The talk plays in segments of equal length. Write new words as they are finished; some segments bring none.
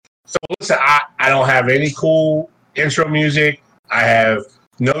So listen, I don't have any cool intro music. I have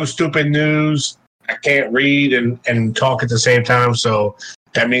no stupid news. I can't read and talk at the same time. So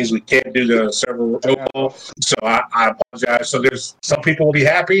that means we can't do the server roll. So I apologize. So there's some people will be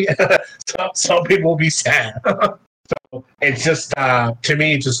happy. some people will be sad. So it's just to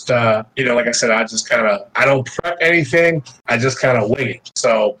me, just like I said, I don't prep anything. I just kind of wing it.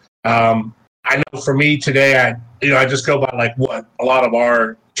 So I know for me today, I just go by like what a lot of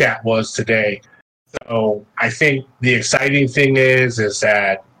our chat was today. So I think the exciting thing is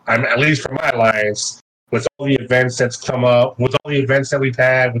that I'm at least for my alliance with all the events that's come up, with all the events that we've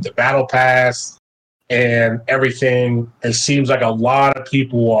had, with the battle pass and everything. It seems like a lot of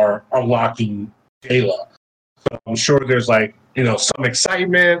people are unlocking Jayla. So I'm sure there's some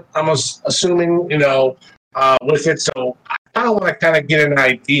excitement. I'm assuming with it. So I want to kind of get an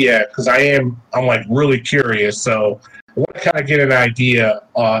idea because I'm like really curious. So I want to kind of get an idea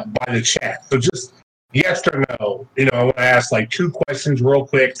by the chat. So just yes or no. I want to ask like 2 questions real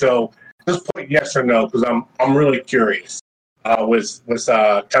quick. So just put yes or no because I'm really curious with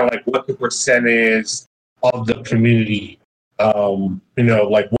kind of like what the percent is of the community.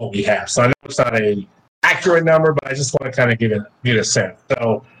 Like what we have. So I know it's not a accurate number, but I just want to kind of get a sense.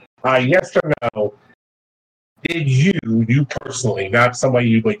 So yes or no. Did you personally, not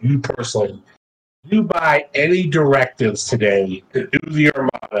somebody but you personally, you buy any directives today to do the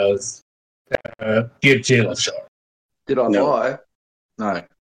Armadas that give Jayla Shard? Did I buy? No.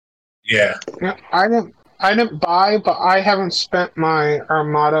 Yeah. I didn't buy, but I haven't spent my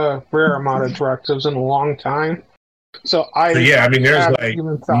rare Armada directives in a long time. So there's like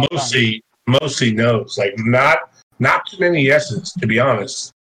mostly no's, like not too many yeses, to be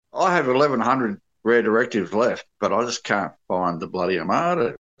honest. I have 1,100 rare directives left, but I just can't find the bloody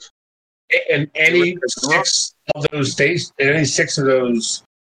Armada. And any 6 of those states, any 6 of those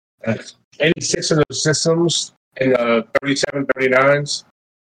systems in the 37, 39s.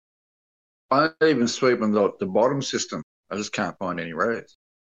 I don't even sweep on the bottom system. I just can't find any rares.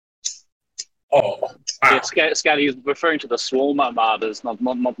 Oh, wow. Yeah, Scotty is referring to the swarm Armadas, not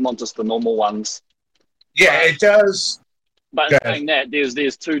just the normal ones. Yeah, it does. But in saying that,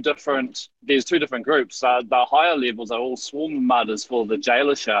 there's two different groups. The higher levels are all swarm Armadas for the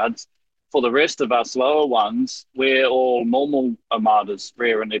Jailer shards. For the rest of us lower ones, we're all normal Armadas,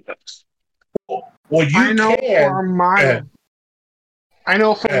 rare and epics. Well, I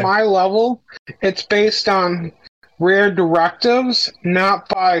know for my level, it's based on rare directives, not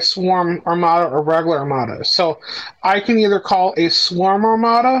by swarm Armada or regular Armada. So I can either call a swarm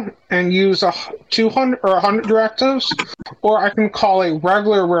Armada and use 200 or 100 directives, or I can call a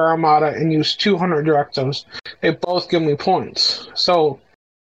regular rare Armada and use 200 directives. They both give me points. So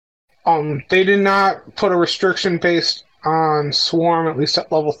they did not put a restriction based on swarm, at least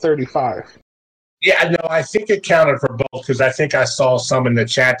at level 35. Yeah, no, I think it counted for both because I think I saw some in the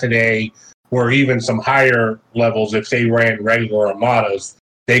chat today where even some higher levels, if they ran regular Armadas,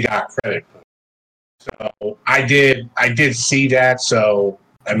 they got credit for it. So I did see that. So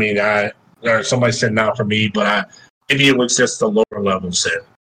I mean, somebody said not for me, but maybe it was just the lower level set.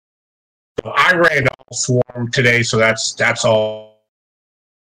 So I ran all swarm today, so that's all.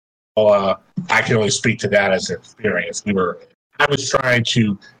 I can only speak to that as an experience. I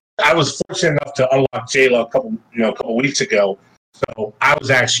was fortunate enough to unlock Jayla a couple weeks ago. So I was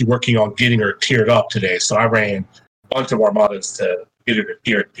actually working on getting her tiered up today. So I ran a bunch of Armadas to get her to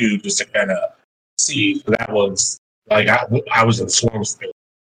tier 2 just to kind of see. So that was like I was in swarm space,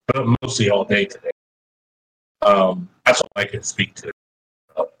 but mostly all day today. That's all I can speak to.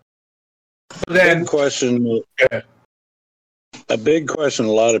 Then a big question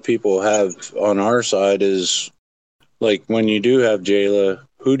a lot of people have on our side is, like, when you do have Jayla,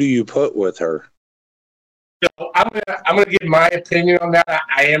 who do you put with her? So I'm gonna give my opinion on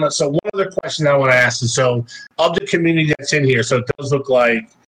that. So one other question I want to ask is, so of the community that's in here, so it does look like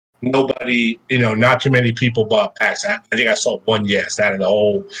nobody, not too many people bought packs. I think I saw one yes out of the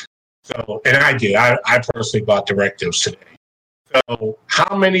whole. So, and I did. I personally bought directives today. So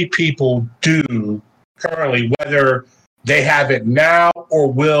how many people do currently, whether they have it now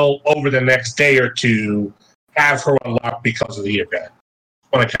or will over the next day or two, have her unlocked because of the event?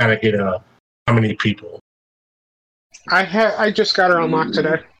 I want to kind of get how many people. I just got her unlocked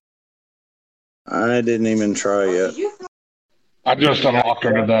today. I didn't even try yet. I just unlocked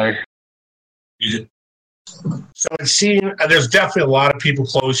her today. So it seems there's definitely a lot of people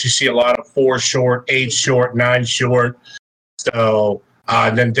close. You see a lot of 4 short, 8 short, 9 short. So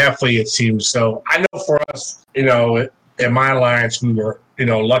then definitely it seems. So I know for us, in my alliance, we were,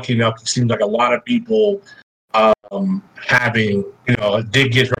 lucky enough. It seems like a lot of people having,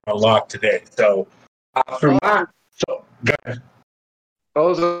 did get her unlocked today. So, go ahead. I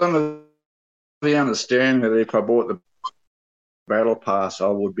was under the understanding that if I bought the Battle Pass, I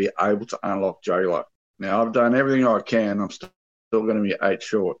would be able to unlock Jayla. Now, I've done everything I can. I'm still going to be 8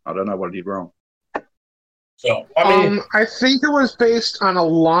 short. I don't know what I did wrong. So, I think it was based on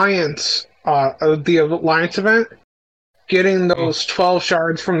Alliance, the Alliance event. Getting those 12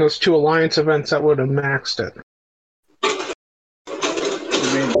 shards from those 2 Alliance events that would have maxed it. You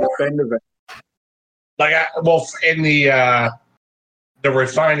mean the spend event? In the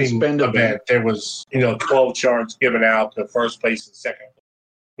refining event, there was 12 shards given out to first place and second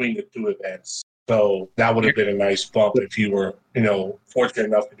between the 2 events. So that would have been a nice bump if you were fortunate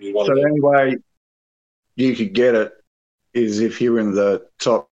enough to be one of them. So the only way you could get it is if you're in the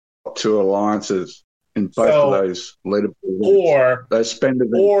top 2 alliances in both of those leaderboard or those spend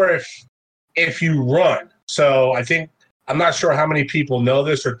events. Or if you run. So I'm not sure how many people know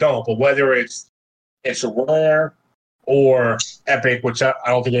this or don't, but whether it's rare or epic, which I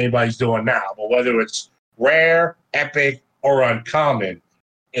don't think anybody's doing now, but whether it's rare, epic, or uncommon,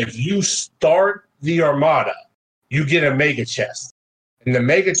 if you start the Armada, you get a mega chest. And the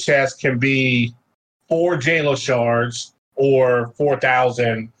mega chest can be 4 Jayla shards or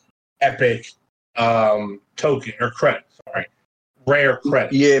 4,000 epic token or credit. Sorry, rare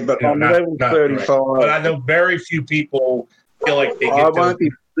credit. Yeah, but on level 35, but I know very few people feel like they get. I won't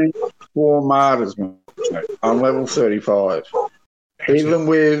be playing 4 martyrs on level 35, even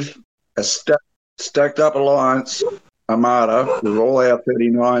with a stacked up alliance Armada with all our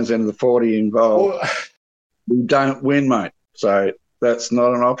 39s and the 40 involved. We don't win, mate. So that's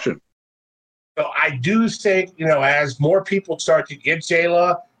not an option. So I do think, as more people start to get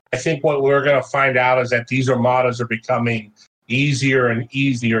Jayla, I think what we're going to find out is that these Armadas are becoming easier and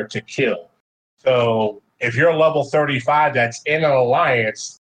easier to kill. So if you're level 35 that's in an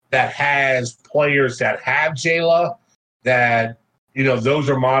alliance that has players that have Jayla, that, those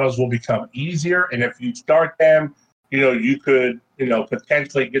Armadas will become easier. And if you start them, you could,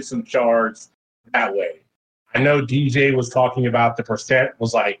 potentially get some shards that way. I know DJ was talking about the percent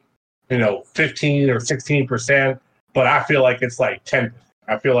was 15 or 16%, but I feel like it's 10%.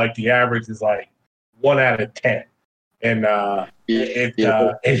 I feel like the average is 1 out of 10. And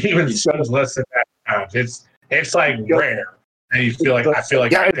it even seems less than that. It's rare. And you feel I feel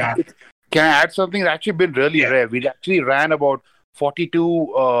like I got it. Can I add something? It's actually been really rare. We actually ran about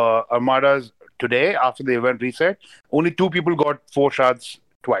 42 Armadas today after the event reset. Only 2 people got 4 shards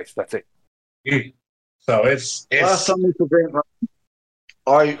twice. That's it. So it's last time we event,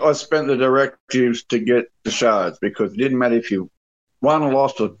 I spent the directives to get the shards because it didn't matter if you won or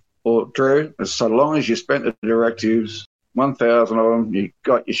lost or drew. So long as you spent the directives, 1,000 of them, you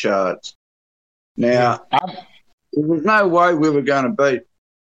got your shards. Now, there was no way we were going to beat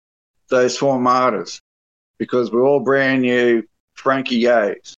those 4 martyrs because we're all brand new Frankie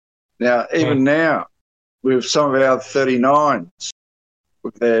Yates. Now, even now, with some of our 39s,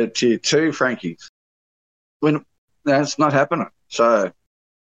 with their tier 2 Frankies, that's not happening. So,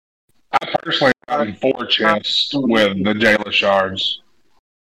 I personally have 4 chests with the Jayla shards.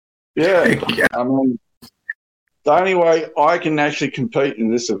 Yeah. I mean, the only way I can actually compete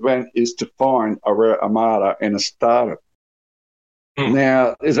in this event is to find a rare Armada and a starter.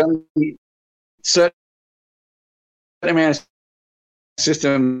 Now, there's only certain amount of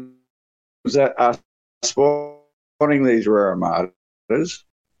systems that are spawning these rare Armadas,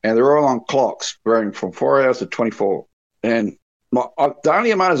 and they're all on clocks, varying from 4 hours to 24. And the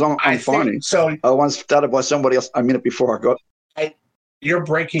only Armadas I'm finding are ones started by somebody else a minute before I got. You're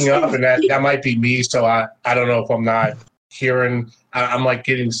breaking up, and that might be me. So I don't know if I'm not hearing.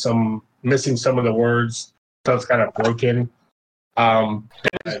 I'm missing some of the words, so it's kind of broken.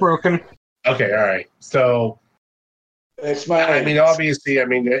 It's broken. Okay, all right. So it's obviously,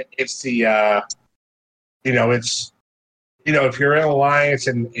 it's the if you're in Alliance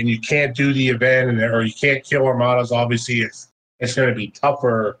and you can't do the event or you can't kill Armadas, obviously it's going to be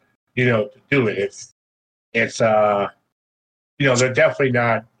tougher, to do it. It's they're definitely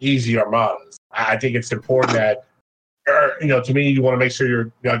not easy Armadas. I think it's important that, to me, you want to make sure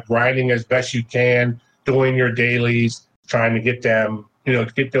you're grinding as best you can, doing your dailies, trying to get them,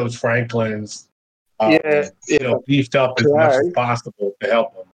 get those Franklins, beefed up as much as possible to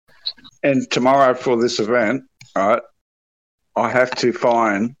help them. And tomorrow for this event, all right, I have to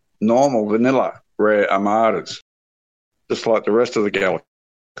find normal vanilla rare Armadas, just like the rest of the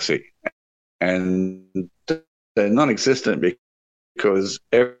galaxy. And they're non-existent because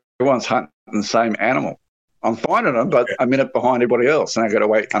everyone's hunting the same animal. I'm finding them, but a minute behind everybody else, and I got to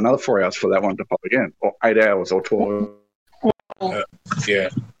wait another 4 hours for that one to pop again, or 8 hours, or 12. Yeah.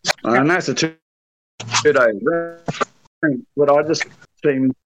 And that's a 2 days. But I just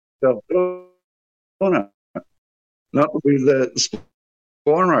seem to not with the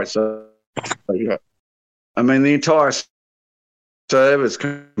spawn rate. So, yeah. I mean, the entire server's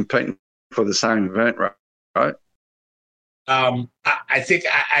competing for the same event, right? I think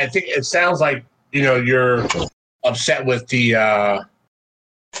it sounds like you're upset with the. I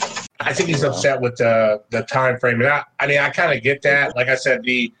think he's upset with the time frame, and I kind of get that. Like I said,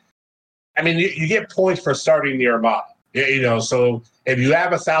 you get points for starting the Armada. So if you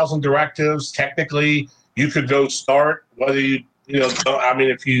have 1,000 directives, technically you could go start. Whether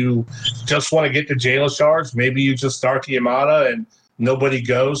if you just want to get the jailer shards, maybe you just start the Armada and nobody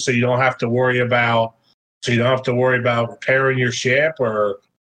goes, so you don't have to worry about repairing your ship or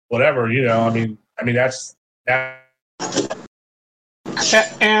whatever. That's that.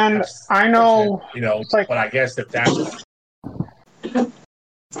 And I know, but I guess if that's.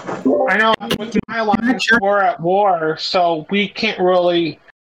 I know with my alliance, we're at war, so we can't really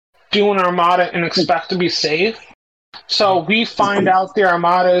do an Armada and expect to be safe. So we find out the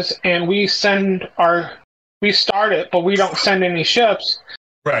Armadas and we start it, but we don't send any ships.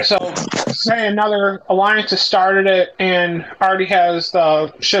 Right. So say another alliance has started it and already has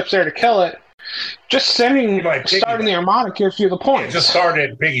the ships there to kill it. Just starting the Armada gives you the points. Just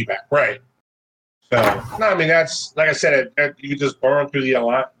started piggyback, right? So that's like I said. You can just burn through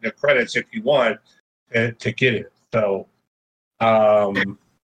the credits if you want to get it. So, that's.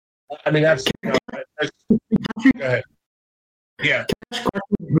 Go ahead. Yeah.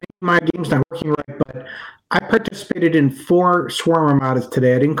 Maybe my game's not working right, but I participated in 4 swarm armadas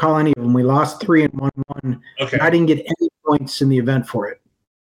today. I didn't call any of them. We lost 3 and won 1. Okay. And I didn't get any points in the event for it.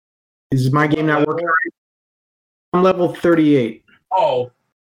 Is my game not working right? I'm level 38. Oh.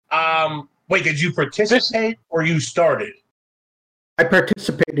 Wait, did you participate or you started? I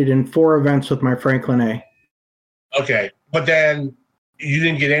participated in 4 events with my Franklin A. Okay. But then you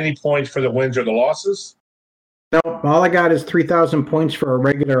didn't get any points for the wins or the losses? No, all I got is 3,000 points for a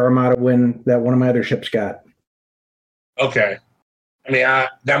regular Armada win that one of my other ships got. Okay.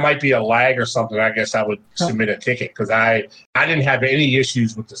 That might be a lag or something. I guess I would submit a ticket because I didn't have any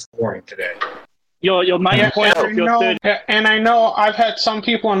issues with the scoring today. Your main point of your 30. And I know I've had some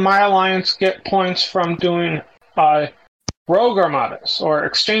people in my alliance get points from doing rogue armadas or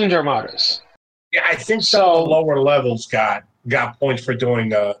exchange armadas. Yeah, I think some of the lower levels got points for doing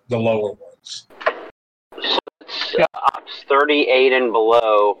the lower ones. Ops 38 and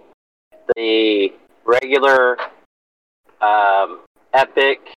below, the regular,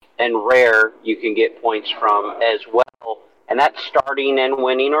 epic, and rare you can get points from as well, and that's starting and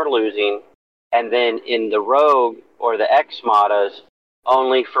winning or losing. And then in the rogue or the X-Madas,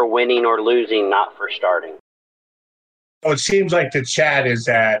 only for winning or losing, not for starting. So it seems like the chat is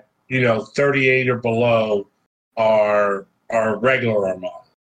that 38 or below are regular Armada.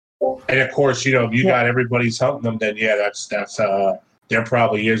 And of course, if you got everybody's hunting them, then yeah, that's there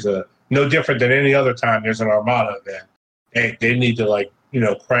probably is no different than any other time there's an Armada event. They need to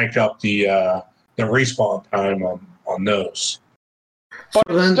crank up the respawn time on those. But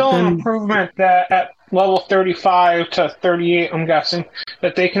it's still an improvement that at level 35 to 38, I'm guessing,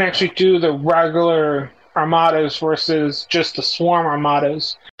 that they can actually do the regular Armadas versus just the swarm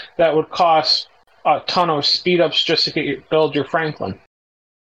Armadas that would cost a ton of speed ups just to build your Franklin.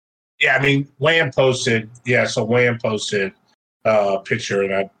 Yeah, Wham posted. Yeah, so Wham posted a picture,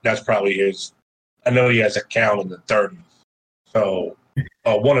 and that's probably his. I know he has a count in the 30s. So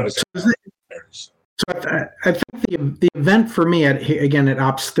one of his. So I think the event for me at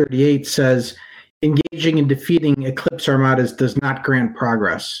Ops 38 says engaging and defeating Eclipse Armadas does not grant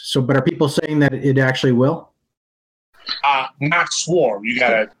progress. So, but are people saying that it actually will? Not Swarm. You got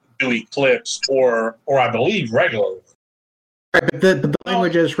to do Eclipse or I believe regular. Right, but the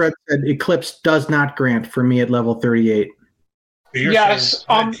language I just read said Eclipse does not grant for me at level 38. Yes,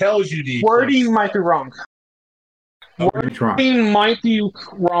 tells you the wording might be wrong. Wording might be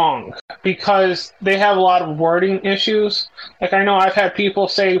wrong because they have a lot of wording issues. Like I know I've had people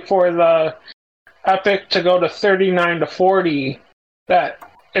say for the Epic to go to 39 to 40 that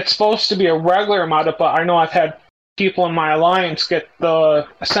it's supposed to be a regular Armada, but I know I've had people in my alliance get the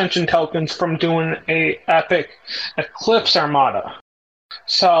Ascension tokens from doing a Epic Eclipse Armada.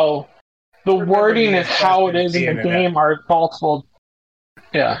 So the wording and how it is in the game are multiple.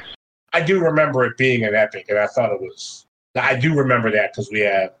 Yeah. I do remember it being an Epic, and I thought it was. I do remember that because we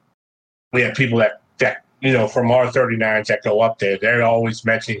have people that from our 39s that go up there. They're always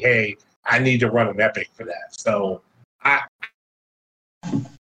mentioning, "Hey, I need to run an epic for that. So I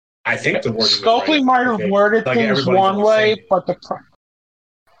think the word Scopely might have worded things one way, but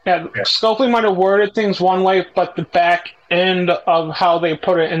Scopely might have worded things one way, but the back end of how they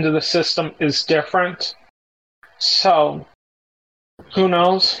put it into the system is different. So, who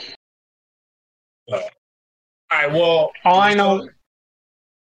knows? All well, all I know,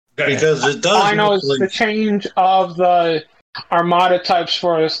 because it does. All I know is the change of the Armada types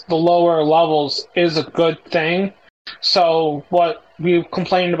for the lower levels is a good thing. So, what we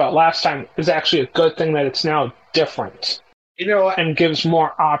complained about last time is actually a good thing that it's now different. And gives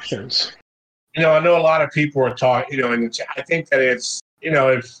more options. I know a lot of people are talking, and I think that it's,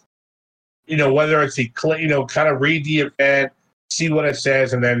 if, whether it's kind of read the event, see what it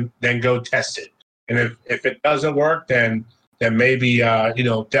says, and then go test it. And if it doesn't work, then maybe,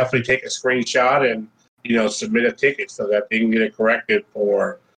 definitely take a screenshot and, submit a ticket so that they can get it corrected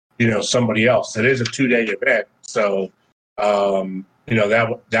for, somebody else. It is a 2-day event. So,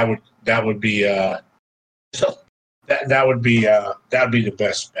 that would be, That would be the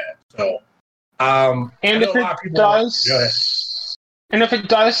best bet. So, and if it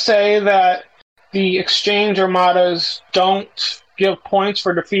does say that the exchange armadas don't give points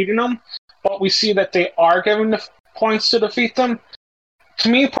for defeating them, but we see that they are giving the points to defeat them. To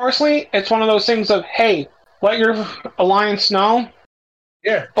me personally, it's one of those things of, hey, let your alliance know.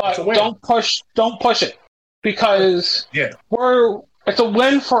 Yeah, but don't push it because it's a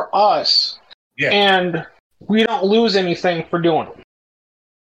win for us. Yeah. And we don't lose anything for doing it.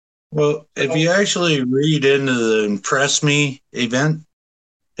 Well, if you actually read into the Impress Me event,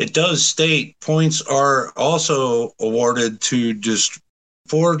 it does state points are also awarded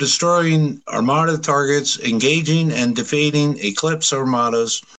for destroying Armada targets, engaging and defeating Eclipse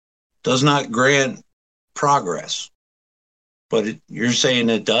Armadas does not grant progress. But you're saying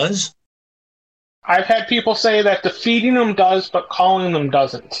it does? I've had people say that defeating them does, but calling them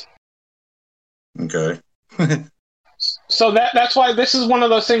doesn't. Okay. So that's why this is one of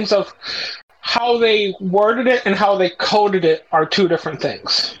those things of how they worded it and how they coded it are two different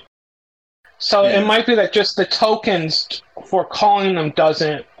things. So it might be that just the tokens for calling them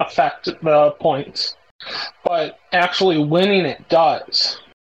doesn't affect the points, but actually winning it does.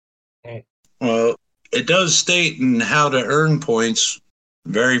 Well, it does state in how to earn points.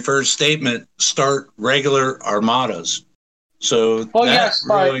 Very first statement: start regular armadas. So yes,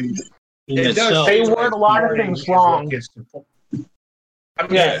 but they word a lot of things wrong. Just think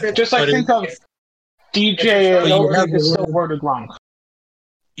of DJ is still worded wrong.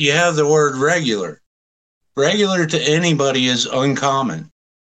 You have the word regular. Regular to anybody is uncommon.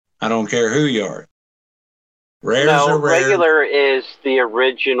 I don't care who you are. Rares are rare. Regular is the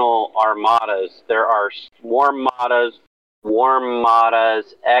original armadas. There are swarm madas,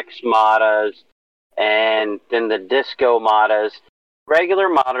 X madas, and then the disco madas. Regular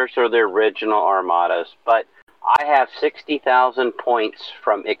madas are the original armadas, but I have 60,000 points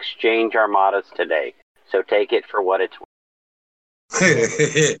from exchange armadas today. So take it for what it's worth.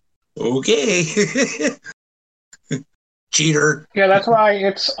 Okay. Cheater. Yeah, that's why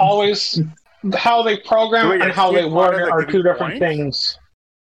it's always how they program and how they word it are two different things.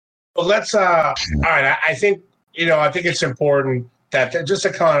 Well, let's all right. I think it's important that just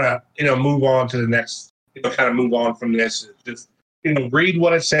to kind of move on to the next, kind of move on from this. Just read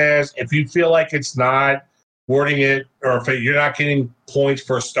what it says. If you feel like it's not wording it, or if you're not getting points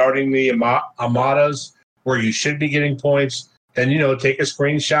for starting the armadas where you should be getting points, then take a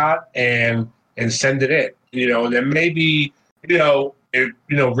screenshot and send it in. And then maybe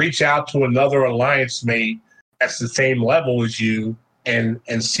reach out to another alliance mate that's the same level as you and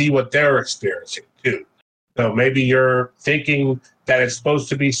see what they're experiencing too. So maybe you're thinking that it's supposed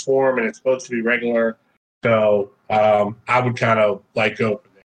to be swarm and it's supposed to be regular. So I would kind of go for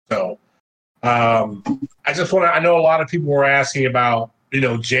that. So I just want to. I know a lot of people were asking about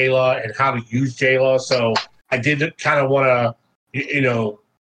Jayla and how to use Jayla. So I did kind of want to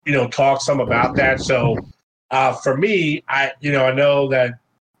talk some about that. So for me, I know that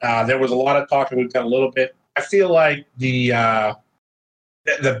there was a lot of talk, and we've done a little bit. I feel like the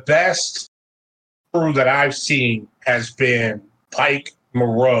best crew that I've seen has been Pike,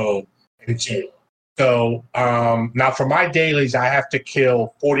 Moreau, and Jayla. So now for my dailies, I have to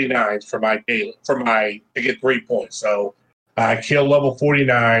kill 49s for my daily to get 3 points. So I kill level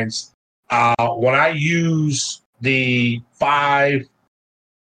 49s. When I use the 5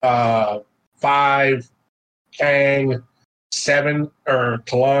 Kang 7 or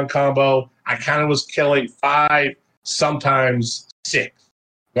Talon combo, I kind of was killing 5, sometimes 6.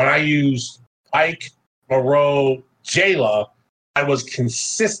 When I use Pike, Moreau, Jayla, I was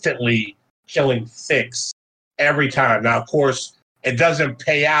consistently killing 6 every time. Now, of course, it doesn't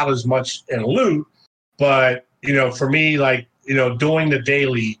pay out as much in loot, but, for me, like, doing the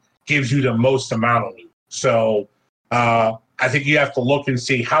daily gives you the most amount of loot. So I think you have to look and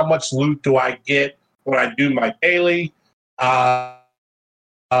see how much loot do I get when I do my daily, and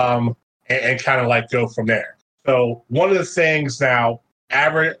kind of like go from there. So one of the things now,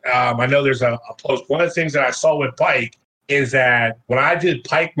 I know there's a post. One of the things that I saw with Pike is that when I did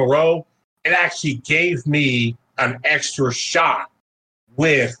Pike Moreau, it actually gave me an extra shot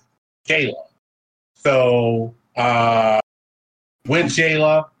with Jayla. So with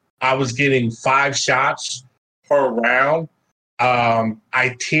Jayla, I was getting 5 shots per round.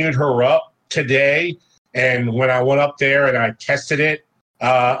 I tiered her up today, and when I went up there and I tested it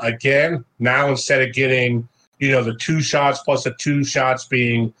again, now instead of getting the 2 shots plus the 2 shots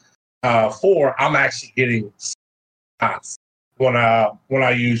being 4, I'm actually getting 6 shots when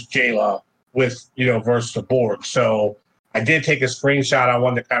I use Jayla with versus the board. So I did take a screenshot. I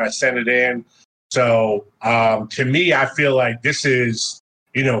wanted to kind of send it in. So to me, I feel like this is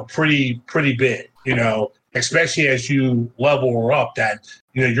pretty big. Especially as you level her up, that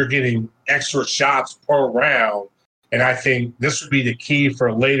you're getting extra shots per round, and I think this would be the key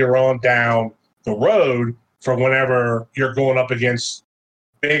for later on down the road for whenever you're going up against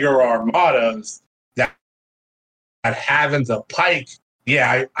bigger armadas that having the Pike.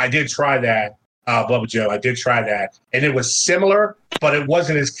 Yeah, I did try that, Bubba Joe. I did try that, and it was similar, but it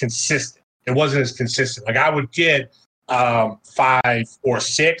wasn't as consistent. Like I would get 5 or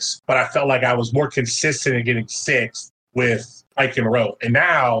 6, but I felt like I was more consistent in getting 6 with Pike in a row. And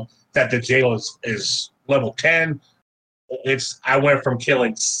now that the Jayla is level 10, I went from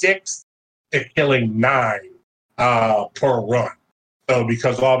killing 6 to killing 9 per run. So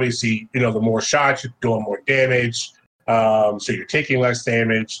because obviously, the more shots, you're doing more damage. So you're taking less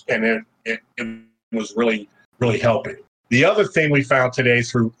damage, and it was really, really helping. The other thing we found today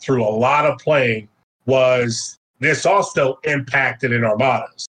through a lot of playing was this also impacted in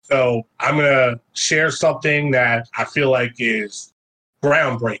armadas. So I'm going to share something that I feel like is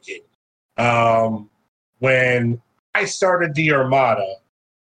groundbreaking. When I started the armada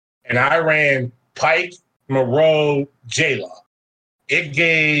and I ran Pike, Moreau, Jayla, it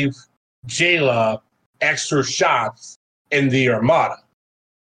gave Jayla extra shots in the armada.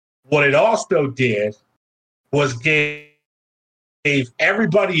 What it also did was gave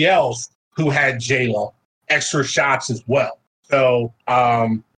everybody else who had Jayla extra shots as well. So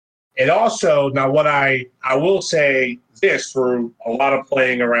it also, now what I will say this through a lot of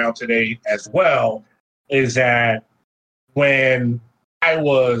playing around today as well, is that when I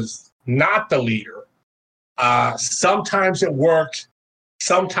was not the leader, sometimes it worked,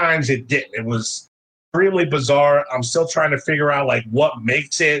 sometimes it didn't. It was extremely bizarre. I'm still trying to figure out like what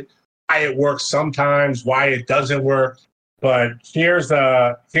makes it, why it works sometimes, why it doesn't work. But here's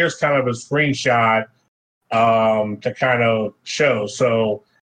kind of a screenshot to kind of show. So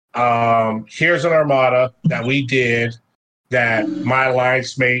here's an armada that we did that my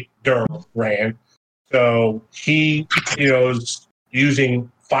alliance mate Durr ran. So he, is using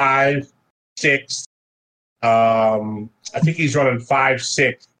 5, 6. I think he's running 5,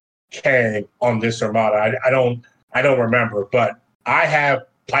 6 Kang on this armada. I don't remember, but I have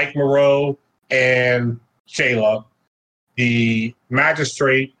Pike Moreau and Jayla. The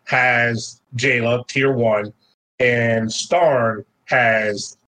Magistrate has Jayla, Tier 1, and Starn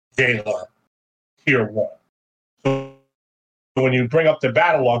has Jayla, Tier 1. So when you bring up the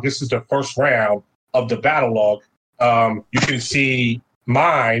battle log, this is the first round of the battle log. You can see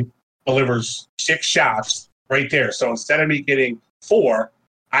mine delivers 6 shots right there. So instead of me getting 4,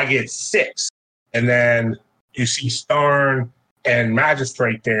 I get 6. And then you see Starn and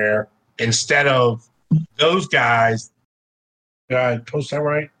Magistrate there. Instead of those guys, did I post that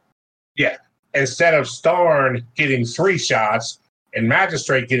right? Yeah. Instead of Starn getting 3 shots and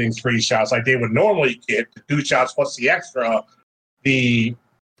Magistrate getting 3 shots like they would normally get, 2 shots plus the extra, the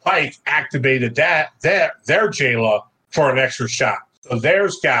Pike activated their Jayla for an extra shot. So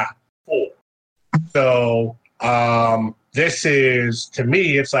theirs got 4. So this is, to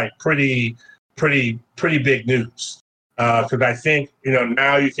me, it's like pretty big news. Because I think,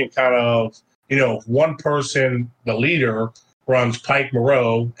 now you can kind of, if one person, the leader, runs Pike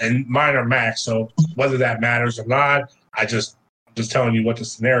Moreau, and mine are max, so whether that matters or not, I'm just telling you what the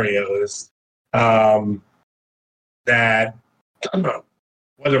scenario is. That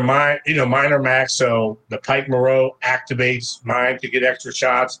whether mine are max, so the Pike Moreau activates mine to get extra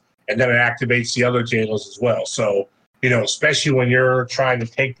shots, and then it activates the other Jaylas as well. So, especially when you're trying to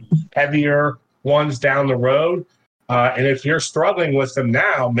take the heavier ones down the road, And if you're struggling with them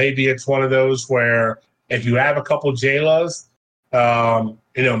now, maybe it's one of those where if you have a couple Jaylas,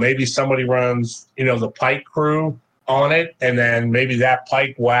 maybe somebody runs, the Pike crew on it, and then maybe that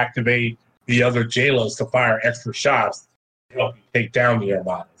Pike will activate the other Jaylas to fire extra shots to help you take down the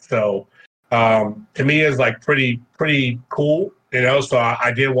Armada. So to me, it's like pretty cool, So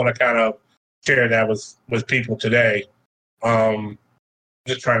I did want to kind of share that with people today.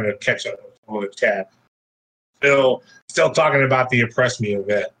 Just trying to catch up on the chat. Still talking about the Impress Me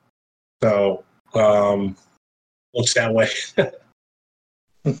event. So looks that way.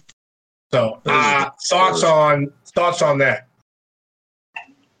 So thoughts on that?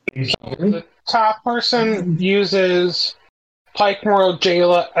 The top person uses Pike Moreau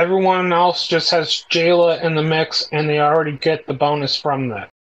Jayla. Everyone else just has Jayla in the mix, and they already get the bonus from that.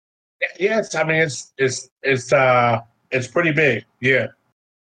 Yes, I mean it's pretty big. Yeah.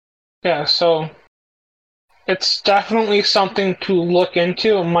 Yeah, so it's definitely something to look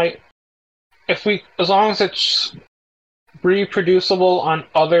into. As long as it's reproducible on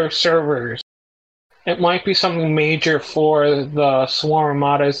other servers, it might be something major for the Swarm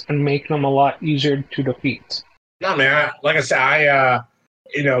Armadas and make them a lot easier to defeat. No, man. Like I said,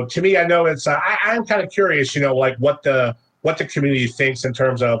 to me, I know it's. I'm kind of curious, like what the community thinks in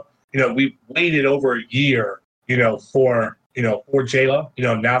terms of, we waited over a year, for Jayla.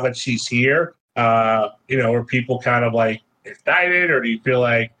 Now that she's here, are people kind of like excited, or do you feel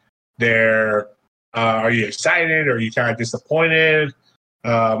like are you excited, or are you kind of disappointed?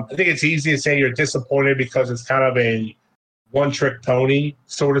 I think it's easy to say you're disappointed because it's kind of a one-trick pony,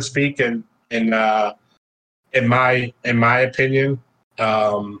 so to speak, and in my opinion.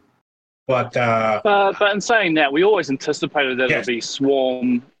 But in saying that, we always anticipated that yes.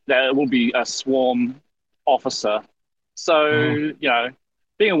 it will be a swarm officer. So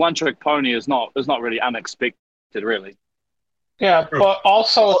being a one-trick pony is not really unexpected, really. Yeah, but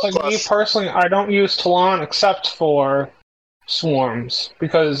also, it's like me personally, I don't use Talon except for swarms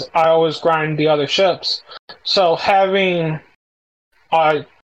because I always grind the other ships. So having Jayla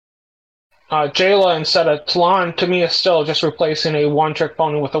instead of Talon to me is still just replacing a one-trick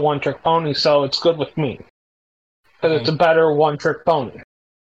pony with a one-trick pony, so it's good with me because it's a better one-trick pony.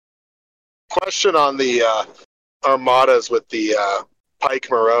 Question on the Armadas with the Pike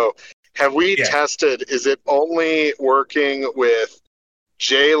Moreau. Have we tested, is it only working with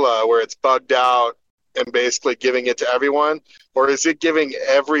Jayla where it's bugged out and basically giving it to everyone? Or is it giving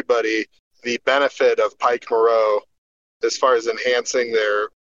everybody the benefit of Pike Moreau as far as enhancing their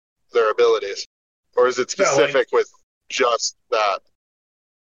abilities? Or is it specific with just that?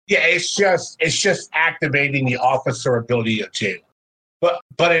 Yeah, it's just activating the officer ability of Jayla.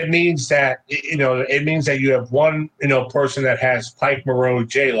 But it means that you have one person that has Pike Moreau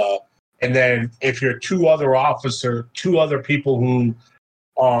Jayla. And then if you're two other people who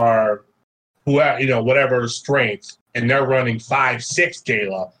have, whatever strength, and they're running 5-6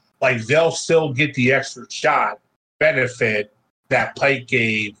 Jayla, like they'll still get the extra shot benefit that Pike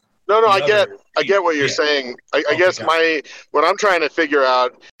gave. No, I get what you're saying. I guess what I'm trying to figure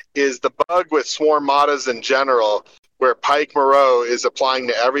out is the bug with Swarm Armadas in general, where Pike Moreau is applying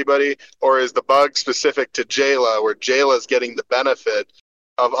to everybody, or is the bug specific to Jayla, where Jayla is getting the benefit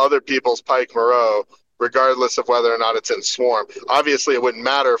of other people's Pike Moreau, regardless of whether or not it's in Swarm. Obviously, it wouldn't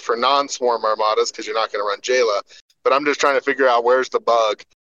matter for non-Swarm Armadas because you're not going to run Jayla, but I'm just trying to figure out where's the bug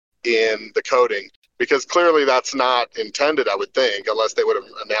in the coding, because clearly that's not intended, I would think, unless they would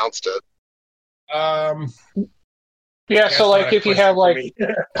have announced it. Yeah, so like if you have like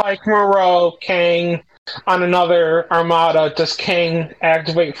Pike Moreau, Kang on another Armada, does Kang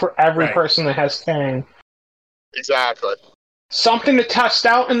activate for every person that has Kang? Exactly. Something to test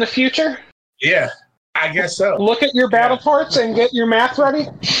out in the future? Yeah, I guess so. Look at your battle parts and get your math ready.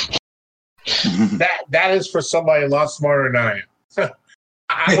 That is for somebody a lot smarter than I am.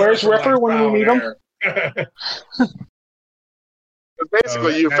 Where's Ripper when we need him?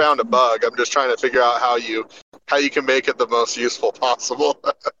 Basically, you found a bug. I'm just trying to figure out how you can make it the most useful possible.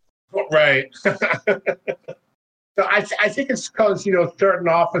 Right. So I think it's because certain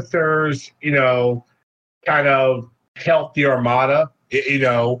officers kind of help the Armada.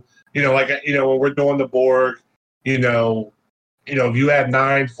 When we're doing the Borg, if you have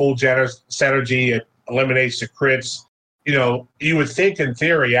 9 full synergy, it eliminates the crits. You would think in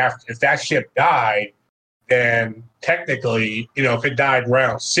theory, if that ship died, then technically, if it died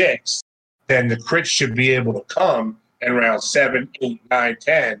round 6, then the crits should be able to come in round 7, 8, 9,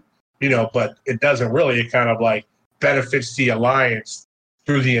 10. But it doesn't really. It kind of like benefits the Alliance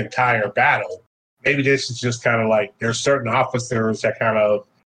through the entire battle. Maybe this is just kind of like there's certain officers that kind of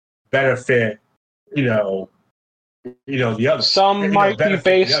benefit, the other. Some might be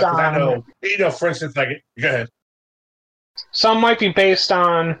based on. I know, for instance, like, go ahead. Some might be based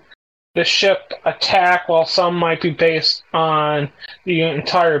on the ship attack, while some might be based on the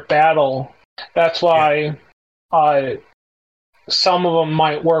entire battle. That's why some of them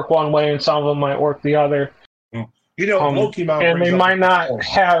might work one way and some of them might work the other. Pokemon, and they might not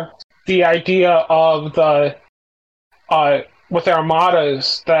have the idea of the with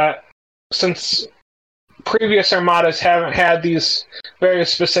armadas, that since previous armadas haven't had these very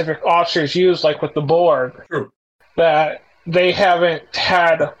specific officers used, like with the Borg. True. That they haven't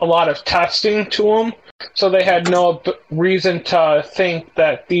had a lot of testing to them, so they had no reason to think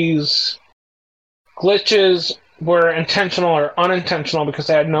that these glitches were intentional or unintentional, because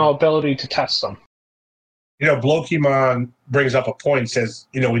they had no ability to test them. Blokimon brings up a point and says,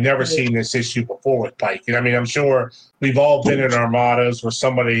 we've never seen this issue before with Pike. And I mean, I'm sure we've all been in armadas where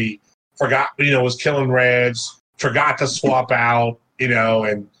somebody forgot, was killing Reds, forgot to swap out,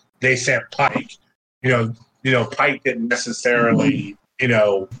 and they sent Pike. Pike didn't necessarily,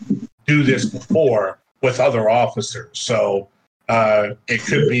 do this before with other officers. So it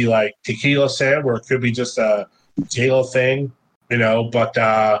could be like Tequila said, or it could be just a JLo thing, but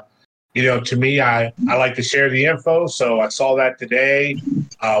to me, I like to share the info. So I saw that today.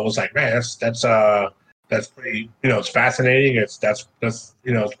 I was like, man, that's pretty, it's fascinating.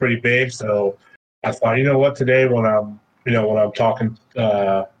 It's pretty big. So I thought, today when I'm talking,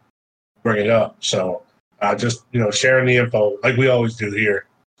 bring it up. So just, sharing the info like we always do here.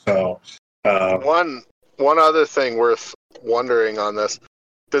 So one other thing worth wondering on this,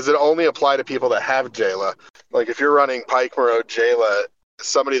 does it only apply to people that have Jayla? Like if you're running Pike, Moreau, Jayla,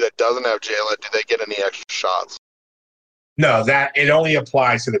 somebody that doesn't have Jayla, do they get any extra shots? No, that it only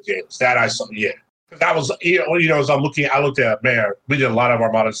applies to the Jaylas. That I saw, yeah. That was, as I looked at, man, we did a lot of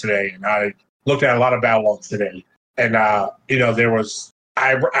armadas today, and I looked at a lot of battle logs today, and there was,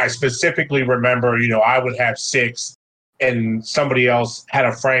 I specifically remember, I would have 6, and somebody else had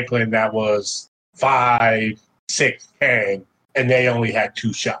a Franklin that was 5, 6, 10, and they only had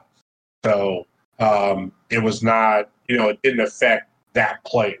 2 shots. So it was not, it didn't affect that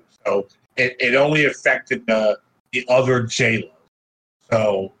player. So it only affected the other Jayla.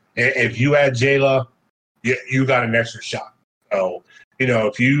 So if you had Jayla, you got an extra shot. So,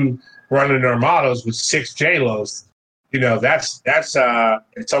 if you run in armadas with 6 Jaylos, that's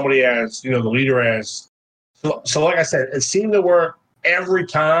if somebody has, the leader has. So like I said, it seemed to work every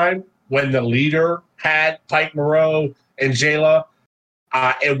time when the leader had Pike, Moreau, and Jayla.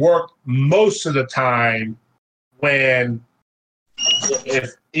 It worked most of the time when,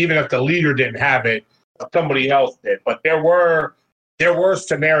 even if the leader didn't have it, somebody else did. But there were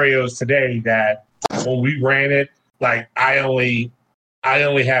scenarios today that when we ran it, like I only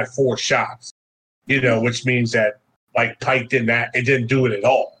had 4 shots, which means that like Pike didn't do it at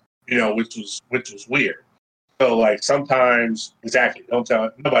all, which was weird. So like sometimes, exactly, don't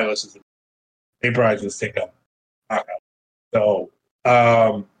tell nobody listens to me. They probably just think I'm so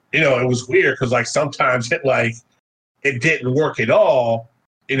it was weird because like sometimes it didn't work at all.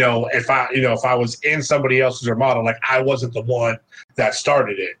 If I was in somebody else's armada, like I wasn't the one that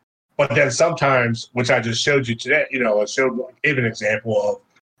started it. But then sometimes, which I just showed you today, I gave an example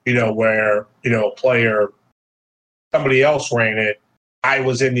of, where, a player, somebody else ran it. I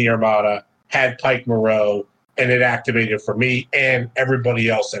was in the armada, had Pike, Moreau, and it activated for me and everybody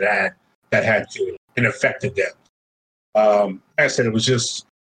else that had to it, and affected them. Like I said, it was just,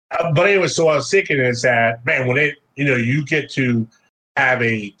 but anyway, so what I was thinking is that, man, when it, you get to have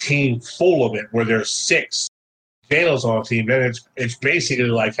a team full of it where there's 6 Jaylos on a team, then it's basically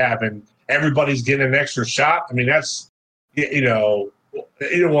like having everybody's getting an extra shot. I mean, that's,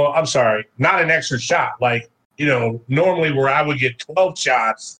 well, I'm sorry, not an extra shot. Like, normally where I would get 12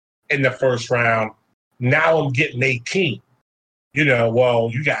 shots in the first round, now I'm getting 18. Well,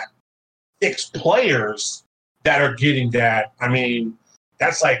 you got 6 players that are getting that. I mean,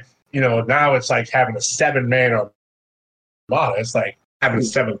 that's like, now it's like having a 7-man armada. It's like having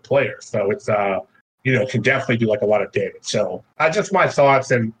 7 players. So it's, can definitely do like a lot of damage. So just my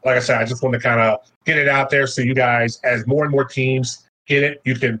thoughts. And like I said, I just want to kind of get it out there so you guys, as more and more teams get it,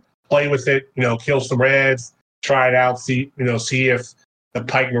 you can play with it, kill some Reds, try it out, see if the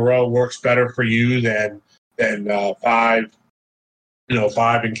Pike Moreau works better for you than 5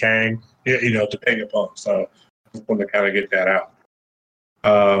 and Kang, depending upon. So I just want to kind of get that out.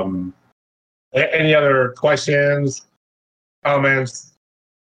 Any other questions, comments?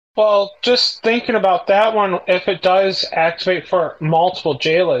 Well, just thinking about that one, if it does activate for multiple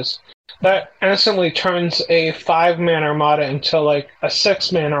Jaylas, that instantly turns a 5-man armada into like a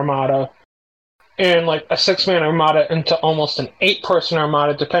 6-man armada. and like a 6-man armada into almost an 8-person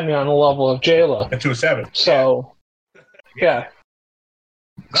armada, depending on the level of Jayla. Into a 7. So, yeah.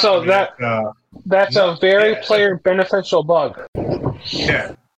 So that's a very player beneficial bug.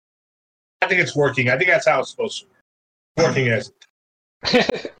 Yeah. I think it's working. I think that's how it's supposed to work. Working as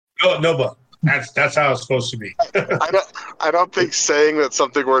no bug. That's how it's supposed to be. I don't think saying that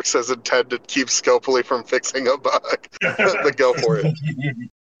something works as intended keeps Scopely from fixing a bug. But go for it.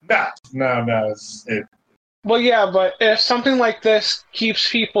 No. Well, yeah, but if something like this keeps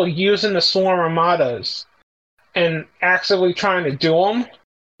people using the swarm armadas and actively trying to do them,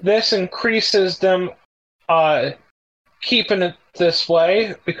 this increases them keeping it this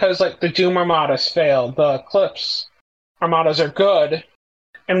way, because like the Doom armadas failed, the Eclipse armadas are good,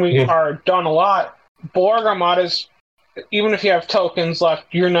 and we are done a lot. Borg armadas, even if you have tokens left,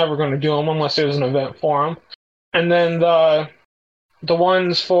 you're never going to do them unless there's an event for them. And then the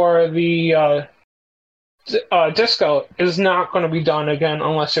ones for the Disco is not going to be done again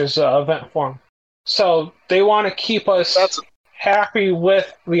unless there's an event for them. So they want to keep us happy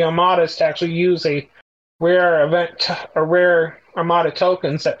with the armadas to actually use a rare event, a rare armada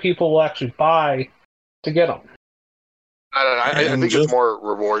tokens that people will actually buy to get them. I don't know. I think it's more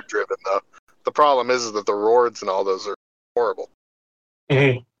reward driven though. The problem is that the rewards and all those are horrible.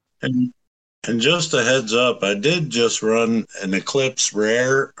 Mm-hmm. And just a heads up, I did just run an Eclipse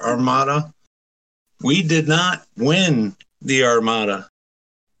rare armada. We did not win the armada,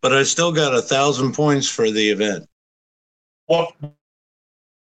 but I still got 1,000 points for the event. Well,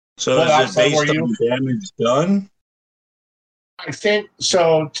 so is it based on damage done? I think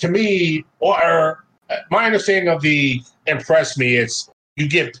so. To me, or my understanding of the Impress Me, it's you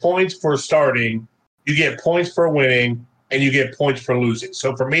get points for starting, you get points for winning, and you get points for losing.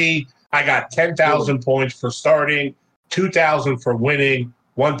 So for me, I got 10,000 points for starting, 2,000 for winning,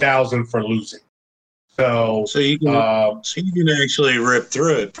 1,000 for losing. So you can actually rip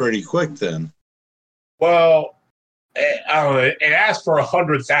through it pretty quick then. Well, I don't know. It asked for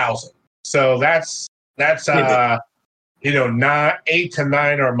 100,000, so that's 8 to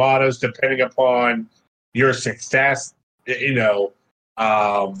 9 armadas depending upon your success. So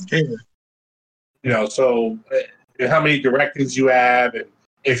how many directives you have, and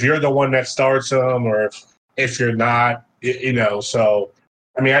if you're the one that starts them, or if you're not, So,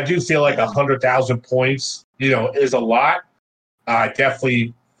 I mean, I do feel like 100,000 points, is a lot. I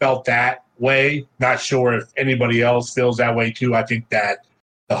definitely felt that way. Not sure if anybody else feels that way too. I think that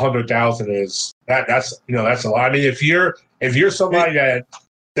the 100,000 is that's a lot. I mean, if you're somebody that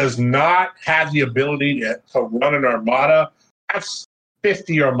does not have the ability to run an armada, that's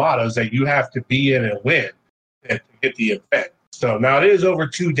 50 armadas that you have to be in and win to get the event. So now it is over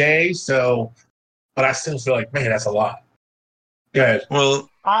 2 days, but I still feel like, man, that's a lot. Good. Well,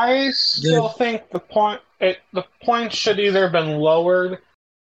 I still think the points should either have been lowered,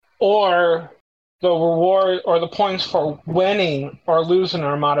 or the reward or the points for winning or losing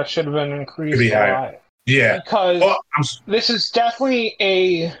armada should have been increased a lot. Yeah, because this is definitely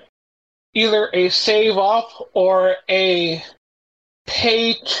either a save up or a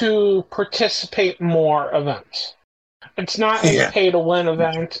pay to participate more event. It's not a pay to win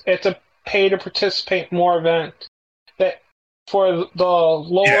event. It's a pay to participate more event that for the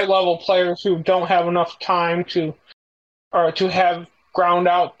lower level players who don't have enough time to have ground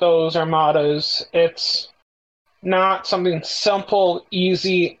out those armadas. It's not something simple,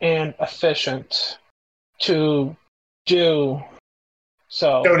 easy, and efficient to do.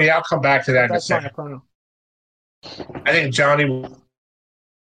 So, Tony, I'll come back to that in a second. I think Johnny.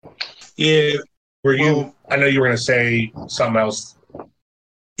 Yeah. I know you were going to say something else.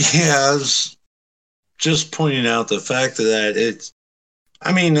 Yeah, I was just pointing out the fact that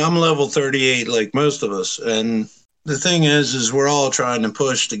I'm level 38 like most of us, and the thing is we're all trying to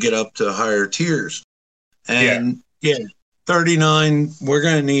push to get up to higher tiers. And 39, we're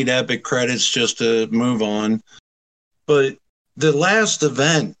going to need epic credits just to move on. But the last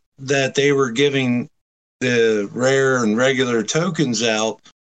event that they were giving the rare and regular tokens out,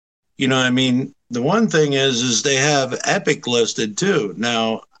 the one thing is they have epic listed too.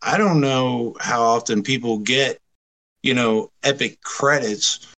 Now, I don't know how often people get, epic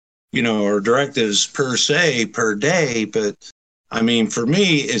credits, or directives per se per day, but I mean, for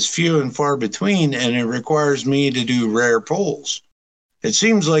me, it's few and far between, and it requires me to do rare pulls. It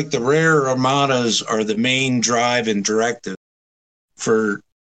seems like the rare armadas are the main drive and directive for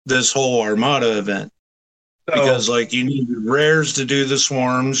this whole armada event. Because, you need the rares to do the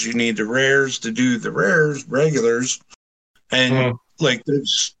swarms, you need the rares to do the regulars, and,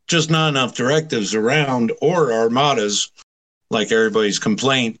 there's just not enough directives around or armadas like everybody's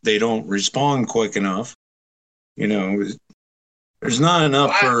complaint, they don't respond quick enough. You know, there's not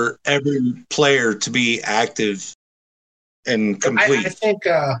enough for every player to be active and complete.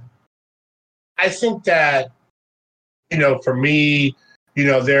 I think that, you know, for me, you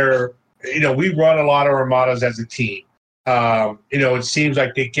know, we run a lot of armadas as a team. You know, it seems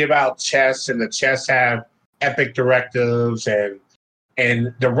like they give out chests, and the chests have epic directives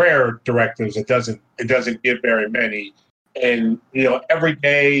and the rare directives. It doesn't give very many. And, you know, every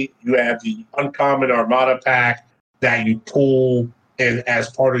day you have the uncommon armada pack that you pull as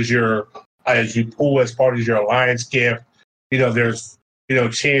part of your alliance gift. You know, there's, you know,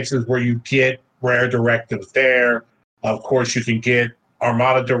 chances where you get rare directives there. Of course, you can get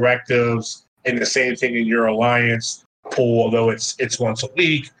armada directives and the same thing in your alliance pool, although it's once a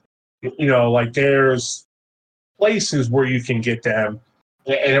week. You know, like there's places where you can get them,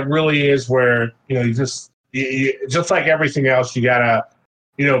 and it really is where, you know, you just like everything else, you gotta,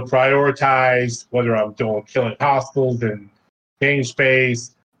 you know, prioritize whether I'm killing hostiles and game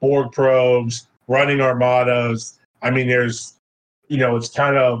space, Borg probes, running armadas. I mean, there's, you know, it's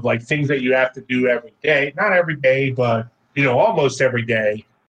kind of like things that you have to do every day. Not every day, but, you know, almost every day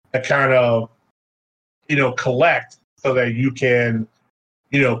to kind of, you know, collect so that you can,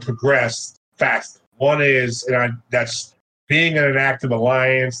 you know, progress fast. One is, that's being in an active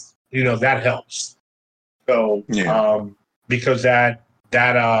alliance, you know, that helps. So, because that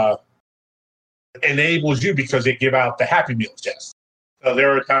enables you, because they give out the Happy Meal chest. So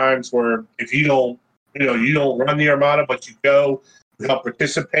there are times where if you don't run the armada, but you go to help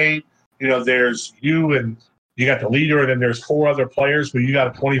participate, you know, there's you and you got the leader, and then there's 4 other players, but you got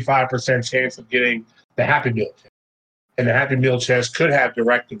a 25% chance of getting the Happy Meal chest. And the Happy Meal chest could have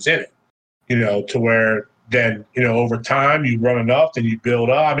directives in it, you know, to where then, you know, over time you run enough, then you build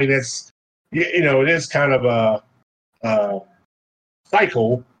up. I mean, it's, you know, it is kind of a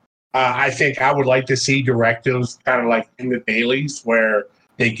cycle. I think I would like to see directives kind of like in the dailies where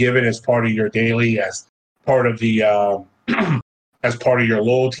they give it as part of your daily, as part of the as part of your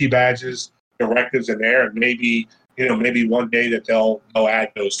loyalty badges, directives in there, and maybe, you know, maybe one day that they'll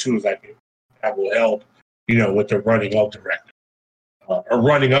add those too. Like that will help, you know, with the running of directives or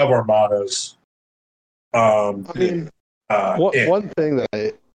running of armadas. I mean, one thing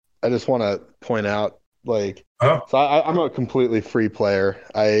that I just want to point out, like, so I'm a completely free player.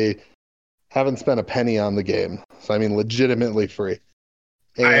 I haven't spent a penny on the game, so I mean, legitimately free.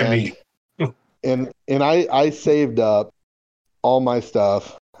 And, I am me. and I saved up all my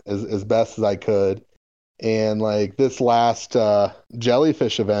stuff as best as I could, and like this last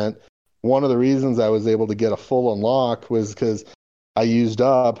jellyfish event, one of the reasons I was able to get a full unlock was because I used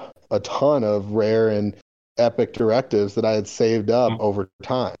up a ton of rare and epic directives that I had saved up over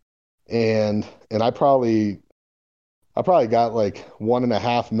time. And I probably got like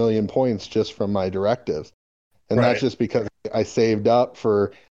 1.5 million points just from my directives. And that's just because I saved up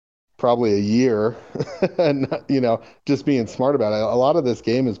for probably a year and, you know, just being smart about it. A lot of this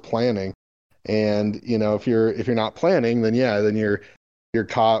game is planning. And, you know, if you're not planning, then you're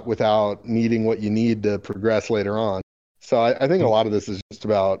caught without needing what you need to progress later on. So I think a lot of this is just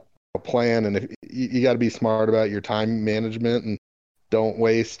about a plan, and if you got to be smart about your time management and don't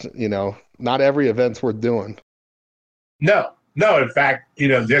waste, you know, not every event's worth doing. No. In fact, you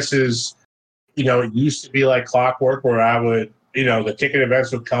know, this is, you know, it used to be like clockwork where I would, you know, the ticket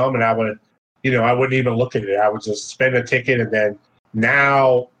events would come and I would, you know, I wouldn't even look at it. I would just spend a ticket. And then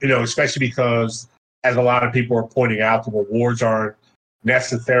now, you know, especially because, as a lot of people are pointing out, the rewards aren't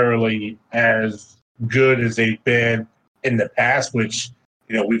necessarily as good as they've been in the past, which,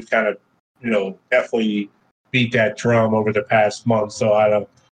 you know, we've kind of, you know, definitely beat that drum over the past month. So I don't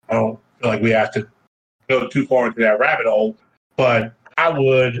feel like we have to go too far into that rabbit hole. But I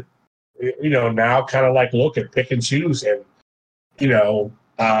would, you know, now kind of like look and pick and choose. And, you know,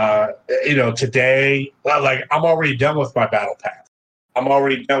 today, like I'm already done with my battle pass. I'm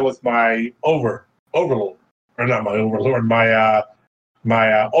already done with my overlord, or not my overlord,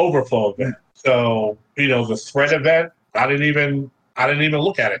 my overflow event. So, you know, the threat event, I didn't even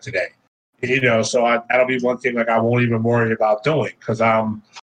look at it today. You know, so that'll be one thing like I won't even worry about doing, because I'm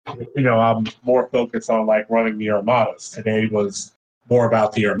more focused on like running the armadas. Today was more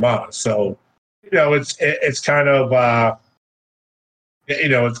about the armadas. So, you know, it's kind of like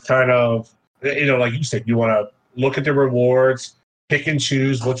you said, you want to look at the rewards, pick and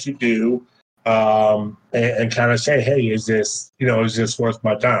choose what you do, and kind of say, hey, is this worth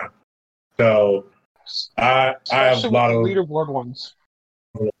my time? So I have a lot of leaderboard ones.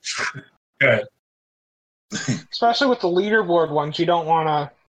 Good. Especially with the leaderboard ones, you don't want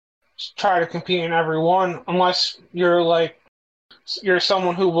to try to compete in every one unless you're like you're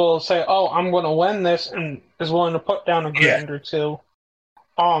someone who will say, "Oh, I'm going to win this," and is willing to put down a grand or two.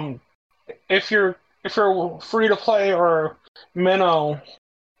 If you're free to play or minnow,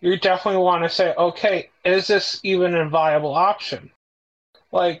 you definitely want to say, "Okay, is this even a viable option?"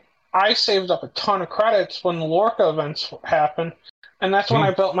 Like, I saved up a ton of credits when the Lorca events happened, and that's when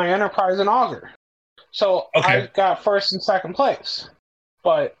I built my Enterprise in Augur. So I got first and second place.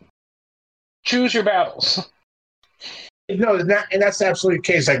 But choose your battles. No, and that's absolutely the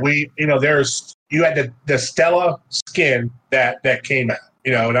case. Like you had the Stella skin that came out,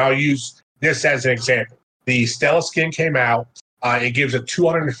 and I'll use this as an example. The Stella skin came out. It gives a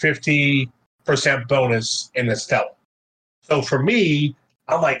 250% bonus in the Stella. So for me,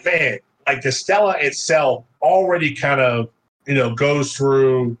 I'm like, man, like the Stella itself already kind of, goes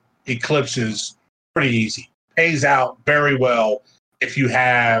through eclipses pretty easy. Pays out very well if you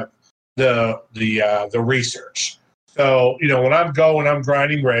have the research. So, when I'm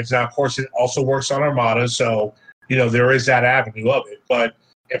grinding reds, now of course it also works on armadas, so there is that avenue of it. But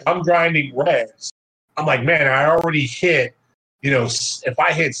if I'm grinding reds, I'm like, man, I already hit, if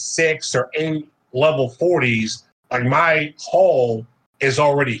I hit 6 or 8 level 40s, like my hull is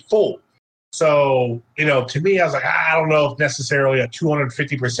already full. So, to me, I was like, I don't know if necessarily a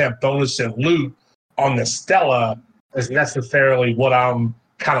 250% bonus in loot on the Stella is necessarily what I'm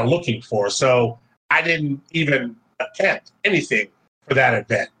kind of looking for. So I didn't even attempt anything for that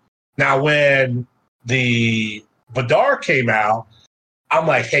event. Now, when the Vidar came out, I'm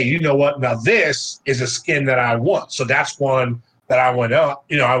like, hey, you know what? Now this is a skin that I want. So that's one that I went up,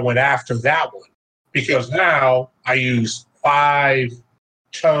 I went after that one because now I use 5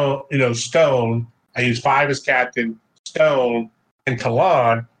 stone. I use 5 as captain, stone, and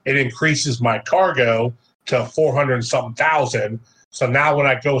Talon. It increases my cargo to 400 and something thousand. So now when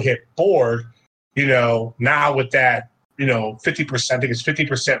I go hit board, now with that, 50%, I think it's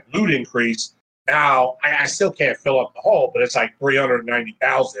 50% loot increase. Now I still can't fill up the hull, but it's like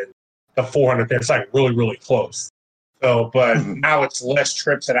 390,000 to 400. It's like really, really close. So, but now it's less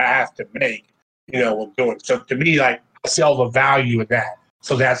trips that I have to make, when doing. So to me, like I see all the value in that.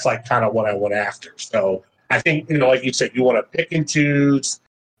 So that's like kind of what I went after. So I think, like you said, you want to pick and choose,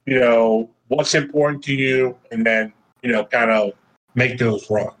 what's important to you, and then, kind of make those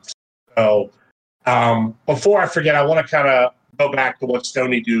runs. So before I forget, I want to kind of go back to what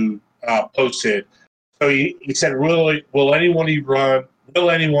Stony Dude posted. So he said, really, will anyone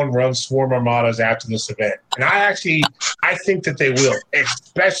run Swarm Armadas after this event? And I think that they will,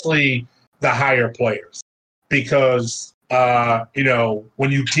 especially the higher players, because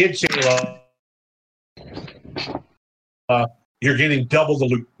when you get Jayla, you're getting double the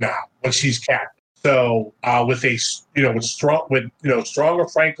loot now when she's captain. So with stronger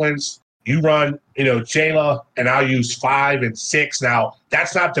Franklins, you run Jayla, and I'll use 5 and 6. Now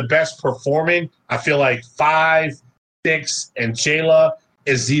that's not the best performing. I feel like 5, 6, and Jayla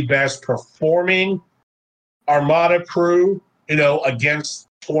is the best performing Armada crew, against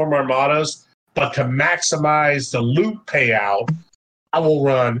Swarm Armadas. But to maximize the loot payout, I will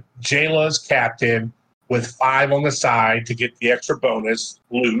run Jayla as captain with 5 on the side to get the extra bonus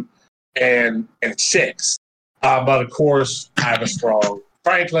loot and 6. But of course, I have a strong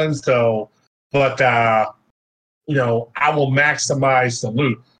Franklin, but I will maximize the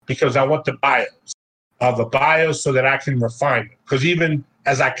loot because I want the bios so that I can refine it. Because even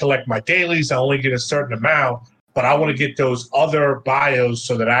as I collect my dailies, I only get a certain amount, but I want to get those other bios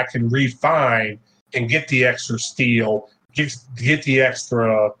so that I can refine and get the extra steel, get the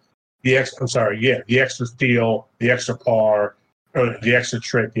extra steel, the extra par, or the extra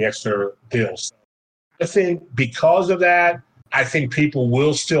trick, the extra deals. I think because of that, I think people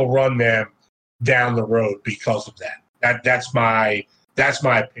will still run them down the road because of that. That's my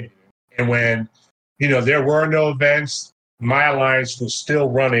opinion. And when there were no events, my alliance was still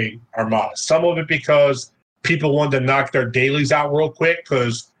running Armada. Some of it because people wanted to knock their dailies out real quick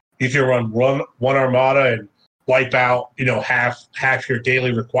because you can run one Armada and wipe out half your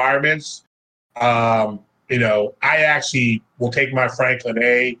daily requirements. I actually will take my Franklin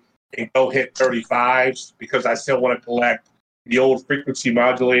A and go hit 35s because I still want to collect the old frequency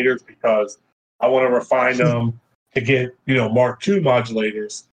modulators because I want to refine them to get Mark II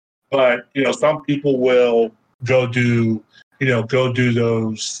modulators. But some people will go do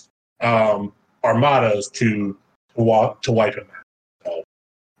those Armadas to wipe them out.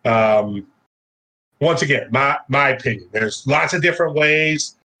 So, once again, my opinion. There's lots of different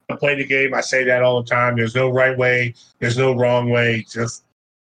ways to play the game. I say that all the time. There's no right way. There's no wrong way. Just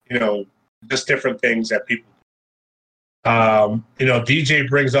different things that people. DJ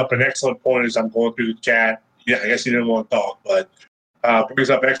brings up an excellent point as I'm going through the chat. yeah, I guess he didn't want to talk, but brings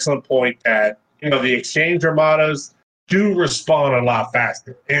up excellent point that the exchange armadas do respond a lot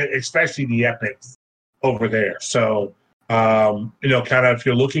faster, especially the epics over there. So kind of if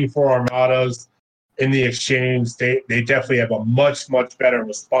you're looking for armadas in the exchange, they definitely have a much better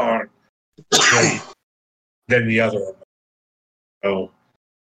response than the other armadas. So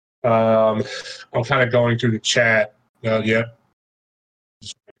I'm kind of going through the chat. Yeah.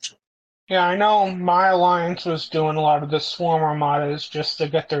 Yeah, I know my alliance was doing a lot of the swarm armadas just to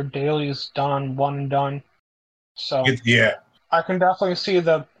get their dailies done, one and done. So yeah, I can definitely see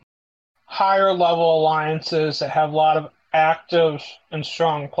the higher level alliances that have a lot of active and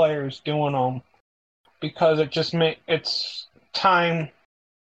strong players doing them, because it just makes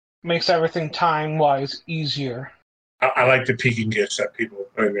everything time wise easier. I like the peeking gifts that people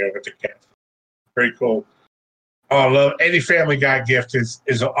put in there with the cats. Very cool. Oh, I love any Family Guy gift is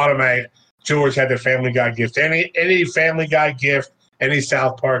an automatic. George had the Family Guy gift. Any Family Guy gift, any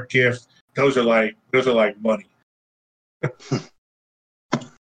South Park gift, those are like money.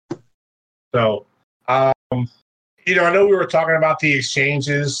 So, I know we were talking about the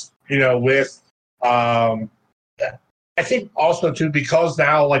exchanges, with, I think also too, because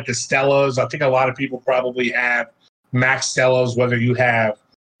now like the Stellas, I think a lot of people probably have max Stellas, whether you have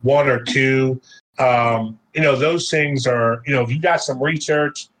one or two. Those things are, if you got some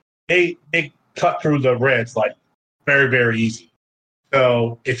research, they cut through the reds like very, very easy.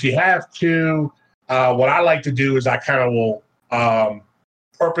 So if you have two, what I like to do is I kind of will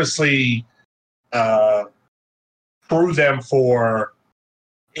purposely crew them for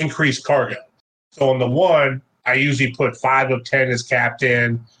increased cargo. So on the one, I usually put 5 of 10 as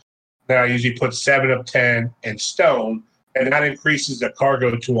captain. Then I usually put 7 of 10 in stone, and that increases the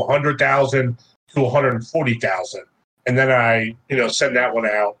cargo to 100,000 to 140,000. And then I, send that one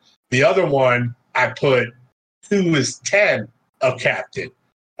out. The other one, I put 2 as 10 of captain,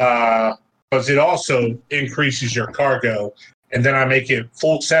 because it also increases your cargo. And then I make it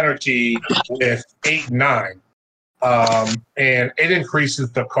full synergy with 8 and 9. And it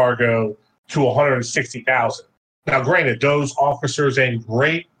increases the cargo to 160,000. Now, granted, those officers ain't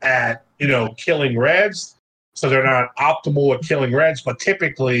great at, killing reds, so they're not optimal at killing reds, but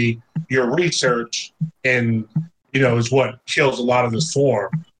typically your research is what kills a lot of the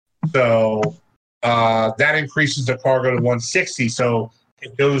swarm. So that increases the cargo to 160. So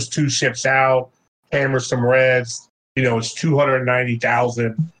if those 2 ships out, hammer some reds, it's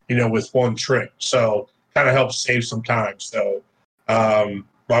 290,000, with one trip. So kind of helps save some time. So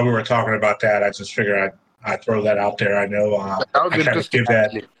while we were talking about that, I just figured I'd throw that out there. I know that was I kind of give that.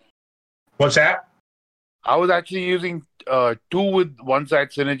 actually. What's that? I was actually using 2 with one side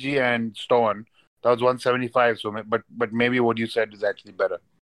synergy and stone. That was 175. So, but maybe what you said is actually better.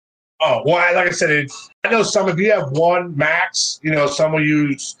 Oh, well, like I said, I know some of you have 1 max. Some will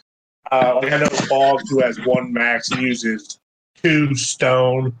use. I know Boggs, who has 1 max, he uses 2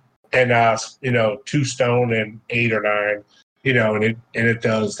 stone and 2 stone and 8 or 9. And it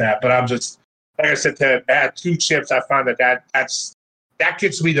does that. But I'm just, like I said, to add 2 chips, I find that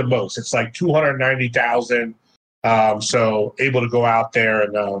gets me the most. It's like 290,000. So able to go out there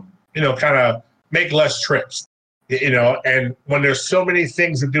and kind of make less trips. And when there's so many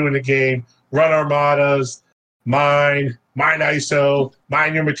things to do in the game, run armadas, mine ISO,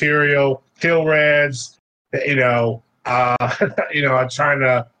 mine your material, kill reds. I'm trying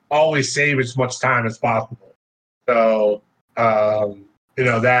to always save as much time as possible. So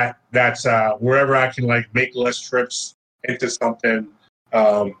that's wherever I can like make less trips into something.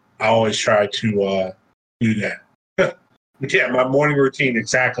 I always try to do that. Yeah, my morning routine,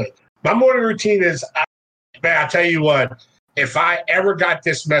 exactly. My morning routine is, man, I tell you what, if I ever got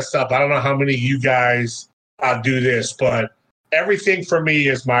this messed up, I don't know how many of you guys do this, but everything for me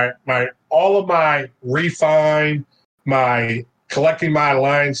is all of my refine, my collecting my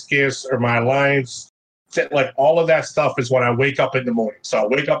alliance gifts or my alliance, like all of that stuff is when I wake up in the morning. So I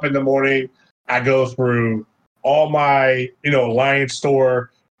wake up in the morning, I go through all my, alliance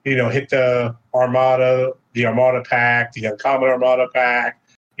store, hit the Armada pack, the Uncommon Armada pack,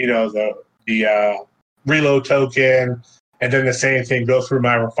 the reload token, and then the same thing, go through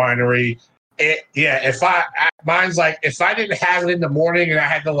my refinery. Mine's like, if I didn't have it in the morning and I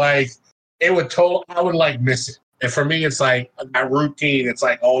had to I would miss it. And for me, it's like my routine, it's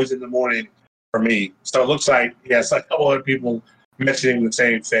like always in the morning for me. So it looks like, it's like a couple other people mentioning the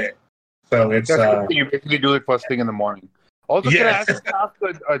same thing. So it's you basically do it first thing in the morning. Also, can I ask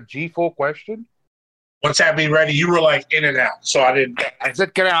a G4 question? Once that be ready, you were like in and out, so I didn't. I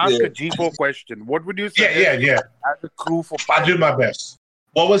said, can I ask a G4 question? What would you say? Yeah. As a crew for I do my best.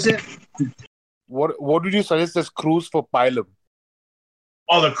 What was it? What would you suggest as crews for Pilum?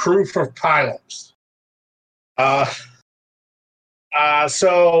 Oh, the crew for Pilums.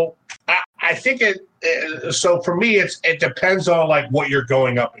 So I think so for me, it depends on like what you're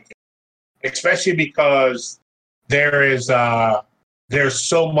going up against, especially because there's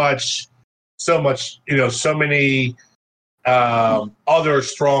so much, so many other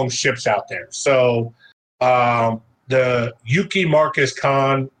strong ships out there. So the Yuki Marcus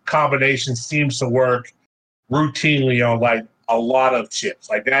Khan combination seems to work routinely on like a lot of ships.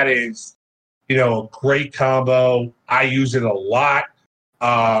 Like that is, a great combo. I use it a lot.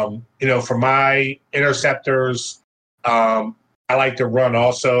 For my interceptors, I like to run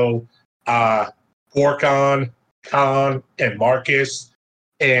also Gorkon, Khan, and Marcus.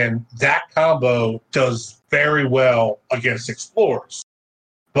 And that combo does very well against explorers.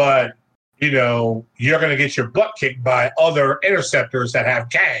 But, you're going to get your butt kicked by other interceptors that have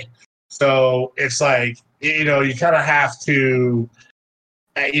Kang. So it's like, you kind of have to,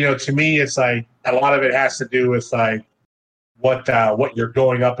 to me, it's like a lot of it has to do with like what you're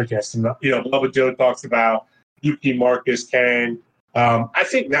going up against. And, Bubba Joe talks about Yuki, Marcus, Kang. I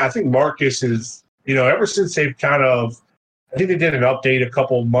think Marcus is, ever since they've I think they did an update a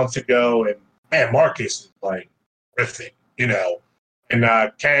couple of months ago, and man, Marcus is like terrific, And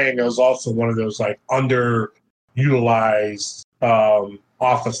Kang is also one of those like underutilized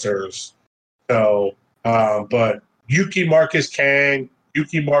officers. So, but Yuki, Marcus, Kang,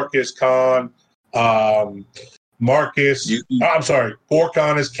 Yuki, Marcus, Khan, Marcus. I'm sorry,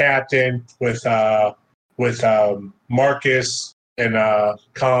 Gorkon is captain with Marcus, and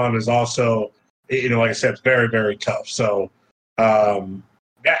Khan is also, like I said, very, very tough. So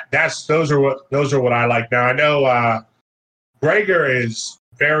those are what I like. Now I know Gregor is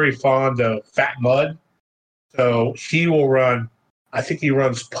very fond of Fat Mud, so he will run. I think he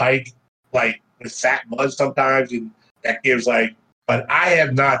runs Pike like with Fat Mud sometimes, and that gives like. But I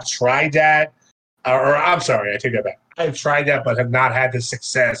have not tried that. Or I'm sorry, I take that back. I have tried that, but have not had the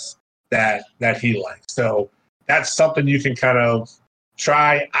success that he likes. So that's something you can kind of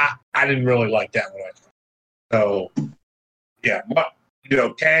try. I didn't really like that one. So yeah,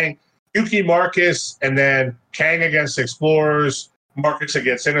 Kang, Yuki, Marcus, and then Kang against explorers, Marcus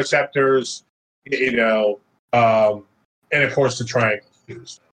against interceptors, and of course the triangles too.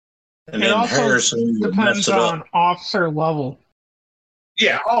 And then Harrison depends on officer level.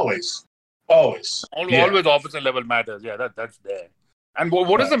 Yeah, always. Always officer level matters. Yeah, that's there. And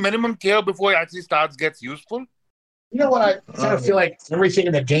what is the minimum tier before it actually gets useful? You know what? I kind of feel like everything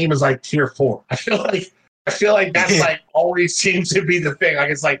in the game is like tier 4. I feel like that's like always seems to be the thing. Like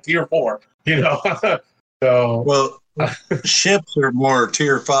it's like tier 4. So ships are more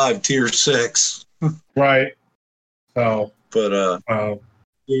tier 5, tier 6. Right. So, but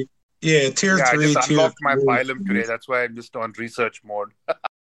yeah, tier 3. I just tier unlocked my 3. Pilum today. That's why I'm just on research mode.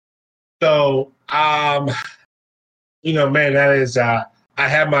 So, man, that is, I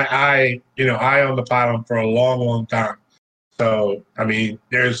had my eye on the Pilum for a long, long time. So, I mean,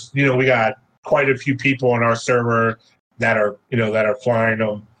 there's, we got quite a few people on our server that are flying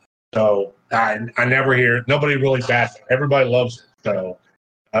them. So I never hear, nobody really bats it. Everybody loves it. So,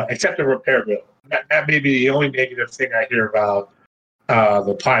 except the repair bill. That may be the only negative thing I hear about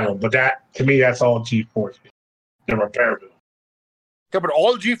the Pilum. But that, to me, that's all G4, the repair bill. Yeah, but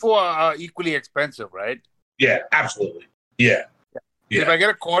all G4 are equally expensive, right? Yeah, absolutely. Yeah. If I get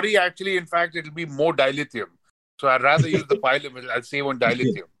a Corey, actually, in fact, it'll be more dilithium. So I'd rather use the Pilum. I'll save on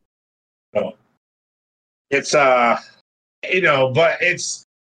dilithium. Oh. It's but it's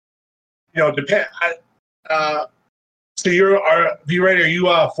depend. So are you ready? Are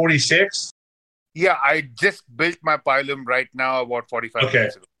you 46? Yeah, I just built my Pilum right now about 45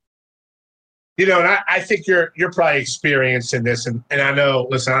 minutes ago. And I think you're probably experienced in this, and I know.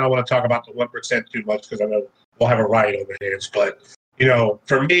 Listen, I don't want to talk about the 1% too much because I know we'll have a riot on our hands. But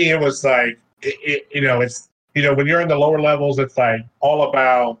for me, it was like it's when you're in the lower levels, it's like all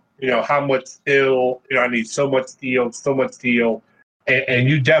about how much steel. I need so much steel, and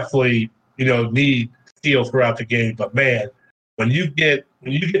you definitely need steel throughout the game. But man, when you get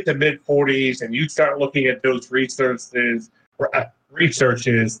to mid 40s and you start looking at those researches,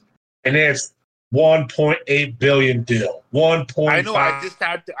 and it's 1.8 billion deal. 1.5. I know. I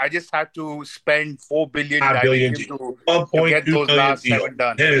just had to spend $4 billion to get those last deal. 7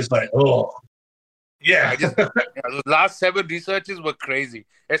 done. It is like, oh, yeah. Those last 7 researches were crazy,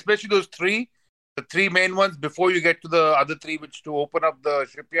 especially those 3, the 3 main ones before you get to the other 3, which to open up the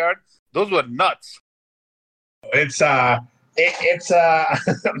shipyard. Those were nuts. It's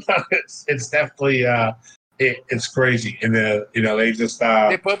definitely it's crazy. And they just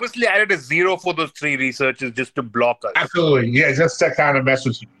they purposely added a 0 for those 3 researchers just to block us. Absolutely, yeah, just to kind of mess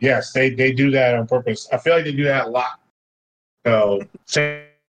with you. Yes, they do that on purpose. I feel like they do that a lot. So same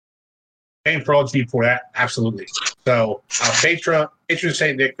for all for that, absolutely. So Patron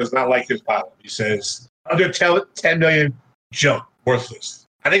St. Nick does not like his pilot. He says under 10 million, junk, worthless.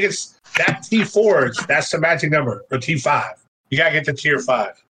 I think it's that T4. That's the magic number, or T5. You gotta get to tier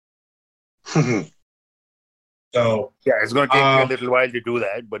 5. So yeah, it's going to take me a little while to do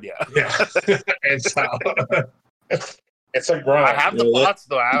that, but yeah. It's a grind. I have the parts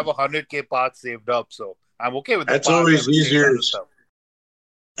though. I have 100K parts saved up, so I'm okay with that. That's always easier.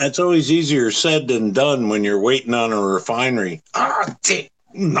 That's always easier said than done when you're waiting on a refinery. Take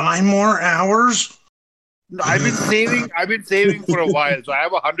 9 more hours. No, I've been saving for a while, so I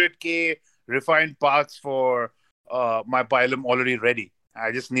have 100K refined parts for my Pilum already ready.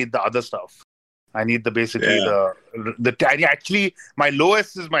 I just need the other stuff. I need actually my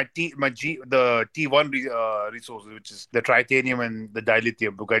lowest is the T1 resources, which is the tritanium and the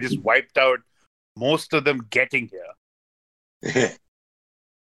dilithium, because I just wiped out most of them getting here.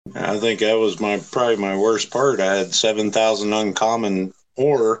 I think that was probably my worst part. I had 7,000 uncommon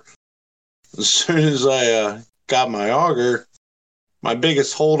ore. As soon as I got my auger, my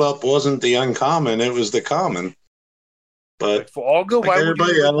biggest holdup wasn't the uncommon; it was the common. But for auger, why would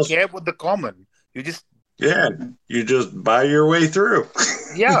you care about the common? You just you just buy your way through.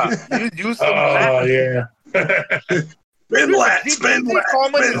 Yeah, you use some. Oh yeah. G3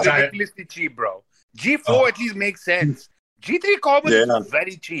 common is ridiculously cheap, bro. G4 at least makes sense. G3 common is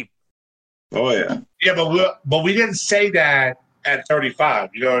very cheap. Oh yeah. Yeah, but we didn't say that at 35.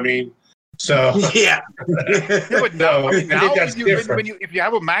 You know what I mean? So yeah. But now, if you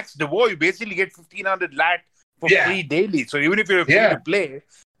have a max DeVoe, you basically get 1,500 lat for free daily. So even if you're free to play,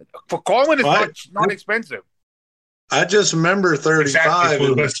 for common, it's not expensive. I just remember 35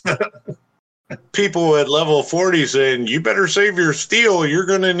 people at level 40 saying, "You better save your steel. You're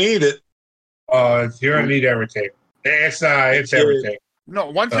going to need it." You're going to need everything. It's everything.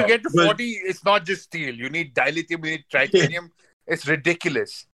 No, once you get to 40, it's not just steel. You need dilithium, you need tritanium. It's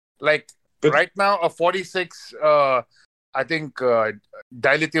ridiculous. Right now, a 46,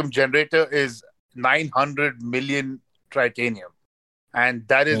 dilithium generator is 900 million tritanium. And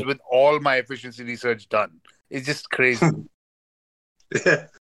that is with all my efficiency research done. It's just crazy. So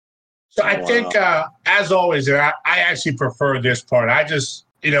I think, as always, I actually prefer this part. I just,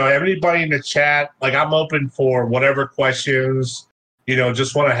 everybody in the chat, I'm open for whatever questions,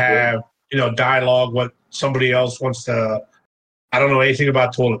 just want to have, dialogue, what somebody else wants to. I don't know anything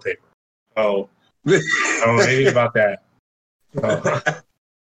about toilet paper. Oh, I don't know anything about that.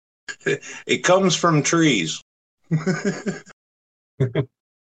 It comes from trees.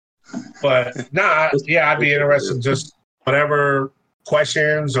 But I'd be interested in just whatever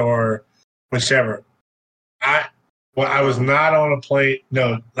questions or whichever. I was not on a plane.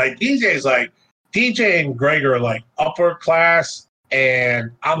 No, DJ and Greg are upper class,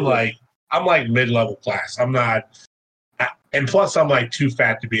 and I'm mid-level class. I'm not, and plus I'm too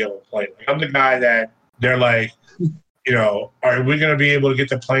fat to be able to play. I'm the guy that they're are we going to be able to get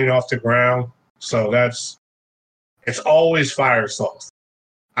the plane off the ground? So it's always fire sauce.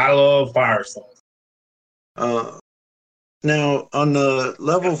 I love fire sauce. Now, on the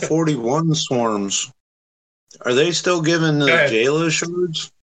level 41 swarms, are they still giving the Jayla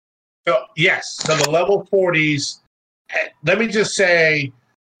shards? So, yes. So the level 40s, let me just say,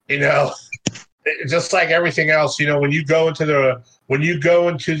 just like everything else, when you go into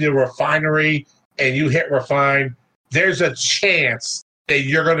the refinery and you hit refine, there's a chance that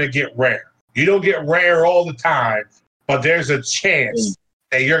you're going to get rare. You don't get rare all the time, but there's a chance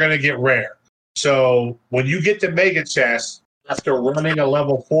that you're going to get rare. So when you get the mega chest after running a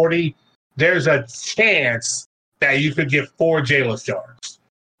level 40, there's a chance that you could get 4 Jayla shards.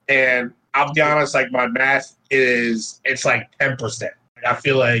 And I'll be honest, my math it's 10%. I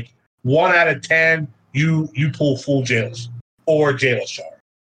feel like 1 out of 10, you pull full Jayla or Jayla shard.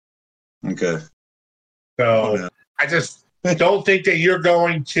 Okay. So I just don't think that you're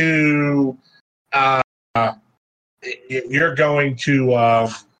going to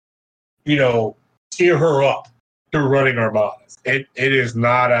tear her up through running Armadas. It is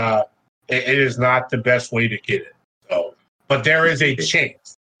not the best way to get it. So, but there is a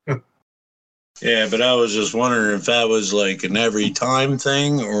chance. Yeah, but I was just wondering if that was an every time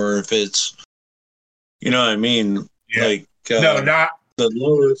thing or if it's, what I mean? Yeah. No, not the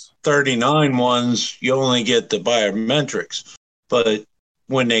lowest 39 ones. You only get the biometrics, but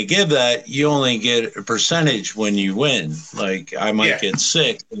when they give that, you only get a percentage when you win. I might get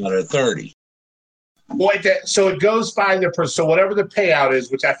 6 out of 30. So it goes by so whatever the payout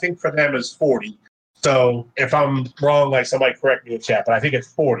is, which I think for them is 40. So if I'm wrong, like somebody correct me in the chat, but I think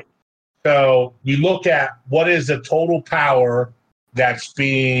it's 40. So you look at what is the total power that's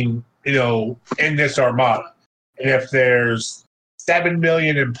being, in this armada. And if there's 7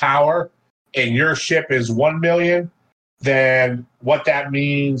 million in power and your ship is 1 million, then what that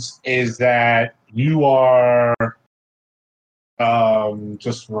means is that you are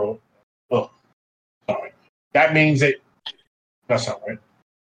sorry. That means that's not right.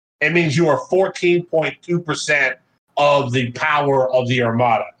 It means you are 14.2% of the power of the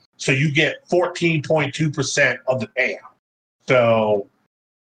armada. So you get 14.2% of the payout. So,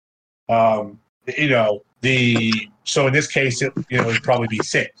 so in this case, it'd probably be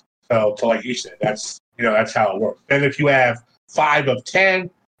 6. So like you said, that's how it works. And if you have 5 of 10,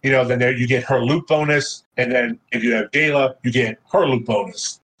 then there you get her loot bonus. And then if you have Gala, you get her loot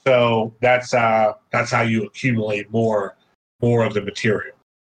bonus. So that's how you accumulate more of the material.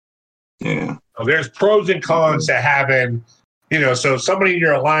 Yeah. So there's pros and cons to having, so somebody in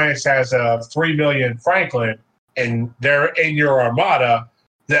your alliance has a 3 million Franklin and they're in your armada.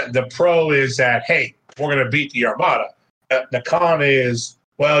 The pro is that, hey, we're going to beat the armada. The con is,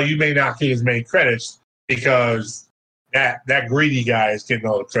 well, you may not get as many credits because that greedy guy is getting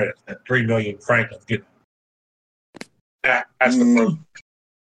all the credits. That 3 million Franklin getting that's the pro.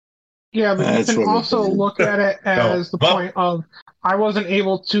 Yeah, but That's you can what it also is. look at it as the point of I wasn't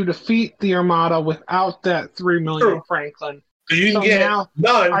able to defeat the Armada without that 3 million True. Franklin. So you can So get now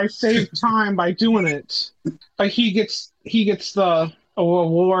none. I saved time by doing it. But he gets the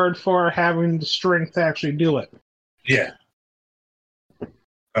award for having the strength to actually do it. Yeah.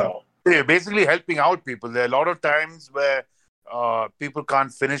 Oh. You're basically helping out people. There are a lot of times where people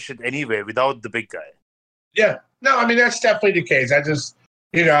can't finish it anyway without the big guy. Yeah. No, I mean that's definitely the case. I just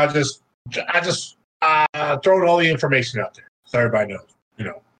throwing all the information out there so everybody knows.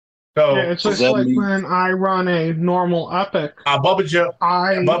 So Yeah, it's just like when I run a normal epic. Bubba Joe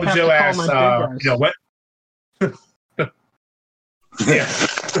I have to asked, call my big guys. what? Yeah.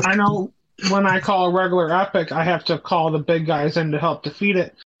 I know when I call a regular epic, I have to call the big guys in to help defeat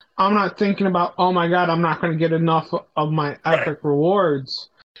it. I'm not thinking about, oh my god, I'm not going to get enough of my epic rewards.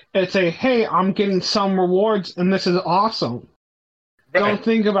 It's hey, I'm getting some rewards and this is awesome. Right. Don't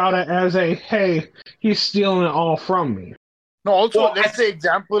think about it as hey, he's stealing it all from me. No, also, Well, let's say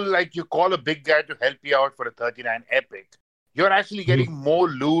example, like you call a big guy to help you out for a 39 epic. You're actually getting more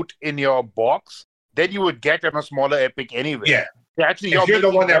loot in your box than you would get on a smaller epic anyway. Yeah. Actually, If you're the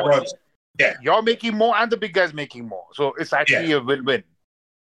one that more, runs. Yeah. You're making more and the big guy's making more. So it's actually a win-win.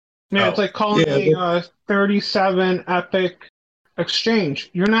 Yeah, it's like calling a 37 epic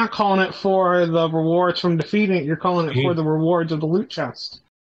exchange. You're not calling it for the rewards from defeating it. You're calling it for the rewards of the loot chest.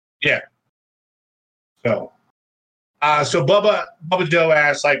 Yeah. So Bubba Joe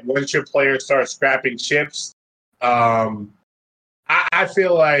asked, like, when should players start scrapping ships? I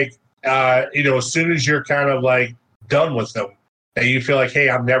feel like, as soon as you're kind of like done with them and you feel like, hey,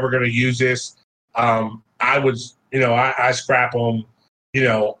 I'm never going to use this, I scrap them,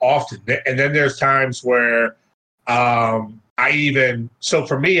 often. And then there's times where so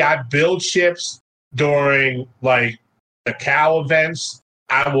for me, I build ships during like the cow events.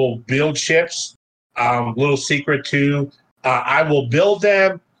 I will build ships. Little secret too. I will build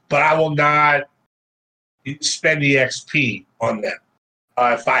them, but I will not spend the XP on them.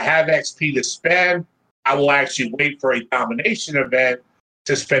 If I have XP to spend, I will actually wait for a domination event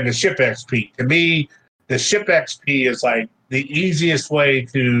to spend the ship XP. To me, the ship XP is like the easiest way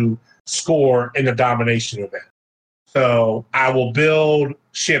to score in the domination event. So I will build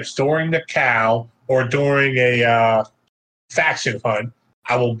ships during the cow or during a faction hunt.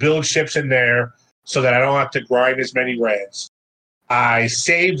 I will build ships in there so that I don't have to grind as many reds. I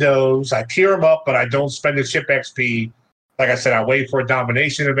save those. I tier them up, but I don't spend the ship XP. Like I said, I wait for a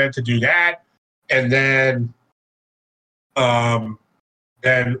domination event to do that. And then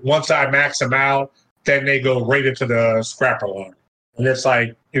once I max them out, then they go right into the scrapper line. And it's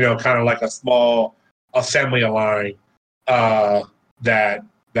like, kind of like a small assembly line that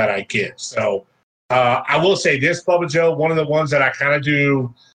I get. So I will say this, Bubba Joe, one of the ones that I kind of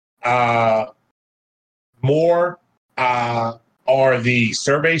do more are the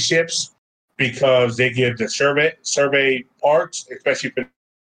survey ships, because they give the survey parts, especially for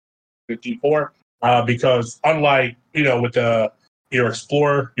the D4. Because unlike with your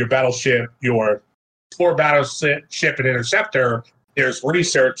explorer, your battleship, your explorer, battleship, and interceptor, there's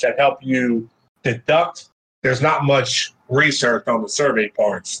research that help you deduct. There's not much research on the survey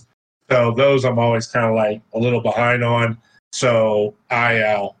parts, so those I'm always kind of like a little behind on. So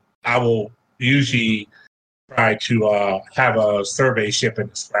I will usually try to have a survey ship in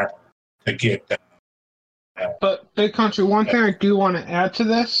the scrapper to get that. But Big Country, one thing I do want to add to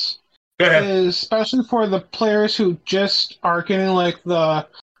this is, especially for the players who just are getting like the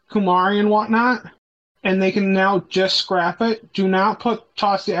Kumari and whatnot, and they can now just scrap it, do not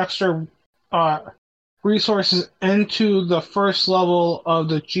toss the extra resources into the first level of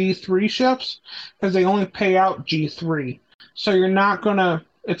the G3 ships, because they only pay out G3. So you're not gonna,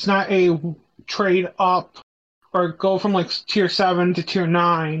 it's not a trade up or go from like tier 7 to tier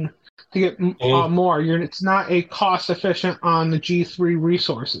 9 to get more. It's not a cost efficient on the G3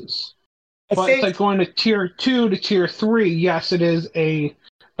 resources. But it's like going to tier 2 to tier 3. Yes, it is a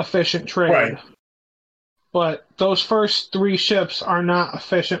efficient trade. Right. But those first 3 ships are not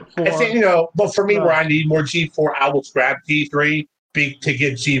efficient for. I think, but for me, where I need more G4, I will scrap G3 to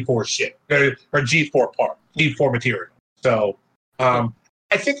get G4 ship or G4 part, G4 material. So, I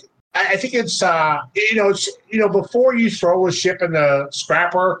think it's before you throw a ship in the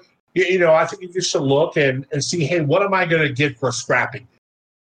scrapper, I think you should look and see, hey, what am I going to get for scrapping?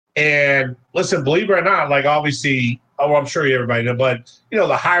 And listen, believe it or not, like obviously, I'm sure everybody knows, but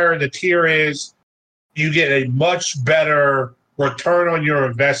the higher the tier is, you get a much better return on your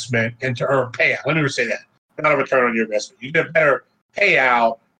investment or payout. Let me say that. Not a return on your investment. You get a better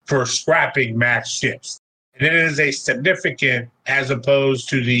payout for scrapping max ships. And it is a significant as opposed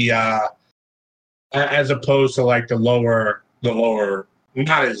to like the lower,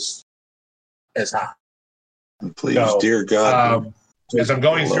 not as high. Please, dear God. As I'm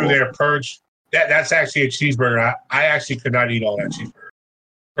going through their purge, that's actually a cheeseburger. I actually could not eat all that cheeseburger.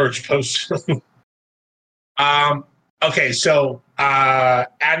 Purge post. Okay, so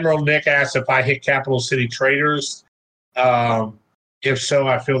Admiral Nick asked if I hit Capital City Traders. If so,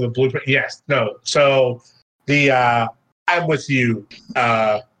 I feel the blueprint. Yes, no. So I'm with you,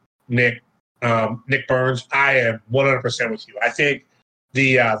 Nick. Nick Burns. I am 100% with you. I think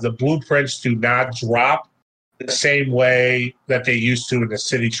the blueprints do not drop the same way that they used to in the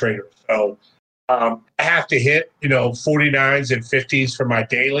City Traders. So I have to hit 49s and 50s for my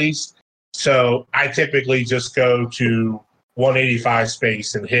dailies. So I typically just go to 185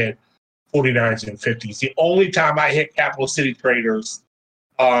 space and hit 49s and 50s. The only time I hit Capital City Traders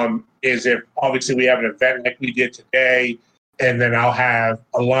is if obviously we have an event like we did today, and then I'll have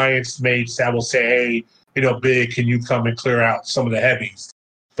alliance mates that will say, hey, Big, can you come and clear out some of the heavies?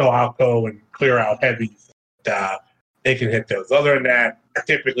 So I'll go and clear out heavies. They can hit those. Other than that, I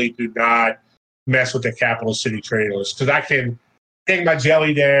typically do not mess with the Capital City Traders because I can hang my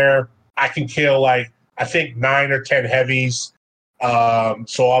jelly there. I can kill I think 9 or 10 heavies.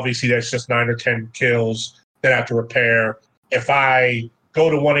 So obviously that's just 9 or 10 kills. Then I have to repair. If I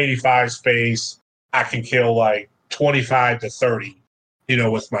go to 185 space, I can kill 25 to 30,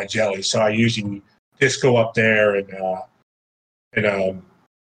 with my jelly. So I usually just go up there and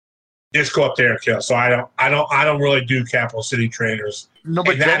just go up there and kill. So I don't really do Capital City Traders. No,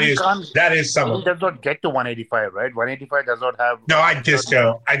 but that is some. It does not get to 185, right? 185 does not have. No, I just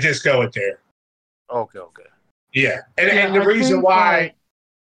go it there. Okay. Yeah, and the reason why,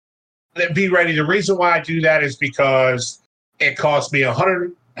 be ready. The reason why I do that is because it costs me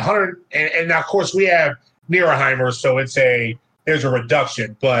 100, and now of course we have Nierheimer, so there's a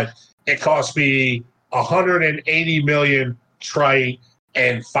reduction, but it costs me 180 million trite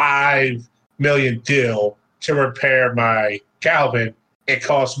and 5 million dill to repair my Calvin. It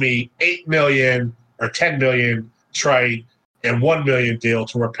costs me 8 million or 10 million trite and 1 million dill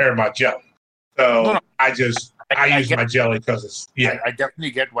to repair my jelly. So I use my jelly because it's I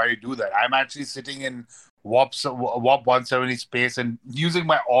definitely get why you do that. I'm actually sitting in Warp 170 space and using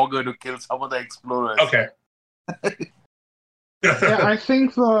my auger to kill some of the explorers. Okay. Yeah, I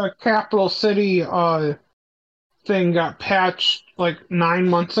think the Capital City thing got patched 9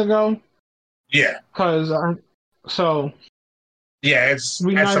 months ago. Yeah. Because yeah, it's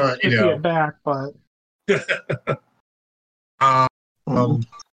nice to see it back, but that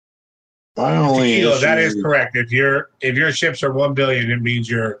is correct. If your ships are 1 billion, it means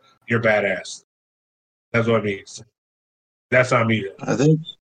you're badass. That's what it means. That's not me. I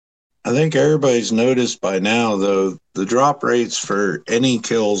think everybody's noticed by now, though, the drop rates for any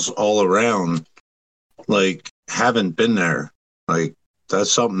kills all around, haven't been there.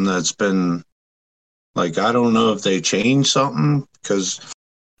 That's something that's been, I don't know if they changed something, because,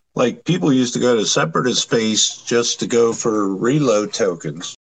 people used to go to Separatist space just to go for reload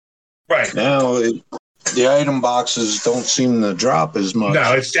tokens. Right. Now, the item boxes don't seem to drop as much.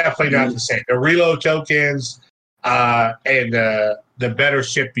 No, it's definitely not the same. The reload tokens and the better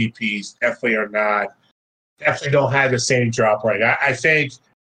ship BPs definitely don't have the same drop rate. I think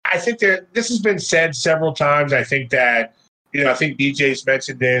I think that this has been said several times. I think that, I think DJ's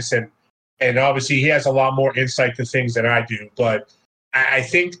mentioned this, and obviously he has a lot more insight to things than I do. But I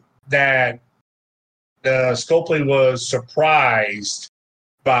think that Scopely was surprised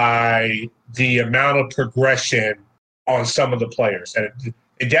by the amount of progression on some of the players. And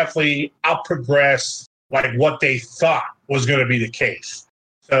it definitely outprogressed like what they thought was going to be the case.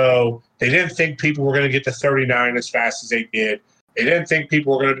 So they didn't think people were going to get to 39 as fast as they did. They didn't think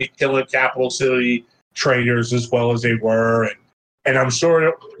people were going to be killing Capital City traders as well as they were. And I'm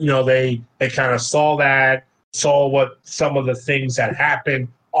sure, they kind of saw what some of the things that happened.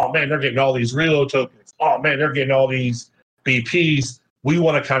 Oh, man, they're getting all these reload tokens. Oh, man, they're getting all these BPs. We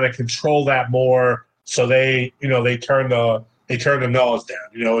want to kind of control that more. So they turned the nulls down.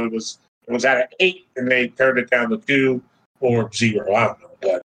 It was at an 8, and they turned it down to 2 or 0. I don't know.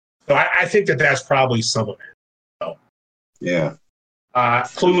 But so I think that's probably some of it. So, yeah.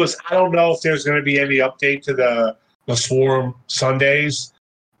 Clueless, I don't know if there's going to be any update to the Swarm Sundays.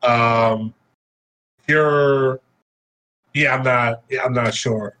 I'm not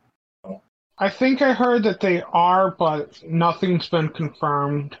sure. I think I heard that they are, but nothing's been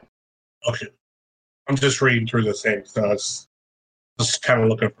confirmed. Okay. I'm just reading through the thing, so it's just kind of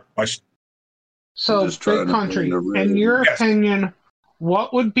looking for questions. So, Big Country, in your opinion,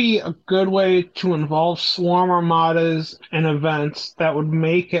 what would be a good way to involve Swarm Armadas in events that would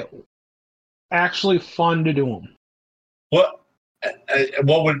make it actually fun to do them? What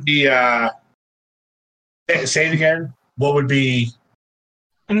would be, say it again? What would be...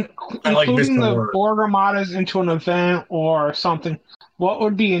 Including the Borg Armadas into an event or something, what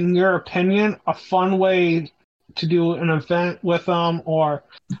would be, in your opinion, a fun way to do an event with them, or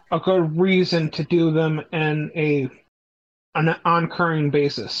a good reason to do them in an occurring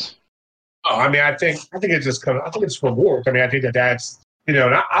basis? Oh, I mean, I think it's just I think it's rewards. I mean, I think that's and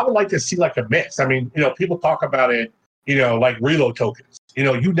I would like to see like a mix. I mean, people talk about it, like reload tokens.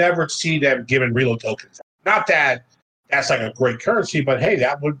 You never see them giving reload tokens. Not that that's like a great currency, but hey,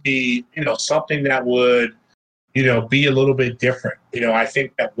 that would be, something that would, be a little bit different. I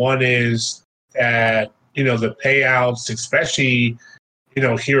think that one is that, the payouts, especially,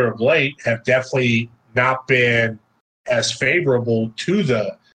 here of late, have definitely not been as favorable to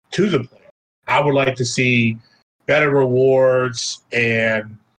the player. I would like to see better rewards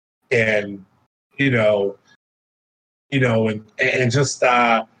and just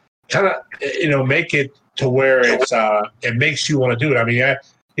kind of, make it to where it makes you want to do it. I mean, I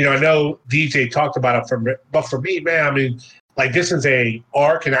know DJ talked about it, but for me, man, I mean, like this is a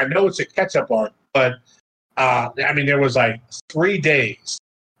arc, and I know it's a catch-up arc, but I mean, there was like 3 days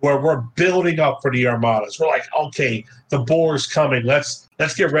where we're building up for the Armadas. We're like, okay, the Borg's coming. Let's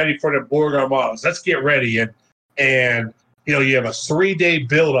get ready for the Borg Armadas. Let's get ready, and you have a 3-day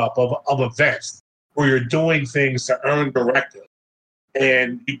build-up of events where you're doing things to earn directives,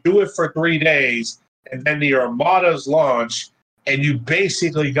 and you do it for 3 days. And then the Armadas launch, and you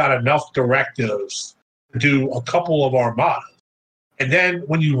basically got enough directives to do a couple of Armadas. And then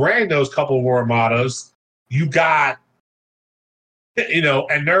when you ran those couple of Armadas, you got,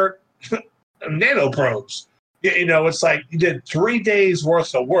 and they're nanoprobes. It's like you did 3 days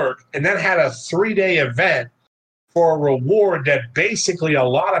worth of work and then had a 3-day event for a reward that basically a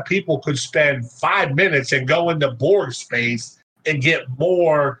lot of people could spend 5 minutes and go into Borg space and get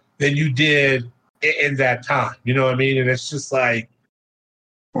more than you did in that time. You know what I mean? And it's just like,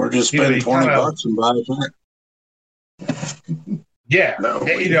 or just spend $20 and buy a pack. Yeah.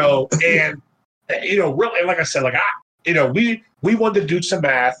 And really, like I said, like we wanted to do some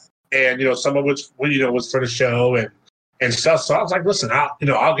math, and some of which was for the show and stuff. So I was like, listen,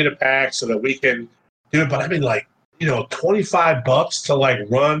 I'll get a pack so that we can do it. But I mean, like, $25 to like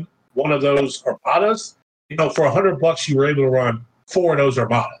run one of those Armadas. For $100, you were able to run 4 of those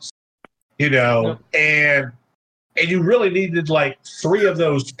Armadas. And you really needed like 3 of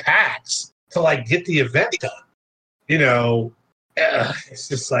those packs to like get the event done. It's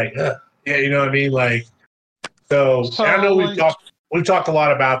just like, you know what I mean? Like, so I know we've talked a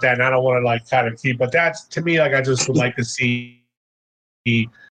lot about that, and I don't want to like kind of keep, but that's to me, like, I just would like to see,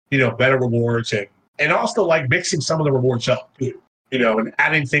 better rewards and also like mixing some of the rewards up too, and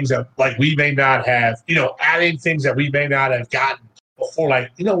adding things that like we may not have, adding things that we may not have gotten before, like,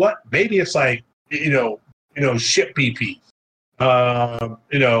 what? Maybe it's like, ship BP,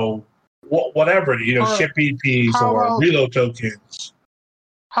 whatever, ship BPs or reload tokens.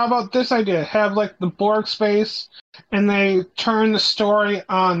 How about this idea? Have like the Borg space, and they turn the story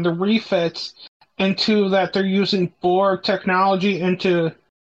on the refits into that they're using Borg technology into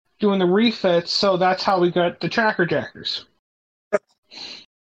doing the refits, so that's how we got the Tracker Jackers.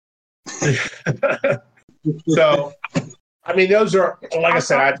 So, I mean, those are, like I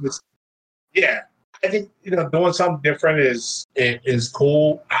said, I think, doing something different is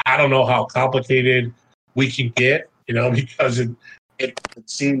cool. I don't know how complicated we can get, because it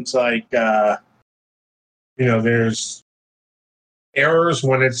seems like, there's errors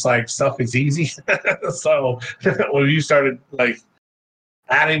when it's like stuff is easy. So when you started like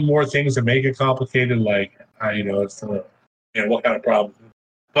adding more things to make it complicated, like, it's, what kind of problem?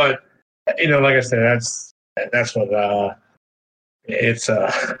 But, like I said, that's what, it's,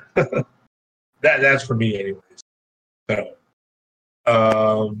 that's for me anyways. So,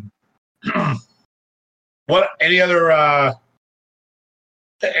 what, any other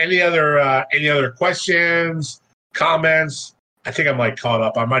questions, comments? I think I'm like caught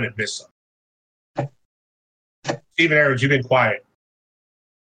up. I might have missed something. Steven Aarons, you've been quiet.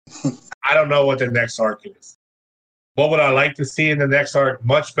 I don't know what the next arc is. What would I like to see in the next arc?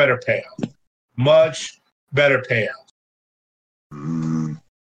 Much better payout. Much better payout.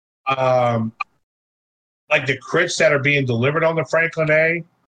 Like the crits that are being delivered on the Franklin A.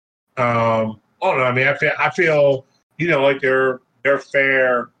 I don't know. I mean, I feel like they're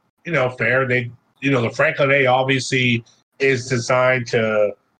fair. Fair. They, the Franklin A obviously is designed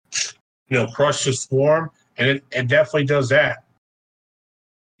to, crush the Swarm, and it definitely does that.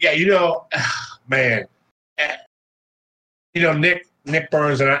 Yeah, man. Nick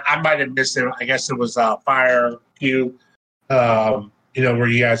Burns, and I might have missed it. I guess it was Fire Q. Where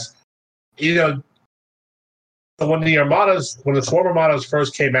you guys, when the Swarm Armadas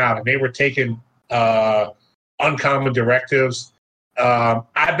first came out, and they were taking uncommon directives.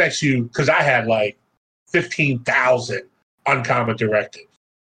 I bet you, because I had like 15,000 uncommon directives.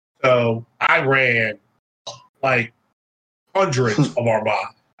 So I ran like hundreds of Armada.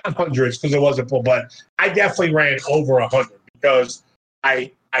 Not hundreds, because it wasn't full, but I definitely ran over 100 because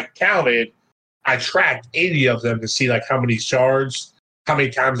I tracked 80 of them to see like how many times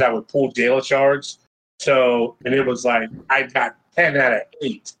I would pull Jailer shards. So, and it was like, I got 10 out of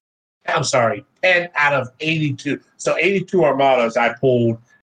 8. I'm sorry, 10 out of 82. So 82 Armadas, I pulled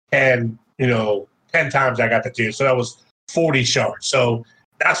 10 times I got the 2. So that was 40 shards. So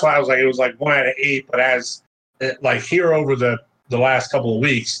that's why I was like, it was like 1 out of 8. But as like here over the last couple of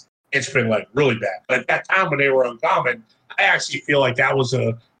weeks, it's been like really bad. But at that time when they were uncommon, I actually feel like that was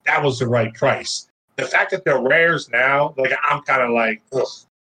the right price. The fact that they're rares now, like I'm kind of like, ugh.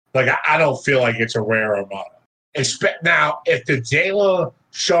 Like I don't feel like it's a rare Armada. Now, if the Jailer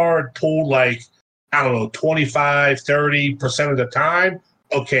shard pulled like, I don't know, 25, 30% of the time,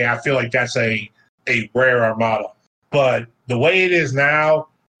 okay, I feel like that's a rare Armada. But the way it is now,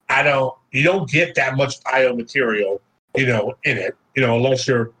 you don't get that much biomaterial, in it, unless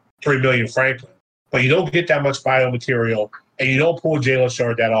you're 3 million Franklin. But you don't get that much biomaterial, and you don't pull Jailer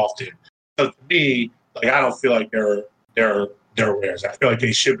shard that often. So to me, like I don't feel like they're rares. I feel like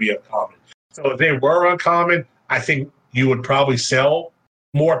they should be uncommon. So if they were uncommon, I think you would probably sell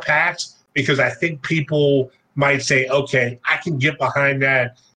more packs because I think people might say, okay, I can get behind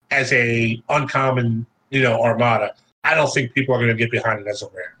that as a uncommon, Armada. I don't think people are going to get behind it as a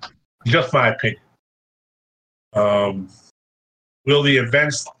rare. Just my opinion. Will the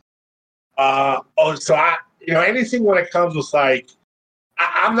events? Anything when it comes with like,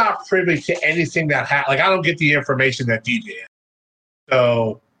 I'm not privy to anything that I don't get the information that DJ has.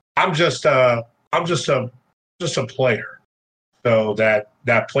 So I'm just a player, so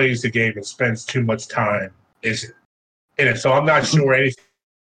that plays the game and spends too much time in it. So I'm not sure anything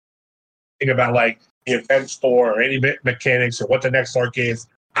about like the event store or any mechanics or what the next arc is.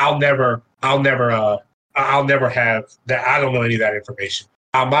 I'll never have that. I don't know any of that information.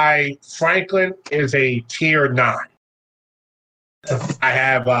 My Franklin is a tier 9. I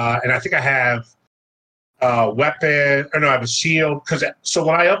have, and I think I have weapon, or no, I have a shield. So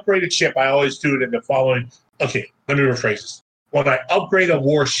when I upgrade a ship, I always do it in the following. Okay, let me rephrase this. When I upgrade a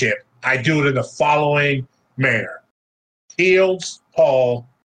warship, I do it in the following manner: shields, hull,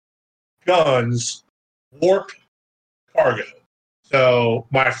 guns, warp, cargo. So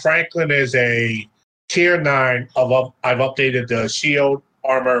my Franklin is a tier 9. I've updated the shield,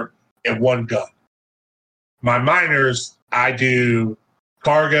 armor, and 1 gun. My miners, I do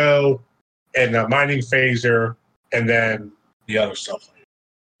cargo and a mining phaser, and then the other stuff.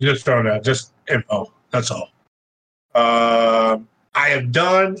 Just throwing out, just info. That's all. I have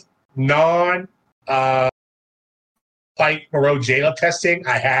done Pike Moreau Jayla testing.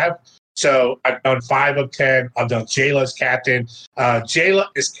 I have. So I've done 5 of 10. I've done Jayla as captain. Jayla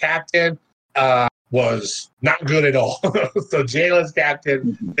as captain was not good at all. So Jayla as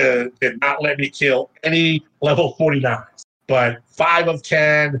captain did not let me kill any level 49s. But 5 of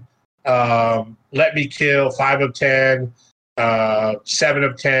 10 Let Me Kill, 5 of 10, 7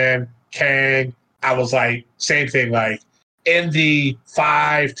 of 10, Kang. I was like, same thing, like in the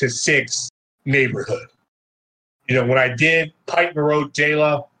 5 to 6 neighborhood. You know, when I did Pike Moreau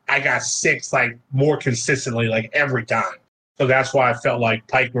Jayla, I got 6 like more consistently, like every time. So that's why I felt like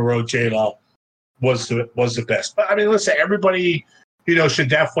Pike Moreau Jayla was the best. But I mean, listen, everybody, you know, should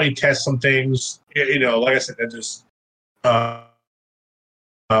definitely test some things. You know, like I said, that just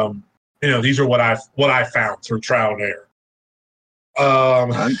you know, these are what I found through trial and error.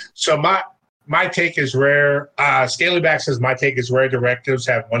 So my take is rare. Scalyback says my take is rare directives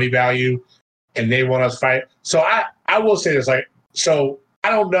have money value, and they want us to fight. So I will say this, like, so I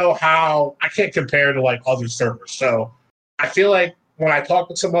don't know how I can't compare to like other servers. So I feel like when I talk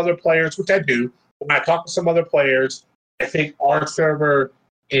to some other players, which I do, when I talk to some other players, I think our server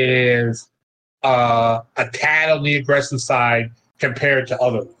is a tad on the aggressive side compared to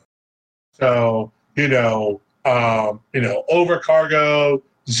other ones. So, overcargo,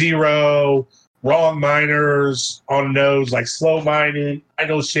 zero, wrong miners on nodes, like slow mining,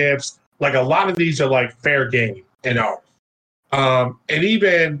 idle ships. Like a lot of these are like fair game in ours. And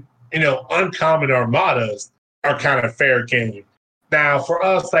even, uncommon armadas are kind of fair game. Now, for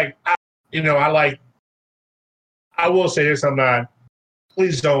us, like, I will say this, I'm not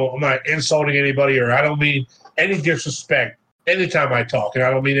insulting anybody, or I don't mean any disrespect anytime I talk, and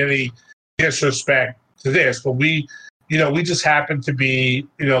I don't mean any disrespect to this, but we just happen to be,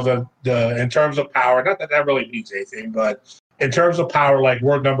 the in terms of power, not that that really means anything, but in terms of power, like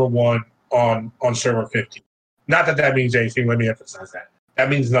we're number one on server 50. Not that that means anything. Let me emphasize that. That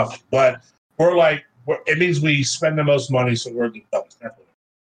means nothing. But it means we spend the most money, so we're the dumbest, definitely.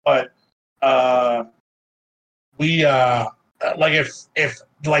 But if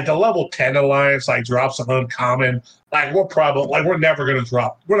like the level 10 alliance like drops an uncommon, like we're never gonna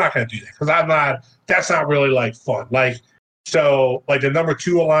drop. We're not gonna do that because that's not really like fun. Like, so like the number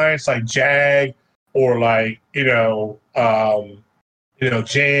 2 alliance like Jag or like Jam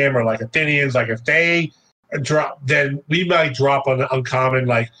or like Athenians, like if they drop, then we might drop on the uncommon.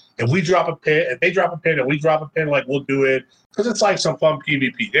 Like if we drop a pin, if they drop a pin and we drop a pin, like we'll do it because it's like some fun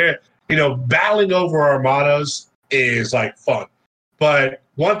PvP. There, battling over armadas is like fun. But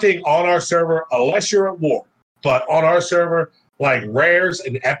one thing on our server, unless you're at war, but on our server, like rares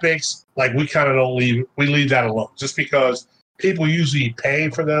and epics, like we kind of we leave that alone just because people usually pay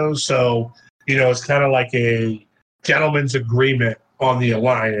for those. So, it's kind of like a gentleman's agreement on the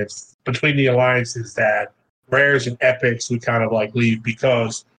alliance between the alliances that rares and epics we kind of like leave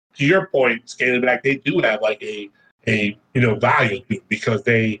because, to your point, scaling back, they do have like a value because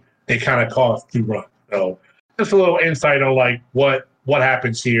they kind of cost to run. So just a little insight on like what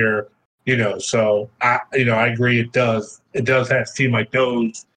happens here, So I agree. It does seem like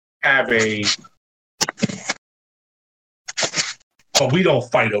those have a. But we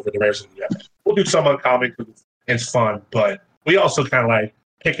don't fight over the rares and the epics. We'll do some uncommon because it's fun, but we also kind of like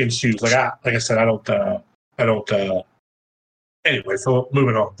pick and choose. Like I said, I don't. Anyway, so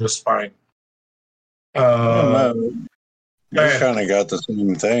moving on. Just fine. We kind of got the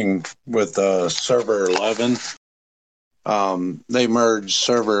same thing with server 11. They merged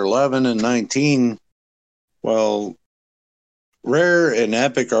server 11 and 19. Well, rare and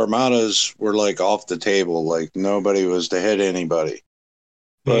epic armadas were like off the table. Like nobody was to hit anybody.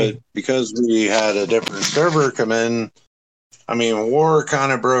 But because we had a different server come in, I mean, war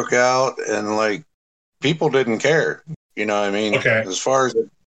kind of broke out and like people didn't care. You know what I mean? Okay. As far as it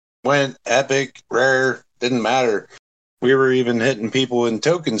went, epic, rare, didn't matter. We were even hitting people in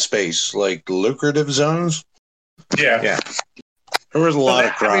token space, like lucrative zones. Yeah. There was a lot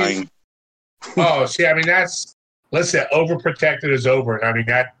of crying. Let's say overprotected is over. And I mean,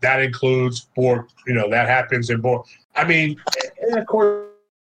 that includes board, that happens in board. I mean, and of course,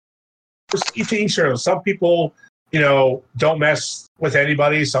 some people, don't mess with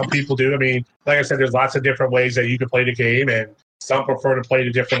anybody. Some people do. I mean, like I said, there's lots of different ways that you can play the game, and some prefer to play it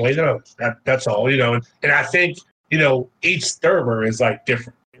a different way than others. That's all, and I think, each server is like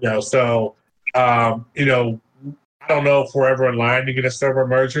different, so, I don't know if we're ever in line to get a server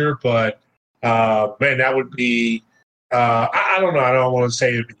merger, but, man, that would be, I don't know. I don't want to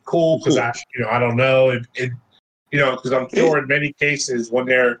say it'd be cool because I don't know. Because I'm sure in many cases when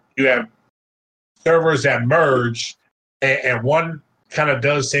you have servers that merge and one kind of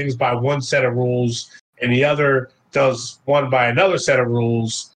does things by one set of rules and the other does one by another set of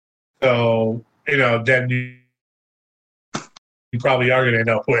rules. So, then you probably are going to end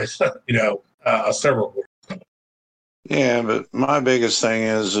up with, a server war. Yeah, but my biggest thing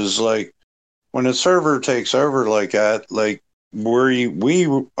is like when a server takes over like that, like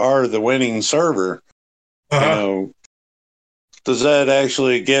we are the winning server, does that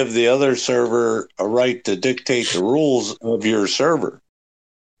actually give the other server a right to dictate the rules of your server?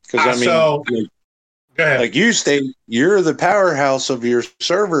 Because go ahead. Like you state, you're the powerhouse of your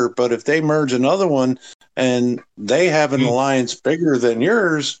server, but if they merge another one and they have an alliance bigger than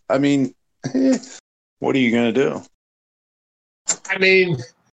yours, what are you going to do?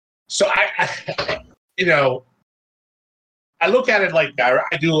 So I look at it like that.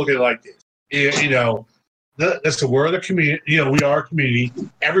 I do look at it like this. Listen, we're the community. We are a community.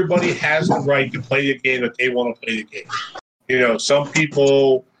 Everybody has the right to play the game that they want to play the game. Some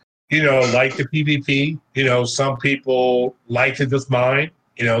people, like the PvP. Some people like to just mine.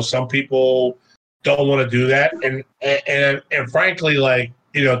 Some people don't want to do that. And frankly, to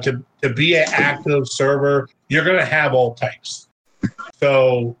be an active server, you're going to have all types.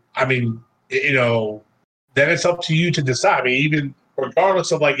 So, then it's up to you to decide. Even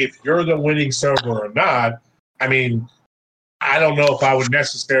regardless of if you're the winning server or not, I don't know if I would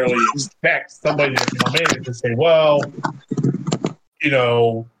necessarily expect somebody to come in and to say, well,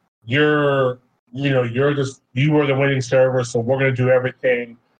 you were the winning server, so we're going to do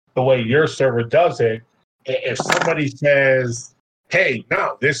everything the way your server does it. If somebody says, hey,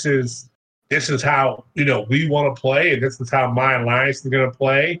 no, this is how we want to play, and this is how my alliance is going to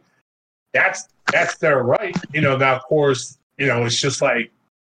play, that's their right. Now of course, it's just it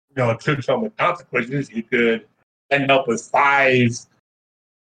could come with consequences. You could end up with 5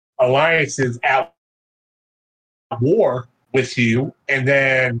 alliances at war with you, and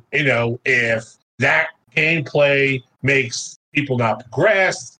then if that gameplay makes people not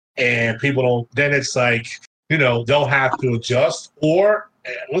progress and people don't, then it's they'll have to adjust, or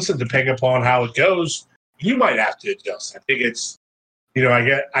listen, depending upon how it goes, you might have to adjust. I think it's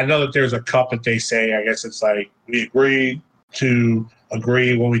I know that there's a cup that they say, I guess it's we agree to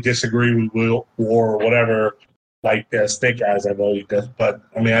agree, when we disagree we will, or whatever, Snake Eyes, I know he does. But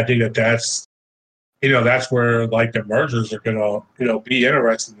I think that's that's where the mergers are gonna be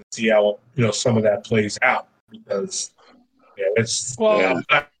interesting to see how some of that plays out, because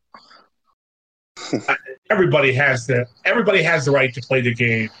everybody has the right to play the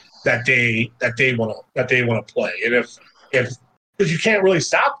game that they want to play, and if because you can't really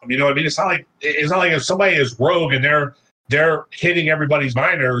stop them, it's not like if somebody is rogue and they're hitting everybody's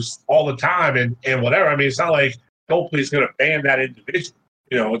miners all the time and whatever. It's not like Scopely's going to ban that individual.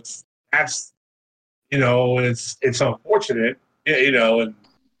 It's unfortunate. And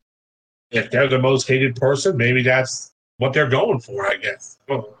if they're the most hated person, maybe that's what they're going for, I guess.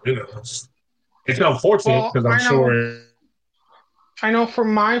 Well, it's unfortunate because I'm sure. I know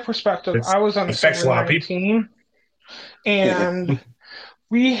from my perspective, I was on server 19, and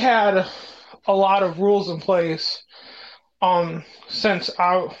we had a lot of rules in place. Since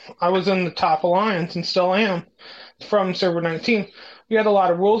I was in the top alliance and still am from server 19, we had a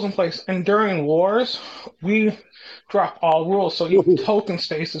lot of rules in place, and during wars, we drop all rules, so even token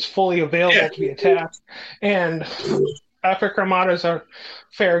space is fully available to be attacked, and Epic Armadas are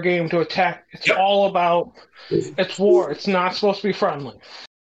fair game to attack. It's all about, it's war. It's not supposed to be friendly.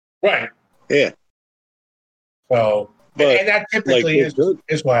 Right. Yeah. So, and that typically is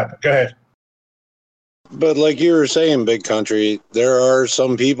what happens. Go ahead. But like you were saying, Big Country, there are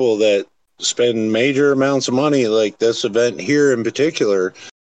some people that spend major amounts of money, like this event here in particular,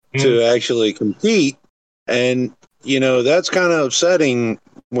 to actually compete. And, that's kind of upsetting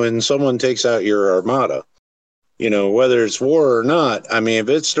when someone takes out your armada. Whether it's war or not. If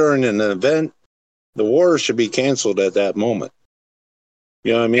it's during an event, the war should be canceled at that moment.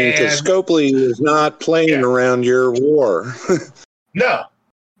 Because Scopely is not playing around your war. No,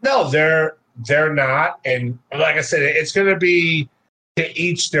 they're not. And like I said, it's going to be to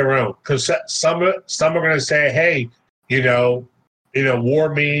each their own. Because some are going to say, hey, war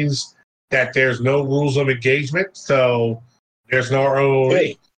means that there's no rules of engagement, so there's no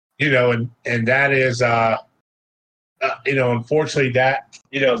ROE. And that is. Unfortunately, that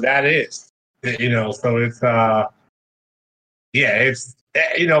is, so it's, but,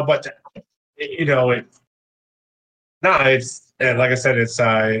 it's, like I said, it's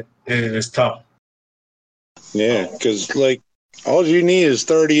tough. Yeah, because, all you need is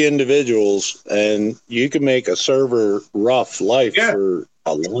 30 individuals, and you can make a server rough life for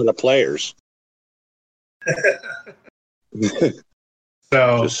a lot of players.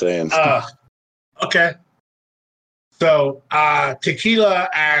 So, just saying. Okay. So, Tequila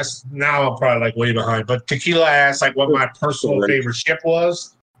asked, now I'm probably way behind, but Tequila asked what my personal favorite ship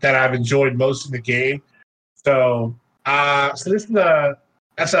was that I've enjoyed most in the game. So that's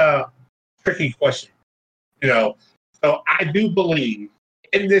a tricky question. So I do believe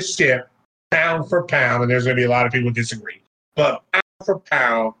in this ship, pound for pound, and there's going to be a lot of people who disagree, but pound for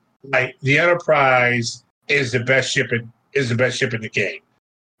pound, like the Enterprise is the best ship in the game.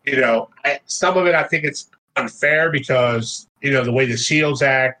 Some of it I think it's unfair because the way the shields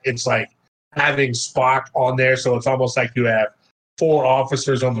act, it's like having Spock on there, so it's almost like you have 4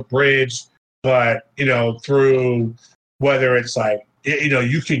 officers on the bridge. But through whether it's like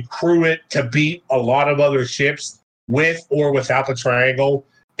you can crew it to beat a lot of other ships with or without the triangle.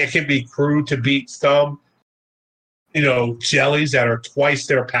 It can be crewed to beat some jellies that are twice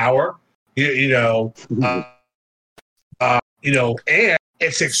their power. And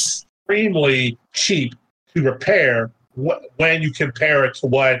it's extremely cheap to repair when you compare it to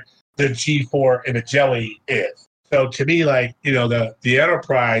what the G4 and the jelly is. So to me, like, the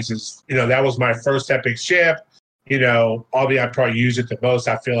Enterprise is, that was my first epic ship. Albeit I probably use it the most.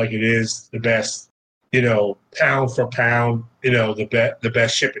 I feel like it is the best, pound for pound, the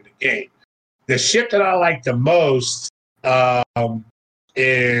best ship in the game. The ship that I like the most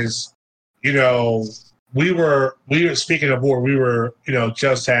is, we were speaking of war, we were,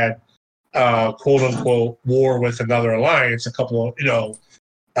 just had quote unquote war with another alliance a couple of,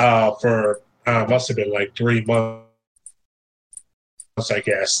 for must have been like 3 months, I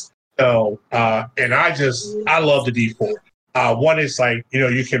guess. So, and I love the D4. One is like,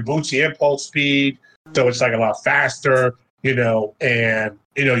 you can boost the impulse speed, so it's like a lot faster, and,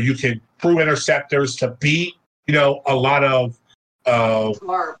 you can crew interceptors to beat, a lot of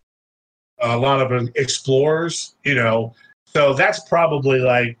explorers, So that's probably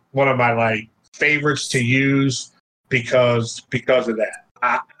like one of my like favorites to use because of that.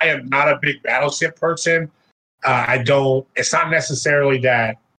 I am not a big battleship person. It's not necessarily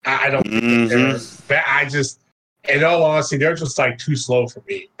that I don't but I just, in all honesty, they're just like too slow for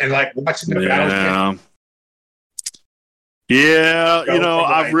me. And like watching the battleship. Yeah,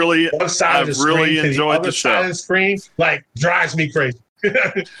 I've really enjoyed the show. Side of the screen, like, drives me crazy.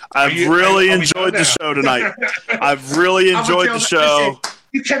 I've really enjoyed the show tonight. I've really enjoyed the show. Listen,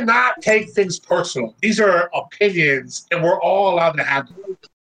 you cannot take things personal. These are opinions, and we're all allowed to have them.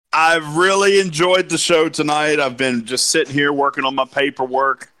 I've really enjoyed the show tonight. I've been just sitting here working on my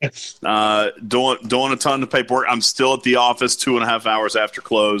paperwork, doing a ton of paperwork. I'm still at the office 2.5 hours after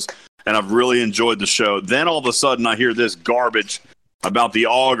close, and I've really enjoyed the show. Then all of a sudden, I hear this garbage about the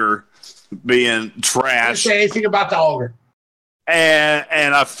auger being trash. Don't say anything about the auger.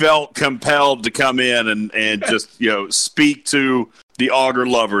 And I felt compelled to come in and just speak to the auger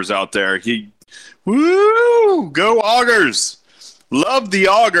lovers out there. Woo! Go augers! Love the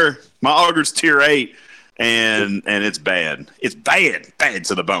auger. My auger's tier 8, and it's bad. It's bad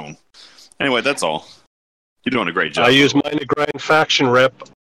to the bone. Anyway, that's all. You're doing a great job. I use mine to grind faction rep,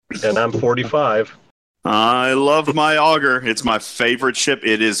 and I'm 45. I love my auger. It's my favorite ship.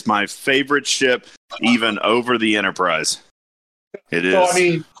 It is my favorite ship, even over the Enterprise. It is. So, I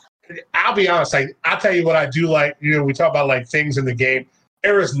mean, I'll be honest. Like, I'll tell you what I do like. We talk about like things in the game.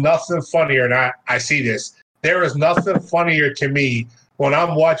 There is nothing funnier, and I see this. There is nothing funnier to me when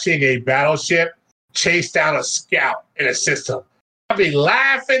I'm watching a battleship chase down a scout in a system. I'll be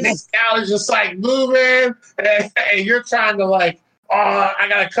laughing. The scout is just like moving, and you're trying to like, I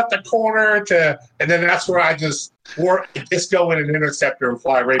gotta cut the corner and then that's where I just go in an interceptor and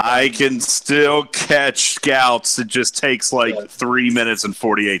fly right back. I can still catch scouts. It just takes like 3 minutes and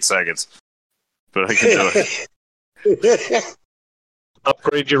 48 seconds, but I can do it.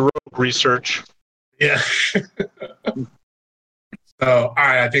 Upgrade your rogue research. Yeah. So, all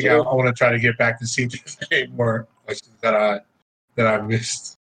right. I think I want to try to get back to see if there's any more questions that I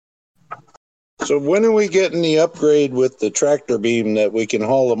missed. So when are we getting the upgrade with the tractor beam that we can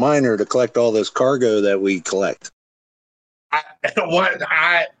haul a miner to collect all this cargo that we collect? That's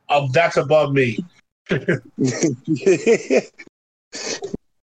above me. That's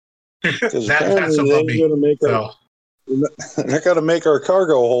above me. They're not going to make our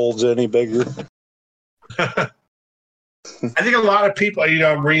cargo holds any bigger. I think a lot of people,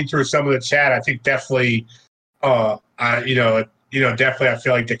 I'm reading through some of the chat. I think definitely, definitely I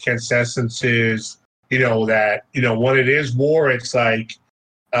feel like the consensus is, that, when it is war, it's like,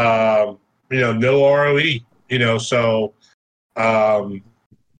 no ROE, so, kind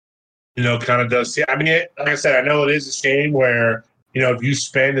of does. I mean, like I said, I know it is a shame where, if you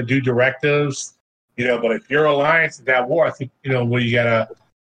spend to do directives, but if your alliance is at war, I think, well, you gotta,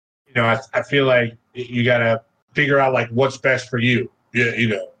 I feel like you gotta figure out like what's best for you.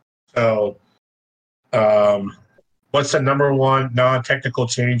 So, what's the number one non-technical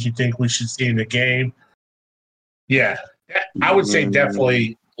change you think we should see in the game? Yeah, I would say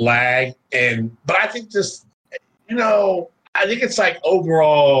definitely lag, but I think just I think it's like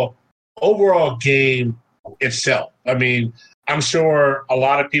overall game itself. I mean, I'm sure a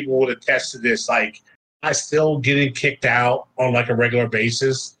lot of people would attest to this. Like, I still getting kicked out on like a regular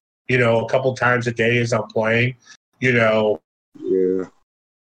basis, a couple times a day as I'm playing, Yeah.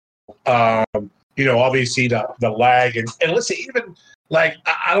 Obviously the lag and listen, even like,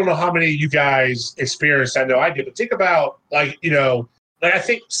 I don't know how many of you guys experienced, I know I did, but think about like, I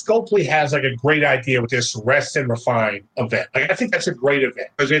think Scopely has like a great idea with this Rest and Refine event. Like, I think that's a great event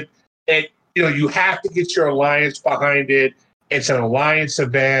because it you have to get your alliance behind it. It's an alliance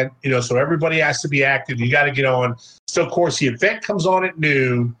event, so everybody has to be active. You got to get on. So, of course, the event comes on at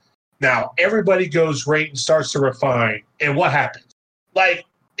noon. Now, everybody goes right and starts to refine. And what happens? Like,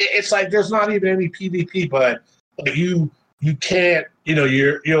 it's like there's not even any PvP, but like you can't,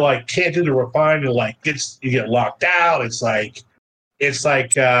 you're like, can't do the refine. You're like, you get locked out. It's like, really,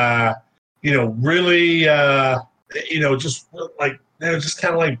 just like, just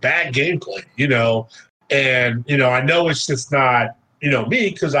kind of like bad gameplay, And, I know it's just not,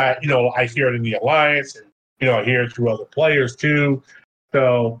 me because I hear it in the Alliance and, I hear it through other players too.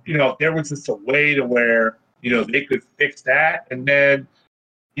 So, if there was just a way to where, they could fix that. And then,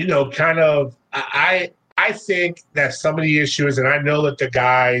 kind of, I think that some of the issues, and I know that the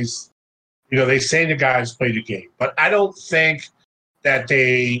guys, they say the guys play the game, but I don't think that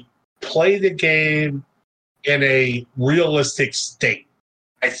they play the game in a realistic state.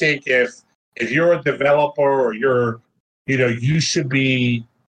 I think if you're a developer or you should be,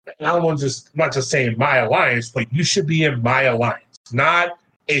 I'm not just saying my alliance, but you should be in my alliance, not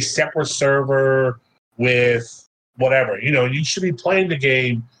a separate server with whatever. You should be playing the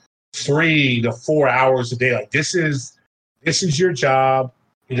game 3 to 4 hours a day. Like, this is your job,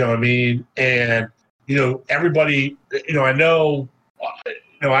 you know what I mean? And, everybody, I know,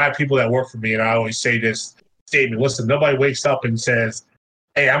 I have people that work for me, and I always say this statement: listen, nobody wakes up and says,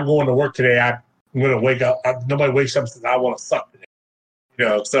 hey, I'm going to work today. I'm going to wake up. Nobody wakes up and says, I want to suck today.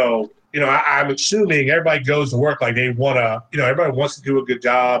 So, I'm assuming everybody goes to work like they want to, everybody wants to do a good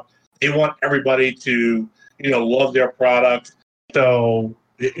job. They want everybody to, love their product. So,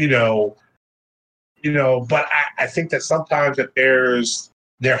 but I think that sometimes that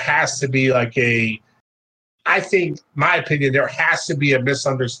there has to be like I think, my opinion, there has to be a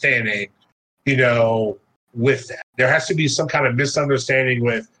misunderstanding, with that. There has to be some kind of misunderstanding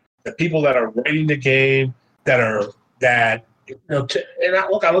with the people that are writing the game, I look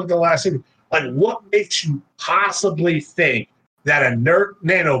at the last thing, like, what makes you possibly think that inert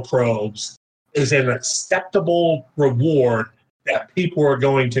nanoprobes is an acceptable reward that people are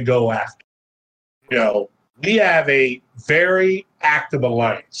going to go after? We have a very active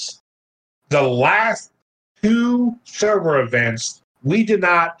alliance. The last 2 server events, we did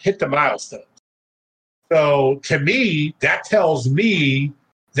not hit the milestone. So to me, that tells me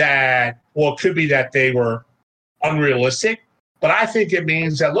that, well, it could be that they were unrealistic, but I think it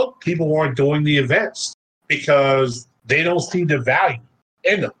means that, look, people weren't doing the events because they don't see the value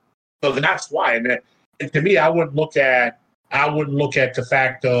in them. So that's why. And to me, I wouldn't look at the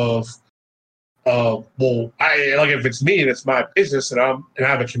fact of, if it's me and it's my business and I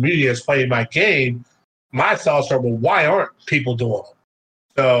have a community that's playing my game, my thoughts are, well, why aren't people doing it?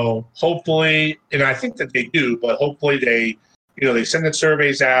 So hopefully, and I think that they do, but hopefully they send the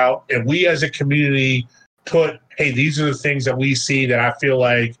surveys out, and we as a community put, hey, these are the things that we see that I feel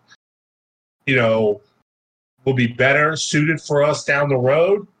like, will be better suited for us down the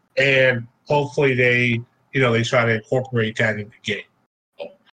road, and hopefully they try to incorporate that in the game. All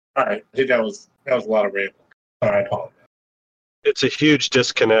right, I think that was a lot of rambling. Sorry, I apologize. It's a huge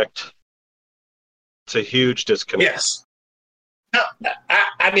disconnect. Yes. No,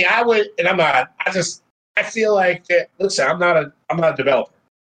 I mean, I would, and I'm not. I feel like that. Listen, I'm not a developer,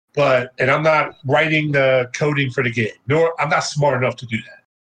 and I'm not writing the coding for the game. Nor I'm not smart enough to do that.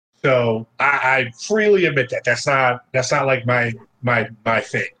 So I freely admit that that's not like my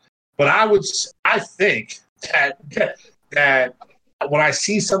thing. But I think that when I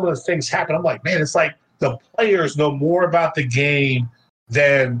see some of the things happen, I'm like, man, it's like the players know more about the game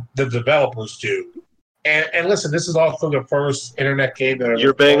than the developers do. And listen, this is also the first internet game that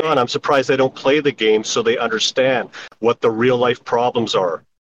you're bang on. I'm surprised they don't play the game so they understand what the real life problems are.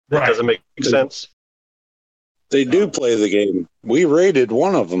 That doesn't make sense. They do play the game. We rated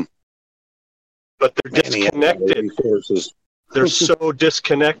one of them. But they're disconnected. They're so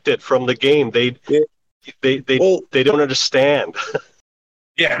disconnected from the game. They don't understand.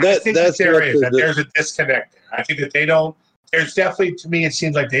 Yeah, I think that there's a disconnect. I think that they don't. There's definitely, to me, it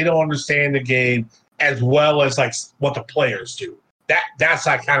seems like they don't understand the game as well as like what the players do. That's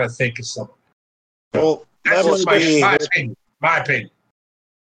I kind of think is something. Well, That's That just might be- my opinion.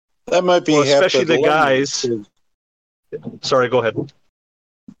 That might be Well, half especially the dilemma. guys. Sorry, go ahead.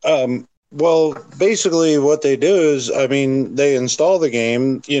 Well, basically, what they do is, I mean, they install the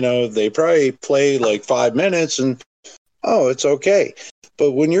game. You know, they probably play like 5 minutes, and it's okay.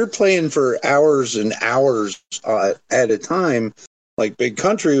 But when you're playing for hours and hours at a time, like Big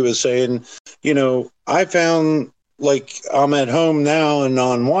Country was saying, you know, I found like I'm at home now and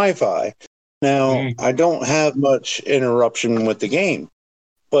on Wi-Fi. Now I don't have much interruption with the game,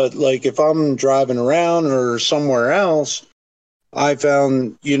 but like if I'm driving around or somewhere else, I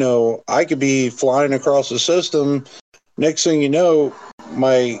found, you know, I could be flying across the system. Next thing you know,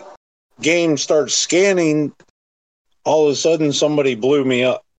 my game starts scanning. All of a sudden, somebody blew me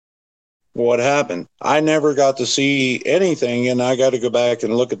up. What happened? I never got to see anything, and I got to go back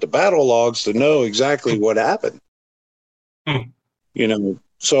and look at the battle logs to know exactly what happened. You know,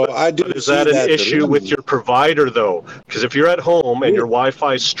 so I do. But is that an issue with your provider, though? Because if you're at home and your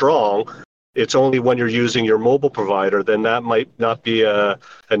Wi-Fi is strong, it's only when you're using your mobile provider, then that might not be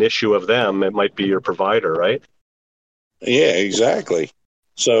an issue of them. It might be your provider, right? Yeah, exactly.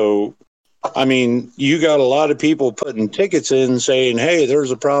 So, I mean, you got a lot of people putting tickets in saying, hey,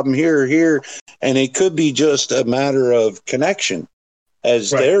 there's a problem here, and it could be just a matter of connection.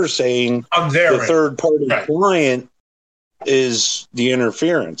 As they're saying, the third-party client is the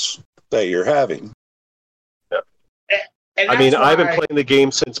interference that you're having. I mean, I've been playing the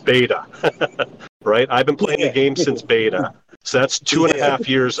game since beta, right? I've been playing the game since beta. So that's 2.5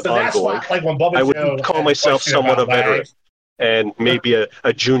 years ongoing. I would call myself somewhat a veteran and maybe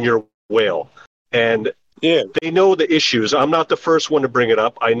a junior whale. And they know the issues. I'm not the first one to bring it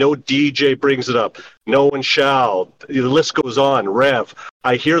up. I know DJ brings it up. No one shall. The list goes on. Rev.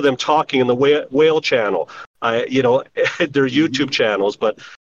 I hear them talking in the whale channel. Their YouTube channels. But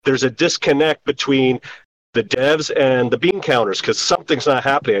there's a disconnect between the devs and the bean counters because something's not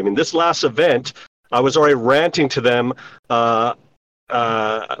happening. I mean, this last event, I was already ranting to them.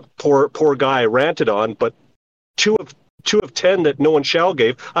 Poor guy ranted on, but two of 10 that no one shall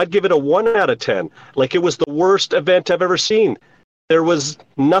gave, I'd give it a 1 out of 10. Like, it was the worst event I've ever seen. There was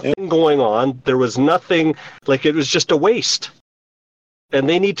nothing going on. There was nothing, like, it was just a waste. And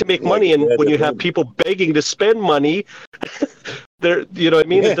they need to make money. And when you have people begging to spend money, you know what I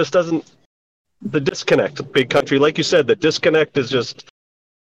mean? It just doesn't. The disconnect, Big Country, like you said, the disconnect is just,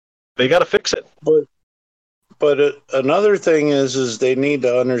 they got to fix it. But another thing is they need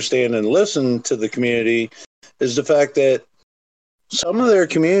to understand and listen to the community is the fact that some of their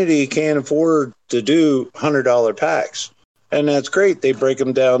community can't afford to do $100 packs. And that's great. They break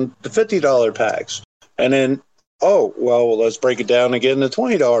them down to $50 packs. And then, let's break it down again to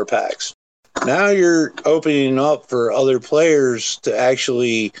 $20 packs. Now you're opening up for other players to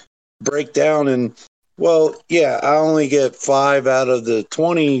actually break down and, I only get 5 out of the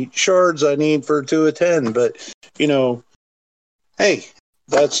 20 shards I need for 2 of 10. But, you know, hey,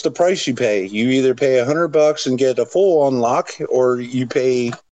 that's the price you pay. You either pay $100 and get a full unlock, or you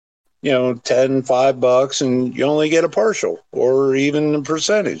pay, $5 and you only get a partial or even a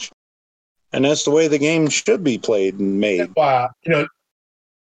percentage. And that's the way the game should be played and made.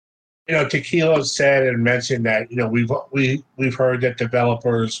 Tequila said and mentioned that we've heard that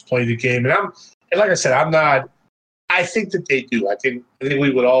developers play the game, and like I said, I'm not. I think that they do. I think we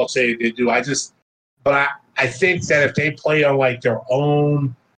would all say they do. I think that if they play on like their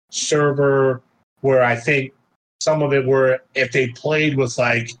own server, where I think some of it were, if they played with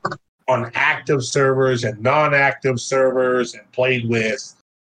like on active servers and non-active servers and played with,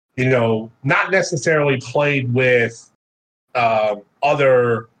 not necessarily played with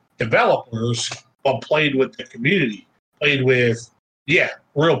other developers, but played with the community, played with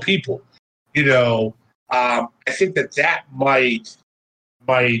real people. I think that might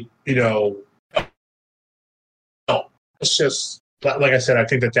it's just like I said, I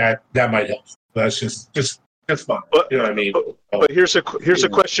think that might help. That's just fun. You know what I mean? But here's a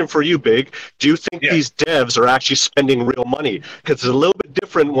question for you, Big. Do you think these devs are actually spending real money? Because it's a little bit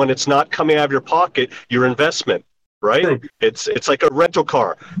different when it's not coming out of your pocket, your investment. Right? True. It's like a rental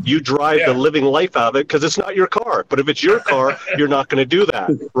car. You drive the living life out of it because it's not your car. But if it's your car, you're not going to do that,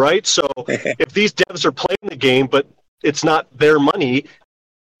 right? So if these devs are playing the game, but it's not their money,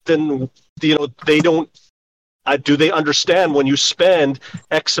 then they don't. Do they understand when you spend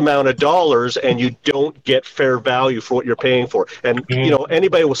X amount of dollars and you don't get fair value for what you're paying for? And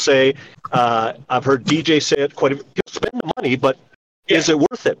anybody will say, I've heard DJ say it quite a bit. Spend the money, but is it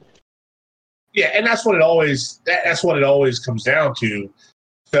worth it? Yeah, and that's what it always comes down to.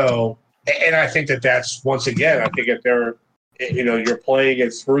 So, and I think that's once again, I think if they're, you're playing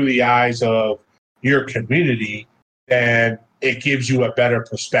it through the eyes of your community, then it gives you a better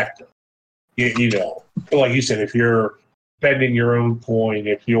perspective. You know, like you said, if you're spending your own coin,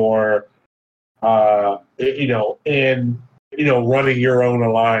 if you're, running your own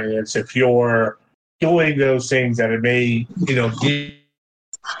alliance, if you're doing those things, that it may, give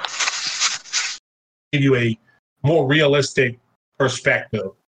you a more realistic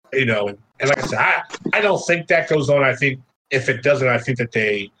perspective, and like I said, I don't think that goes on. I think if it doesn't, I think that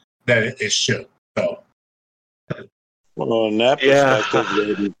it should. So, well, in that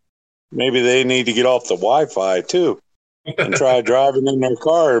perspective, maybe they need to get off the Wi-Fi too and try driving in their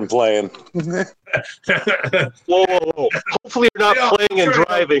car and playing. Whoa. Hopefully you're not playing and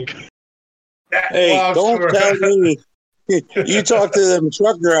driving. Hey, don't tell me. You talk to them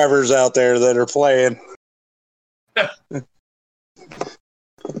truck drivers out there that are playing.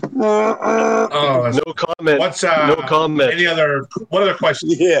 No comment. No comment. What other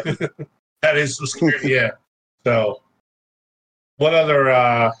questions? Yeah. That is scary. Yeah. So, what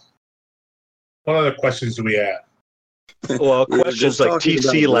other questions do we have? Well, questions like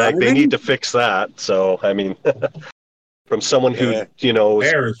TC lag, they need to fix that. So, I mean, from someone who,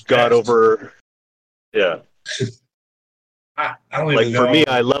 got over. Yeah. I don't like even for know. me,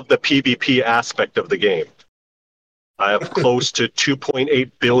 I love the PvP aspect of the game. I have close to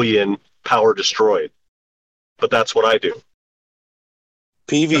 2.8 billion power destroyed, but that's what I do.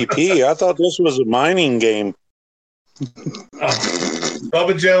 PvP? I thought this was a mining game.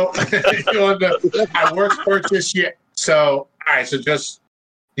 Bubba Joe, I work purchase yet. So, all right. So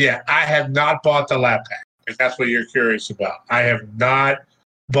I have not bought the lap pack. If that's what you're curious about, I have not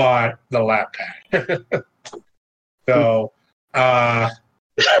bought the lap pack. So, I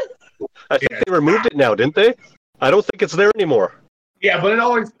think they removed it now, didn't they? I don't think it's there anymore. Yeah, but it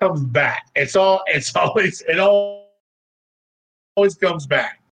always comes back. It always comes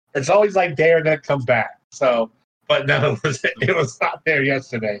back. It's always like there and then it comes back. So, but no, it was not there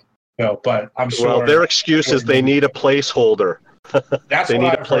yesterday. No, but I'm sure. Well, their excuse is they need a placeholder. That's they need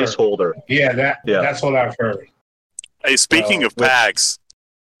I've a placeholder. Heard. Yeah, that's what I've heard. Hey, speaking of packs,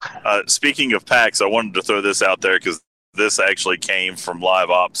 I wanted to throw this out there because this actually came from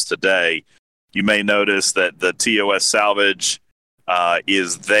Live Ops today. You may notice that the TOS Salvage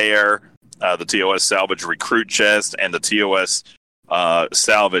is there, the TOS Salvage Recruit Chest, and the TOS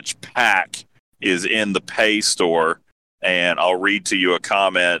Salvage Pack is in the Pay Store. And I'll read to you a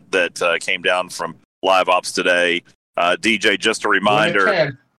comment that came down from Live Ops today. DJ, just a reminder. Limit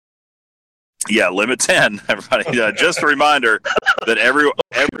 10. Yeah, limit 10, everybody. Just a reminder that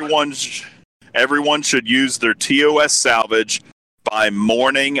everyone should use their TOS Salvage by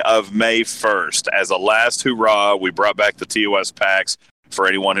morning of May 1st. As a last hurrah, we brought back the TOS packs for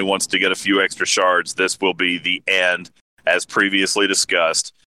anyone who wants to get a few extra shards. This will be the end, as previously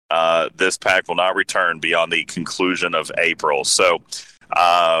discussed. This pack will not return beyond the conclusion of April. So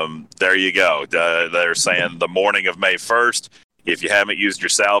there you go. They're saying the morning of May 1st. If you haven't used your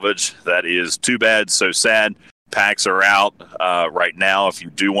salvage, that is too bad, so sad. Packs are out right now if you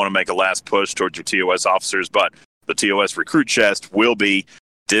do want to make a last push towards your TOS officers, but the TOS Recruit Chest will be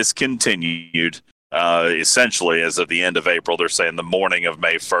discontinued essentially as of the end of April. They're saying the morning of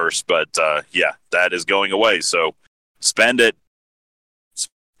May 1st, but that is going away. So spend it.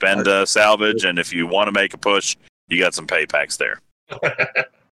 Spend salvage, and if you want to make a push, you got some pay packs there.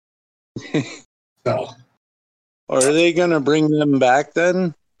 So. Are they going to bring them back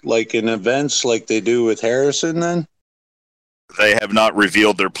then? Like in events like they do with Harrison then? They have not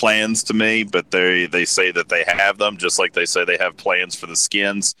revealed their plans to me, but they say that they have them, just like they say they have plans for the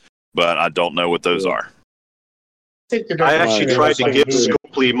skins, but I don't know what those are. I actually tried to give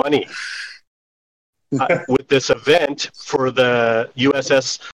Scopely money with this event for the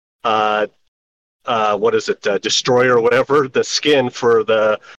USS, Destroyer or whatever, the skin for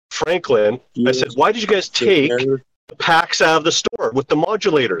the Franklin. I said, why did you guys take the packs out of the store with the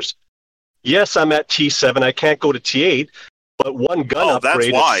modulators? Yes, I'm at T7. I can't go to T8, but one gun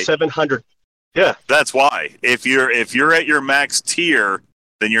upgrade is 700. Yeah, that's why. If you're at your max tier,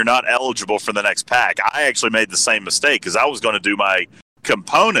 then you're not eligible for the next pack. I actually made the same mistake because I was going to do my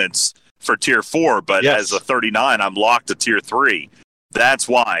components for tier 4, but as a 39, I'm locked to tier 3. That's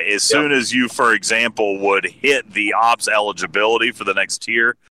why. As soon as you, for example, would hit the ops eligibility for the next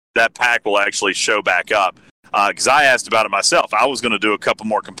tier, that pack will actually show back up. Because I asked about it myself. I was going to do a couple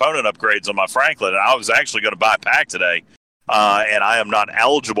more component upgrades on my Franklin, and I was actually going to buy a pack today. And I am not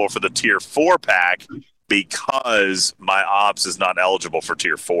eligible for the tier 4 pack because my ops is not eligible for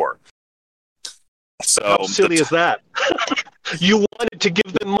tier 4. So how silly is that? You wanted to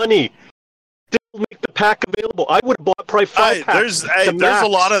give them money. make the pack available. I would have bought probably 5 packs.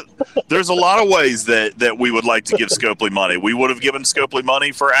 There's a lot of ways that we would like to give Scopely money. We would have given Scopely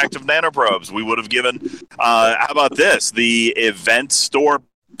money for active nanoprobes. We would have given. How about this? The event store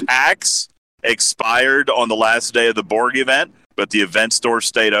packs expired on the last day of the Borg event, but the event store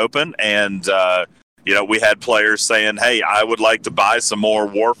stayed open, and we had players saying, "Hey, I would like to buy some more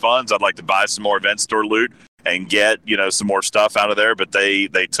war funds. I'd like to buy some more event store loot and get some more stuff out of there," but they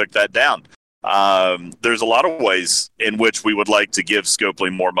took that down. There's a lot of ways in which we would like to give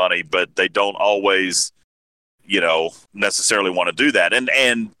Scopely more money, but they don't always, necessarily want to do that.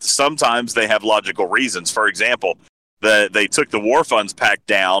 And sometimes they have logical reasons. For example, they took the war funds pack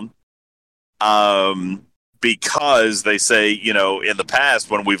down because they say, in the past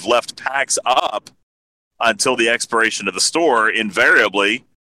when we've left packs up until the expiration of the store, invariably,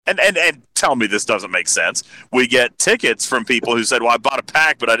 and tell me this doesn't make sense, we get tickets from people who said, well, I bought a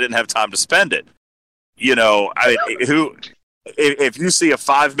pack, but I didn't have time to spend it. If you see a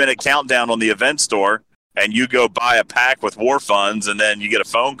 5-minute countdown on the event store and you go buy a pack with war funds and then you get a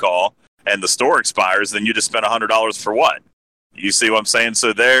phone call and the store expires, then you just spent $100 for what? You see what I'm saying?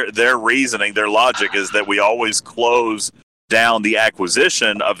 So their reasoning, their logic is that we always close down the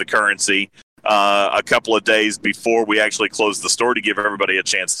acquisition of the currency a couple of days before we actually close the store to give everybody a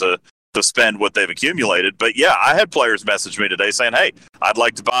chance to spend what they've accumulated. But yeah, I had players message me today saying, hey, I'd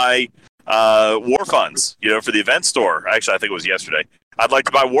like to buy war funds, for the event store. Actually, I think it was yesterday. I'd like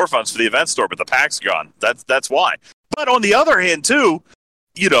to buy war funds for the event store, but the pack's gone. That's why. But on the other hand, too,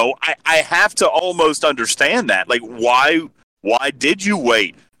 I have to almost understand that. Like, why did you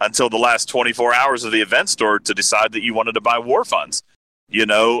wait until the last 24 hours of the event store to decide that you wanted to buy war funds?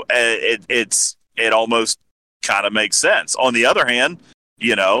 It almost kind of makes sense. On the other hand,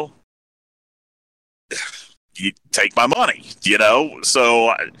 you take my money,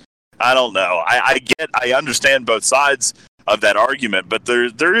 so I don't know. I understand both sides of that argument, but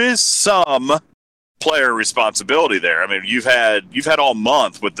there is some player responsibility there. I mean, you've had all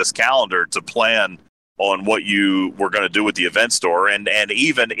month with this calendar to plan on what you were going to do with the event store, and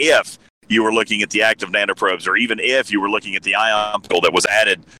even if you were looking at the active nanoprobes, or even if you were looking at the ion pool that was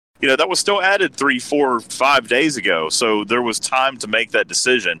added, that was still added 3, 4, 5 days ago. So there was time to make that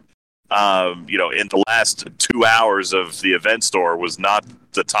decision. In the last 2 hours of the event store was not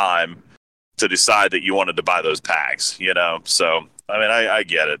the time to decide that you wanted to buy those packs, So, I mean, I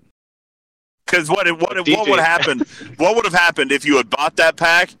get it. Because what would happen? What would have happened if you had bought that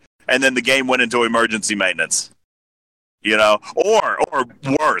pack and then the game went into emergency maintenance? Or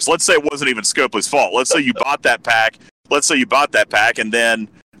worse, let's say it wasn't even Scopely's fault. Let's say you bought that pack. And then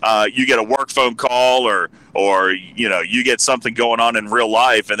you get a work phone call, or you get something going on in real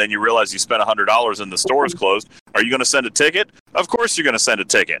life, and then you realize you spent $100 and the store is closed. Are you going to send a ticket? Of course you're going to send a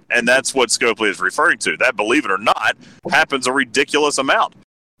ticket, and that's what Scopely is referring to. That, believe it or not, happens a ridiculous amount.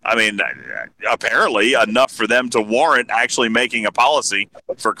 I mean, apparently enough for them to warrant actually making a policy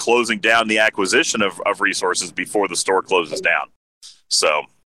for closing down the acquisition of resources before the store closes down. So,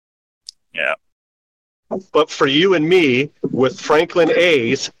 yeah. But for you and me, with Franklin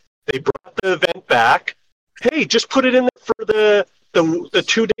A's, they brought the event back. Hey, just put it in there for the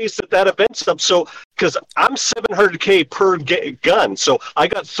 2 days that event's up. So, because I'm 700K per gun, so I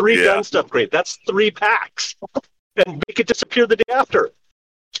got 3 guns to upgrade. That's 3 packs, and make it disappear the day after.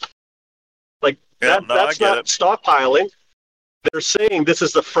 That's not stockpiling. They're saying this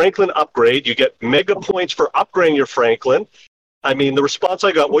is the Franklin upgrade. You get mega points for upgrading your Franklin. I mean, the response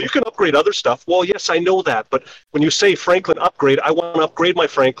I got, well, you can upgrade other stuff. Well, yes, I know that. But when you say Franklin upgrade, I want to upgrade my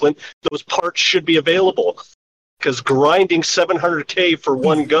Franklin. Those parts should be available. Because grinding 700K for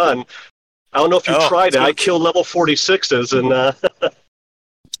one gun, I don't know if you tried it. I killed level 46s and.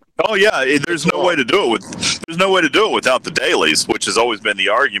 Oh yeah, there's no way to do it without the dailies, which has always been the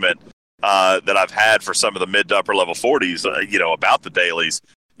argument that I've had for some of the mid to upper level 40s, about the dailies.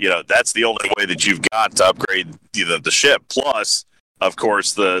 That's the only way that you've got to upgrade the ship. Plus, of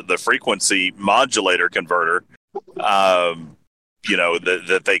course, the frequency modulator converter,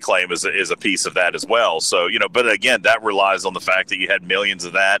 that they claim is a piece of that as well. So, but again, that relies on the fact that you had millions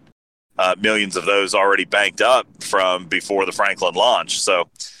of those already banked up from before the Franklin launch. So,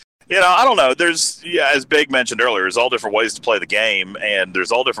 I don't know. There's, as Big mentioned earlier, there's all different ways to play the game, and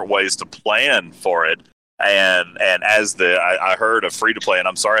there's all different ways to plan for it. And as I heard a free-to-play, and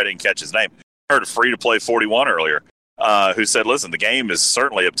I'm sorry I didn't catch his name, I heard a free-to-play 41 earlier, who said, listen, the game is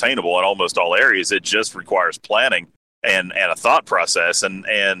certainly obtainable in almost all areas. It just requires planning and a thought process. And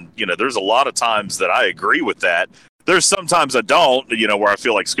there's a lot of times that I agree with that. There's sometimes I don't, where I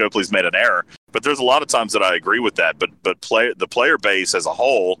feel like Scopely's made an error. But there's a lot of times that I agree with that. But the player base as a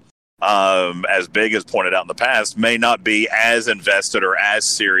whole, as Big has pointed out in the past, may not be as invested or as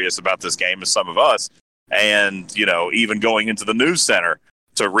serious about this game as some of us. And, even going into the news center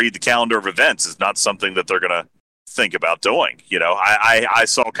to read the calendar of events is not something that they're going to think about doing. I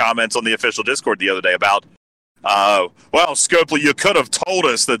saw comments on the official Discord the other day about, well, Scopely, you could have told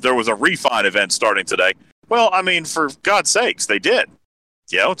us that there was a Refine event starting today. Well, I mean, for God's sakes, they did.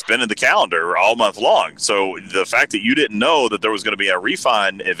 It's been in the calendar all month long. So the fact that you didn't know that there was going to be a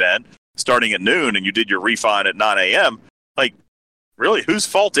Refine event starting at noon and you did your Refine at 9 a.m., like, really, whose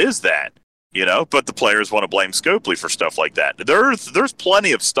fault is that? But the players want to blame Scopely for stuff like that. There's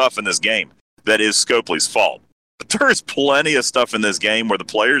plenty of stuff in this game that is Scopely's fault. But there's plenty of stuff in this game where the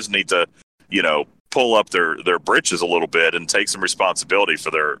players need to, pull up their britches a little bit and take some responsibility for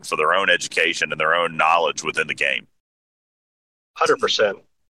their own education and their own knowledge within the game. 100%.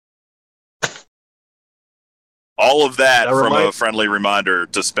 All of that from a friendly reminder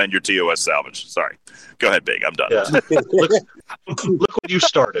to spend your TOS salvage. Sorry. Go ahead, Big. I'm done. Yeah. Look what you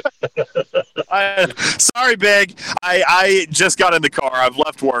started. Sorry, Big. I just got in the car. I've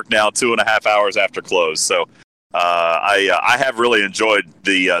left work now 2.5 hours after close. So I have really enjoyed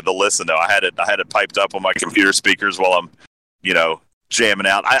the listen, though. I had it piped up on my computer speakers while I'm, jamming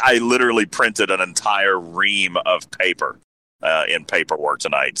out. I literally printed an entire ream of paper in paperwork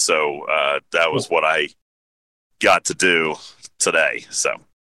tonight. So that was what I got to do today. So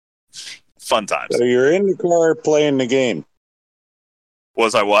fun times. So you're in the car playing the game.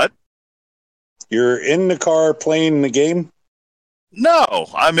 Was I what? You're in the car playing the game? No,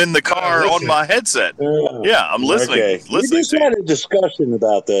 I'm in the car on my headset. Yeah, I'm listening. Okay. We just had a discussion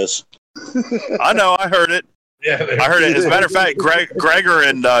about this. I know. I heard it. Yeah, I heard it. As a matter of fact, Gregor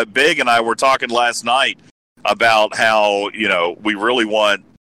and Big and I were talking last night about how, we really want,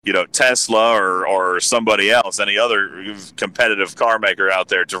 Tesla or somebody else, any other competitive car maker out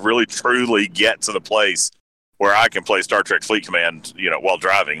there to really truly get to the place where I can play Star Trek Fleet Command, while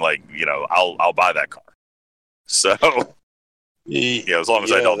driving. Like, I'll buy that car. So, as long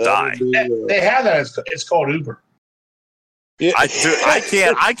as I don't die. They have that. It's called Uber. Yeah.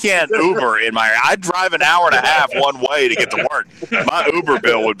 I can't Uber in my. I drive an hour and a half one way to get to work. My Uber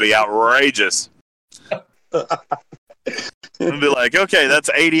bill would be outrageous. I'd be like, okay, that's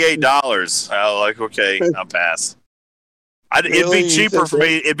 $88. Okay, I'll pass. It'd be cheaper for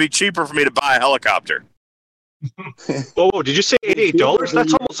me. It'd be cheaper for me to buy a helicopter. Whoa! Did you say $88?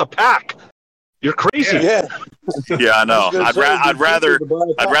 That's almost a pack. You're crazy. Yeah, I know. I'd rather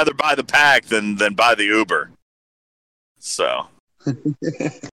buy the pack than buy the Uber. So,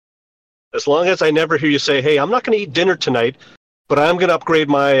 as long as I never hear you say, "Hey, I'm not going to eat dinner tonight, but I'm going to upgrade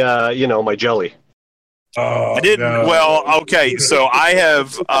my, my jelly." I didn't. No. Well, okay. So I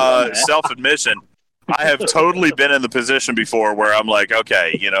have self-admission. I have totally been in the position before where I'm like,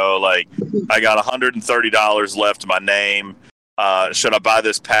 okay, I got $130 left to my name. Should I buy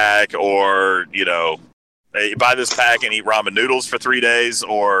this pack or, buy this pack and eat ramen noodles for 3 days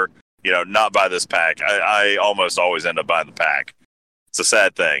or, not buy this pack? I almost always end up buying the pack. It's a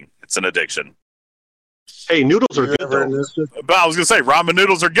sad thing. It's an addiction. Hey, noodles are good, though. But I was going to say, ramen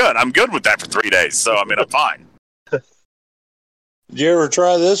noodles are good. I'm good with that for 3 days. So, I'm fine. Did you ever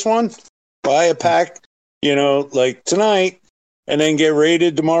try this one? Buy a pack, like tonight, and then get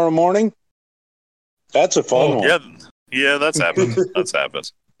raided tomorrow morning? That's a fun one. Yeah, that's happened. That's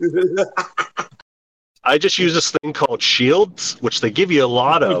happened. I just use this thing called Shields, which they give you a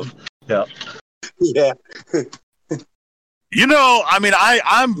lot of. Yeah. Yeah.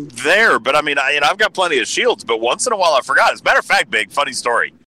 I'm there, but I've got plenty of shields, but once in a while I forgot. As a matter of fact, Big, funny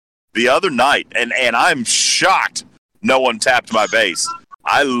story. The other night, and I'm shocked no one tapped my base.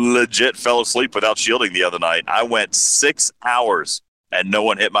 I legit fell asleep without shielding the other night. I went 6 hours and no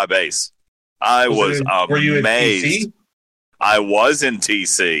one hit my base. I was amazed. Were you in TC? I was in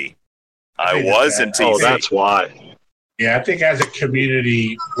TC. Oh, that's why. Yeah, I think as a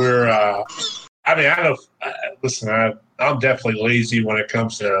community, we're. Listen, I'm definitely lazy when it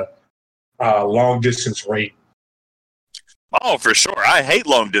comes to long distance raid. Oh, for sure. I hate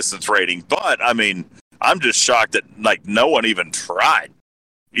long distance raiding, but I'm just shocked that no one even tried.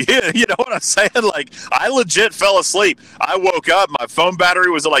 Yeah, you know what I'm saying? I legit fell asleep. I woke up, my phone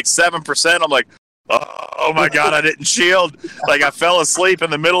battery was at 7%. I'm like, oh my God, I didn't shield. I fell asleep in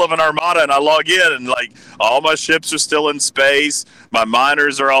the middle of an armada and I log in and all my ships are still in space. My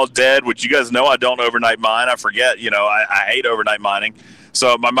miners are all dead, which you guys know I don't overnight mine. I forget, I hate overnight mining.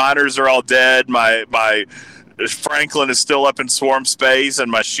 So my miners are all dead. My Franklin is still up in swarm space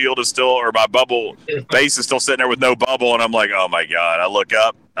and my shield is still, or my bubble base is still sitting there with no bubble. And I'm like, oh my God, I look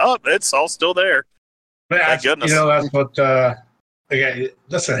up. Oh, it's all still there. Thank goodness. That's again,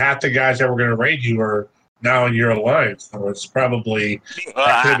 listen, half the guys that were going to raid you are now in your alliance, so it's probably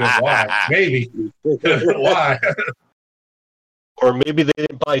that could have been why. Maybe why. Or maybe they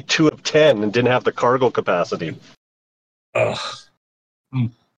didn't buy 2 of 10 and didn't have the cargo capacity. Ugh.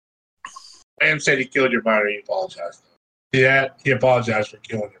 Wham said he killed your miner. He apologized. Yeah, he apologized for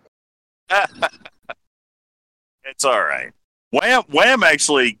killing him. It's all right. Wham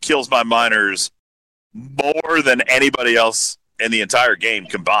actually kills my miners more than anybody else in the entire game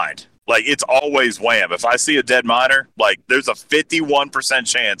combined. Like, it's always Wham. If I see a dead miner, like, there's a 51%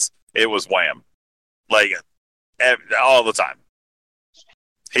 chance it was Wham. Like, all the time.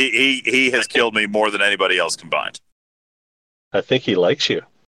 He has killed me more than anybody else combined. I think he likes you.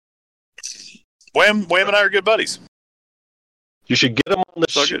 Wham and I are good buddies. You should get him on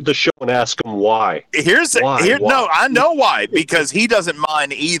the show and ask him why. Why? No, I know why. Because he doesn't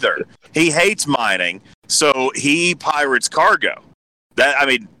mine either. He hates mining, so he pirates cargo.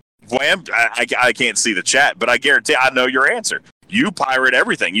 Wham, I can't see the chat, but I guarantee I know your answer. You pirate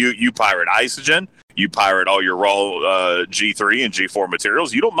everything. You pirate Isogen. You pirate all your raw G3 and G4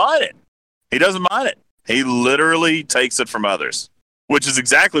 materials. You don't mine it. He doesn't mine it. He literally takes it from others, which is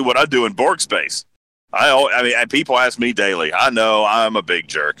exactly what I do in Borg Space. And people ask me daily. I know I'm a big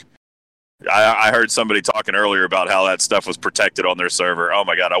jerk. I heard somebody talking earlier about how that stuff was protected on their server. Oh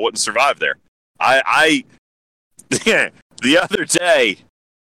my God, I wouldn't survive there. The other day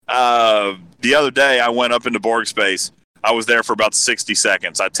I went up into Borg Space. I was there for about 60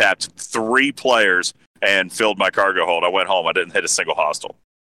 seconds. I tapped 3 players and filled my cargo hold. I went home. I didn't hit a single hostile.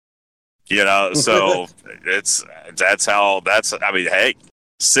 So hey,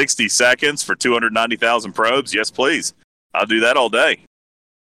 60 seconds for 290,000 probes. Yes, please. I'll do that all day.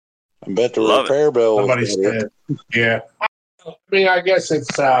 I bet the repair bill. Somebody's dead. Yeah. I guess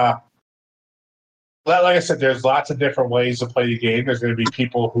it's like I said, there's lots of different ways to play the game. There's going to be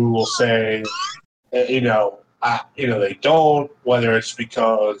people who will say, they don't, whether it's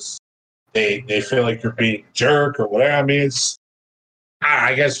because they feel like you're being a jerk or whatever.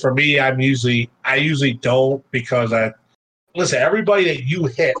 I guess for me, I usually don't, because listen, everybody that you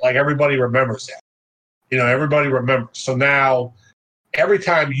hit, like, everybody remembers that. Everybody remembers. So now, every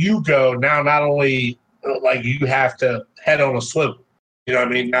time you go, now not only like you have to head on a swivel. You know what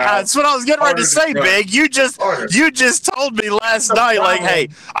I mean? Now, that's what I was getting ready to say, Big. You just told me last night, like, hey,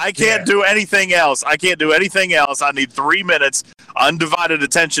 I can't do anything else. I can't do anything else. I need 3 minutes, undivided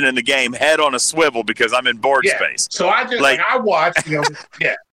attention in the game, head on a swivel, because I'm in Borg Space. So I just I watch. I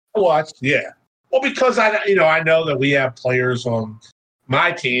watch. Yeah. Well, because I know that we have players on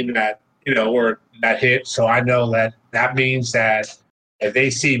my team that that hit. So I know that means that if they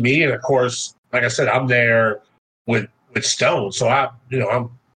see me, and of course, like I said, I'm there with Stone, so I'm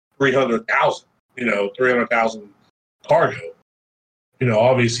 300,000. 300,000 cargo.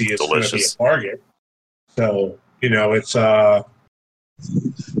 Obviously it's going to be a target. So it's like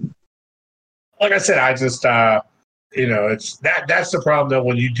I said, I just it's that's the problem though.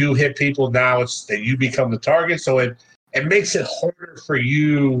 When you do hit people, now it's that you become the target. So it makes it harder for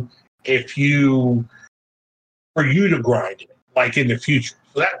you to grind it, like in the future.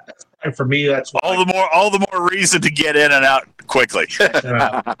 So that's for me. That's all the more reason to get in and out quickly.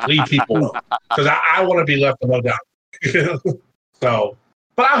 Leave people alone, because I want to be left alone. So,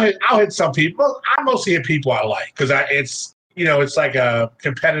 but I'll hit some people. I mostly hit people I like, because it's like a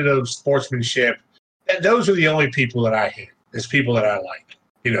competitive sportsmanship. And those are the only people that I hit. It's people that I like.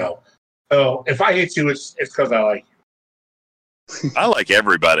 So if I hit you, it's because I like you. I like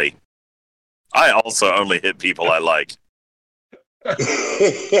everybody. I also only hit people I like.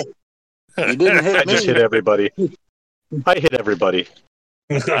 You didn't hit me. I just hit everybody. I hit everybody.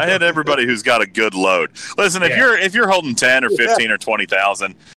 I hit everybody who's got a good load. Listen, if you're holding 10 or 15 or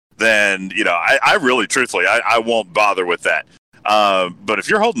 20,000, then I really, truthfully, I won't bother with that. But if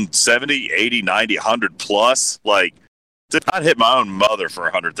you're holding 70, 80, 90, 100 plus, like, did not hit my own mother for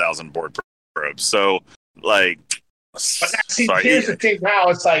 100,000 board probes. So, like, here's the thing. Now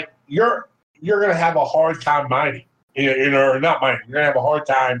it's like you're gonna have a hard time mining. Or not mining. You're gonna have a hard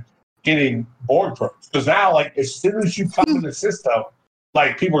time getting board probes, because now, like, as soon as you come in the system,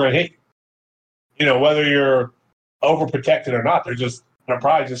 like, people are gonna hit you. Whether you're overprotected or not, they're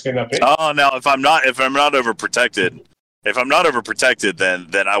probably just gonna hit you. Oh, now if I'm not overprotected,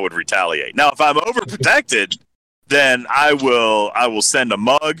 then I would retaliate. Now, if I'm overprotected, then I will send a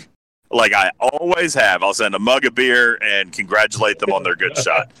mug, like I always have. I'll send a mug of beer and congratulate them on their good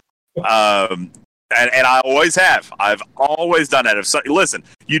shot. And I always have. I've always done that. Listen,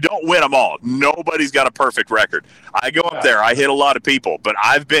 you don't win them all. Nobody's got a perfect record. I go up there. I hit a lot of people, but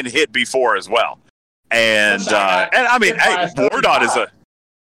I've been hit before as well. And I mean, hey, Wardod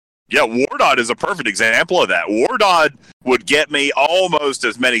is a perfect example of that. Wardod would get me almost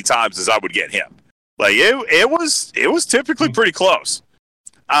as many times as I would get him. Like it was typically pretty close.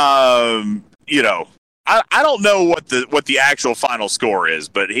 You know, I don't know what the actual final score is,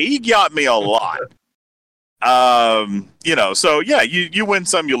 but he got me a lot. You know, so yeah, you win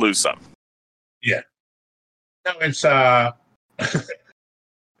some, you lose some. Yeah. No, it's I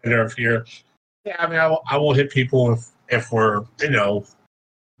I mean, I will hit people if we're, you know,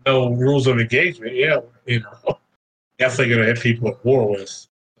 no rules of engagement. Yeah, you know, definitely gonna hit people at war with.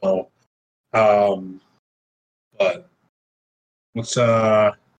 So, but what's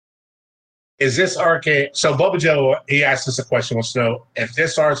is this arc? So Bubba Joe, he asked us a question. Wants to know if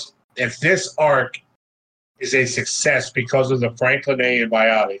this arc is a success because of the Franklin A and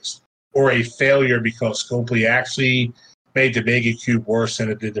Biotics, or a failure because Scopely actually made the Mega Cube worse than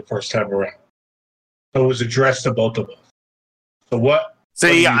it did the first time around. So it was addressed to both of us. So what?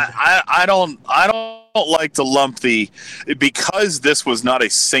 See, I don't like to lump because this was not a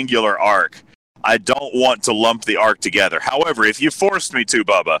singular arc. I don't want to lump the arc together. However, if you forced me to,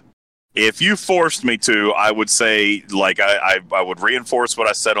 Bubba, I would say, like, I would reinforce what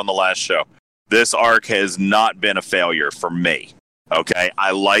I said on the last show. This arc has not been a failure for me. Okay,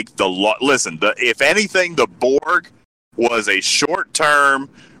 I like listen. If anything, the Borg was a short-term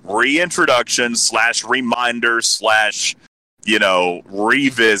reintroduction / reminder / you know,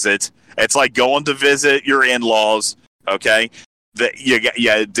 revisit. It's like going to visit your in-laws. Okay, you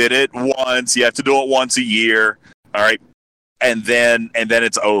did it once. You have to do it once a year. All right, and then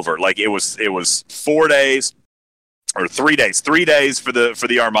it's over. Like it was 4 days or 3 days. 3 days for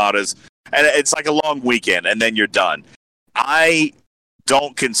the Armadas, and it's like a long weekend, and then you're done. I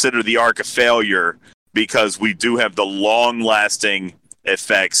don't consider the arc a failure because we do have the long-lasting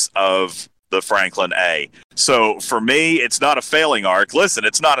effects of the Franklin A. So for me, it's not a failing arc. Listen,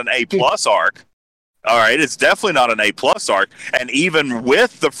 it's not an A+ arc. All right, it's definitely not an A+ arc. And even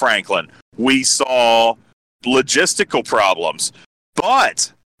with the Franklin, we saw logistical problems. But,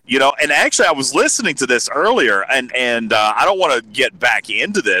 you know, and actually I was listening to this earlier, and I don't want to get back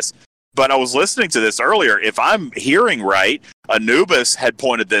into this, but I was listening to this earlier. If I'm hearing right, Anubis had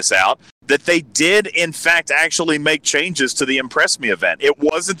pointed this out, that they did, in fact, actually make changes to the Impress Me event. It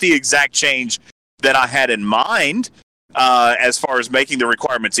wasn't the exact change that I had in mind as far as making the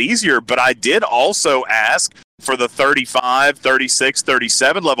requirements easier, but I did also ask for the 35, 36,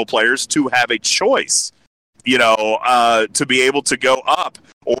 37 level players to have a choice, you know, to be able to go up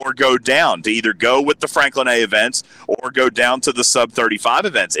or go down, to either go with the Franklin A events or go down to the sub 35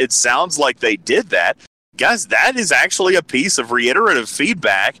 events. It sounds like they did that. Guys, that is actually a piece of reiterative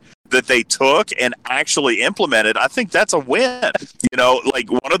feedback that they took and actually implemented. I think that's a win. You know, like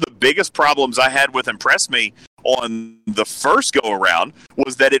one of the biggest problems I had with Impress Me on the first go around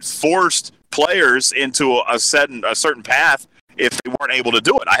was that it forced players into a certain path if they weren't able to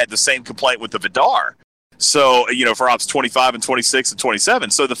do it. I had the same complaint with the Vidar. So, you know, for Ops 25 and 26 and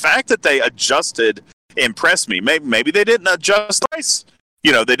 27. So the fact that they adjusted Impress Me, maybe they didn't adjust the price.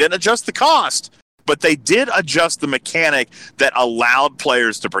 You know, they didn't adjust the cost, but they did adjust the mechanic that allowed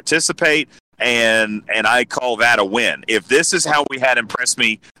players to participate, and I call that a win. If this is how we had Impress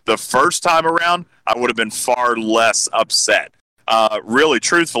Me the first time around, I would have been far less upset. Really,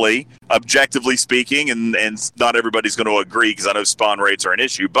 truthfully, objectively speaking, and not everybody's going to agree because I know spawn rates are an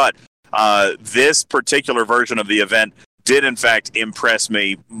issue, but this particular version of the event did, in fact, impress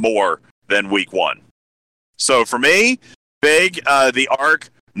me more than week one. So for me, big, the arc,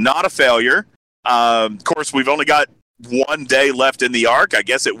 not a failure. Of course, we've only got 1 day left in the arc. I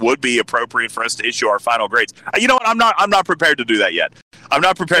guess it would be appropriate for us to issue our final grades. You know what? I'm not prepared to do that yet. I'm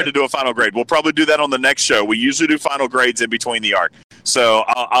not prepared to do a final grade. We'll probably do that on the next show. We usually do final grades in between the arc. So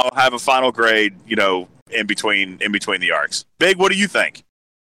I'll have a final grade, you know, in between the arcs. Big, what do you think?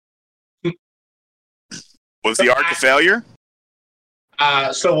 Was the arc a failure?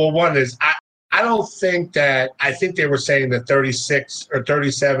 One is I don't think that. I think they were saying that 36 or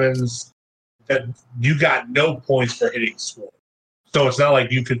 37s that you got no points for hitting score, so it's not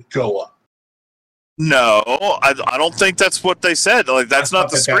like you could go up. No, I don't think that's what they said. Like that's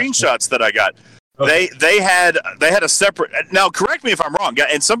not the screenshots that I got. Okay. They had a separate. Now, correct me if I'm wrong,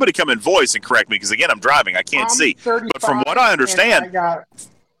 and somebody come in voice and correct me because again I'm driving, I can't see. But from what I understand, I got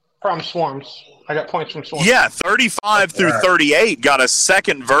from Swarms. I got points from Swarms. Yeah, 35 through 38 got a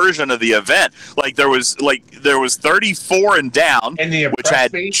second version of the event. Like there was 34 and down, which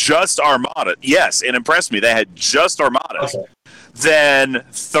had just Armada. Yes, it impressed me. They had just Armadas. Okay. Then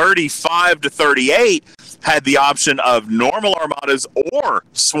 35 to 38 had the option of normal Armadas or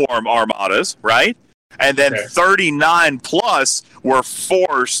Swarm Armadas, right? And then 39 plus were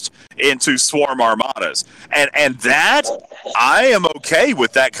forced into Swarm Armadas. And that, I am okay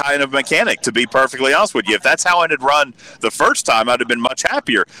with that kind of mechanic, to be perfectly honest with you. If that's how it had run the first time, I'd have been much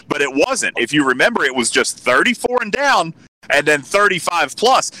happier. But it wasn't. If you remember, it was just 34 and down, and then 35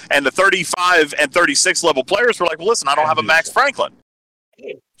 plus. And the 35 and 36 level players were like, well, listen, I don't have a Max Franklin.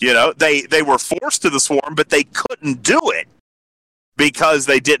 You know, they were forced to the Swarm, but they couldn't do it because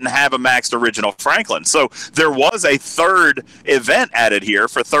they didn't have a maxed original Franklin. So there was a third event added here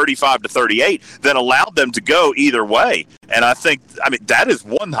for 35 to 38 that allowed them to go either way. And I mean, that is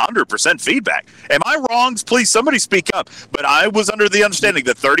 100% feedback. Am I wrong? Please, somebody speak up. But I was under the understanding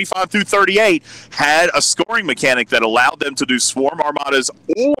that 35 through 38 had a scoring mechanic that allowed them to do Swarm Armadas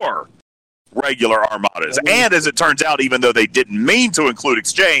or regular Armadas. And as it turns out, even though they didn't mean to include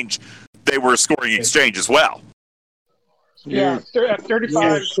Exchange, they were scoring Exchange as well. Yeah, at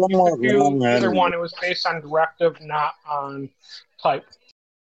 35, either one, it was based on directive, not on type.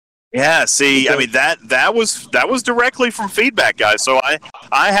 Yeah, see, I mean that was directly from feedback, guys. So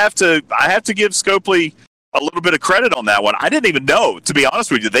I have to give Scopely a little bit of credit on that one. I didn't even know, to be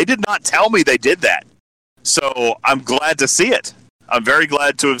honest with you. They did not tell me they did that. So I'm glad to see it. I'm very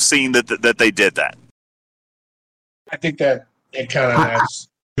glad to have seen that they did that. I think that it kind of has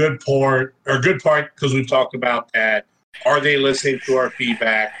good part because we've talked about that. Are they listening to our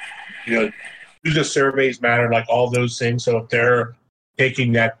feedback? You know, do the surveys matter? Like all those things. So if they're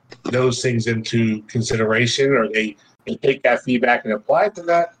taking those things into consideration, or they take that feedback and apply it to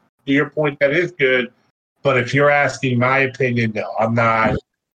that, to your point, that is good. But if you're asking my opinion, no, I'm not.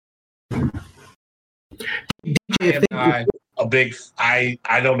 I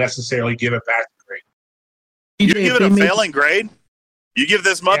don't necessarily give it back a grade. You give it a failing grade? You give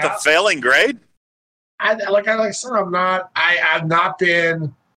this month a failing grade? Like I said, I've not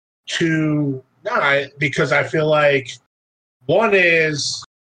been because I feel like one is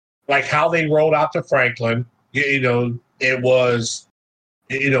like how they rolled out to Franklin. You know, it was,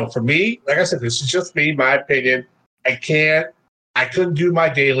 you know, for me, like I said, this is just me, my opinion. I couldn't do my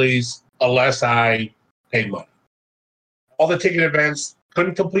dailies unless I paid money. All the ticket events,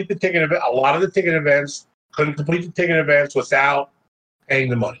 couldn't complete the ticket event. A lot of the ticket events couldn't complete the ticket events without paying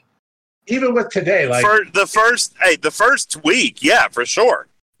the money. Even with today, like for the first week, yeah, for sure.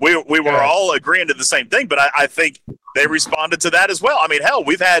 We were all agreeing to the same thing, but I think they responded to that as well. I mean, hell,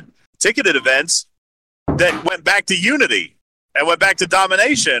 we've had ticketed events that went back to Unity and went back to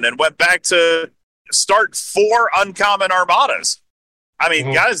Domination and went back to start 4 uncommon Armadas. I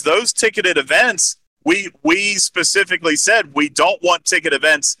mean, guys, those ticketed events, we specifically said we don't want ticket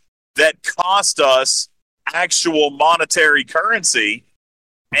events that cost us actual monetary currency.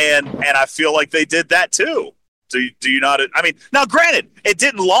 And I feel like they did that too. Do you not? I mean, now granted, it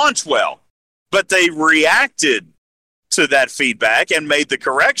didn't launch well, but they reacted to that feedback and made the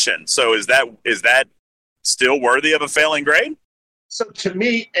correction. So is that still worthy of a failing grade? So to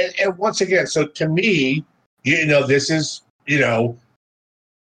me, and once again, you know, this is, you know,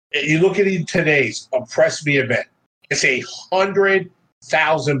 you look at today's Press Me event. It's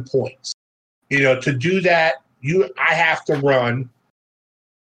 100,000 points. You know, to do that, I have to run.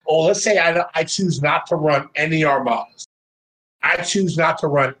 Well, let's say I choose not to run any Armadas. I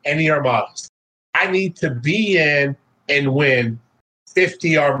need to be in and win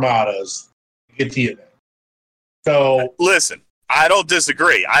 50 Armadas to get the event. So listen, I don't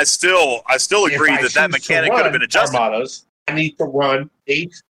disagree. I still agree that mechanic could have been adjusted. Armadas, I need to run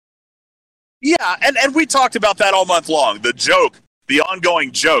 8. Yeah, and we talked about that all month long. The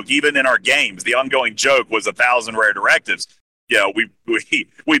ongoing joke, even in our games, the ongoing joke was 1,000 rare directives. You know,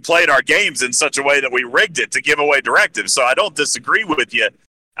 we played our games in such a way that we rigged it to give away directives. So I don't disagree with you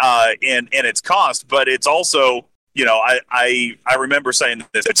in its cost, but it's also, you know, I remember saying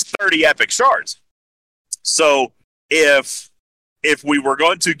this. It's 30 epic shards. So if we were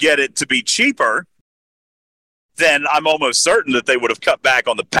going to get it to be cheaper, then I'm almost certain that they would have cut back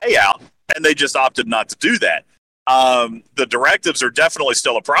on the payout, and they just opted not to do that. The directives are definitely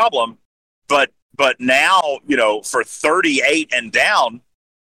still a problem, but now, you know, for 38 and down,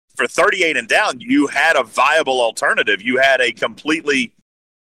 you had a viable alternative. You had a completely,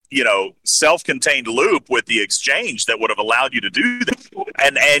 you know, self-contained loop with the exchange that would have allowed you to do that.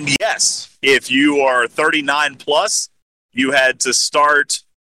 And yes, if you are 39 plus, you had to start,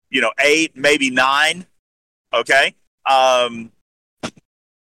 you know, 8, maybe 9. Okay. But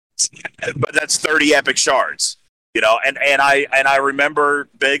that's 30 epic shards. You know, and I remember,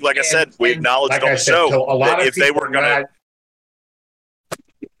 Big, like I said, we acknowledged on the show that if they were going to...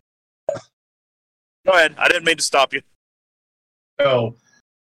 Go ahead. I didn't mean to stop you. So,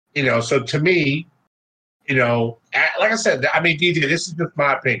 you know, so to me, you know, like I said, I mean, DJ, this is just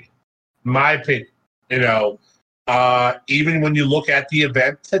my opinion. My opinion. You know, even when you look at the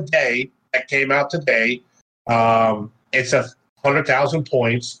event today that came out today, it's 100,000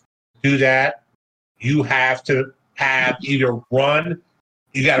 points. To do that, you have to have either run.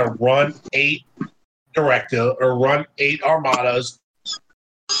 You got to run 8 directive or run 8 armadas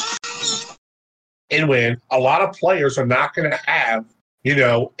and win. A lot of players are not going to have, you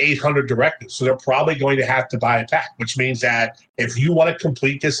know, 800 directives. So they're probably going to have to buy a pack, which means that if you want to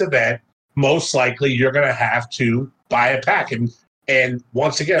complete this event, most likely you're going to have to buy a pack. And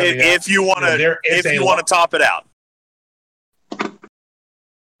once again, if you want to top it out.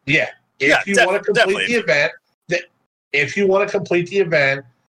 Yeah. If you want to complete the event, if you want to complete the event,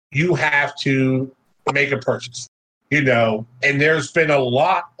 you have to make a purchase. You know, and there's been a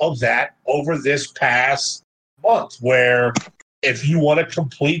lot of that over this past month where if you want to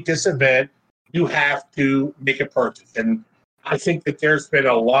complete this event, you have to make a purchase. And I think that there's been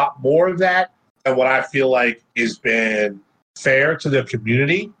a lot more of that than what I feel like has been fair to the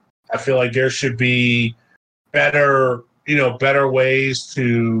community. I feel like there should be better ways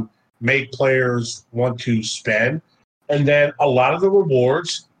to make players want to spend. And then a lot of the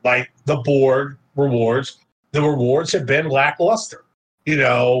rewards, like the board rewards, the rewards have been lackluster, you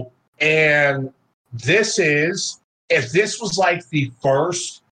know, and if this was like the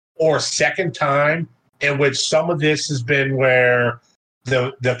first or second time in which some of this has been where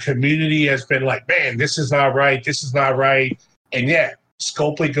the community has been like, man, this is not right. And yet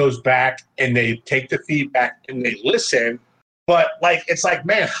Scopely goes back and they take the feedback and they listen. But like, it's like,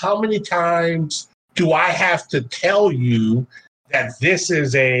 man, how many times do I have to tell you that this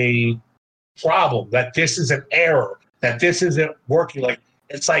is a problem, that this is an error, that this isn't working? Like,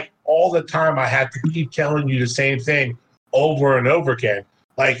 it's like all the time I have to keep telling you the same thing over and over again.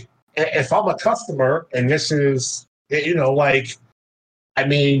 Like, if I'm a customer and this is, you know, like, I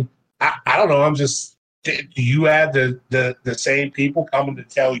mean, I don't know. I'm just, do you have the same people coming to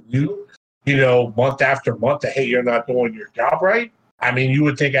tell you, you know, month after month that, hey, you're not doing your job right? I mean, you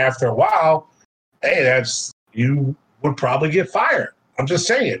would think after a while, hey, you would probably get fired. I'm just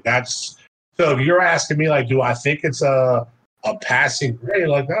saying. So if you're asking me, like, do I think it's a passing grade?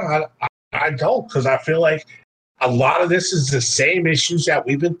 Like, no, I don't, because I feel like a lot of this is the same issues that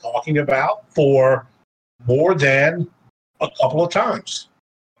we've been talking about for more than a couple of times.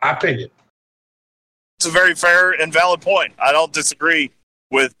 My opinion. It's a very fair and valid point. I don't disagree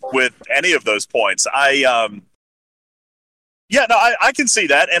with any of those points. I can see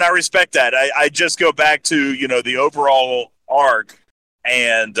that, and I respect that. I just go back to, you know, the overall arc,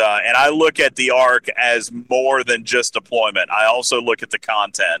 and I look at the arc as more than just deployment. I also look at the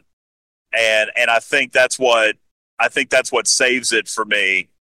content, and I think that's what saves it for me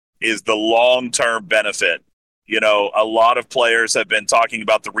is the long-term benefit. You know, a lot of players have been talking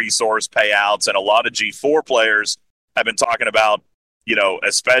about the resource payouts, and a lot of G4 players have been talking about, you know,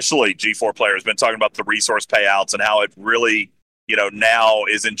 especially G4 players, been talking about the resource payouts and how it really, you know, now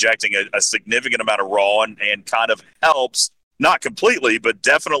is injecting a significant amount of raw and kind of helps, not completely, but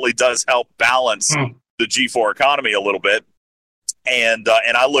definitely does help balance the G4 economy a little bit. And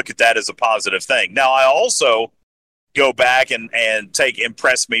I look at that as a positive thing. Now, I also go back and take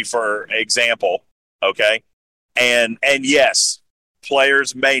Impress Me for example, okay? And yes,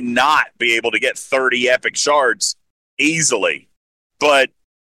 players may not be able to get 30 epic shards easily, but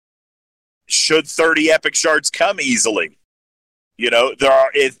should 30 epic shards come easily? You know,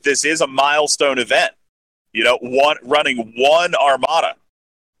 this is a milestone event. You know, running one armada,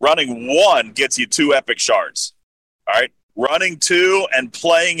 running one gets you 2 epic shards. All right, running 2 and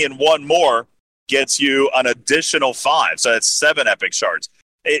playing in 1 more gets you an additional 5, so that's 7 epic shards.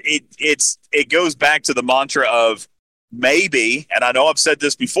 It goes back to the mantra of maybe, and I know I've said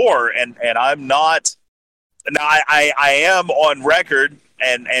this before, and I'm not. Now I am on record,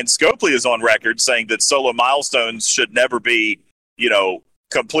 and Scopely is on record saying that solo milestones should never be, you know,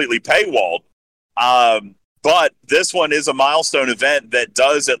 completely paywalled. But this one is a milestone event that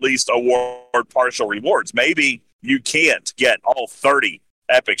does at least award partial rewards. Maybe you can't get all 30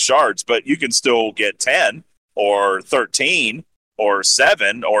 epic shards, but you can still get 10 or 13 or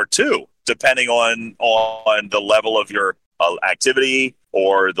 7 or 2, depending on the level of your activity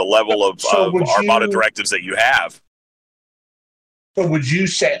or the level of Armada directives that you have. So would you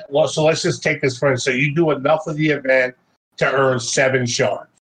say, well, so let's just take this for instance. So you do enough of the event to earn 7 shards,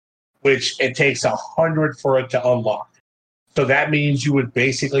 which it takes 100 for it to unlock. So that means you would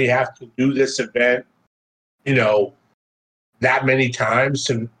basically have to do this event, you know, that many times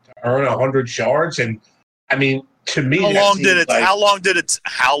to earn 100 shards. And I mean, to me, how long did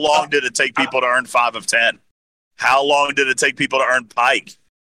it take people to earn 5 of 10? How long did it take people to earn Pike?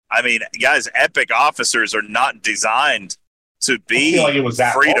 I mean, guys, epic officers are not designed to be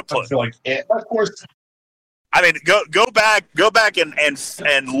free to play. I feel like of course. I mean, go back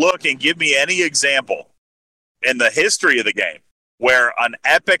and look and give me any example in the history of the game where an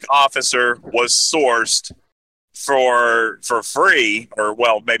epic officer was sourced for free, or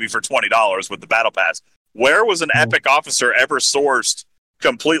maybe for $20 with the battle pass. Where was an epic officer ever sourced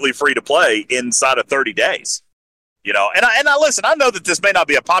completely free to play inside of 30 days? You know, and I listen, I know that this may not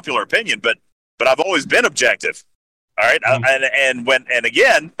be a popular opinion, but I've always been objective. All right. And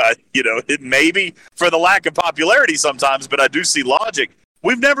again, you know, it may be for the lack of popularity sometimes, but I do see logic.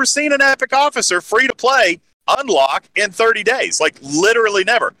 We've never seen an epic officer free to play unlock in 30 days. Like literally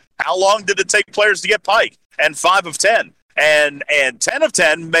never. How long did it take players to get Pike? And 5 of 10 and 10 of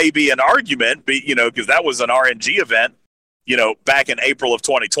 10 may be an argument, but, you know, because that was an RNG event, you know, back in April of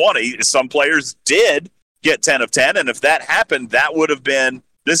 2020, some players did get 10 of 10. And if that happened, that would have been,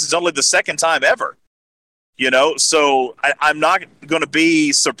 this is only the second time ever. You know, so I'm not going to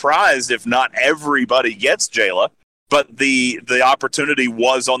be surprised if not everybody gets Jayla, but the opportunity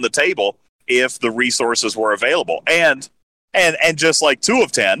was on the table if the resources were available. And just like 2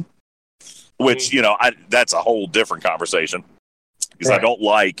 of 10, which, you know, that's a whole different conversation because right.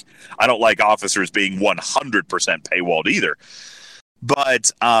 I don't like officers being 100% paywalled either. But,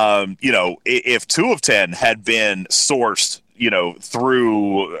 you know, if 2 of 10 had been sourced, you know,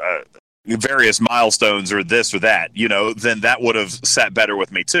 through various milestones or this or that, you know, then that would have sat better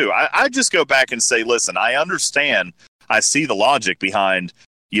with me too. I just go back and say, listen, I understand. I see the logic behind,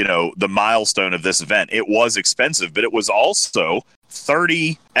 you know, the milestone of this event. It was expensive, but it was also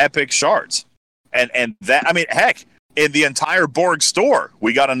 30 epic shards. And that, I mean, heck, in the entire Borg store,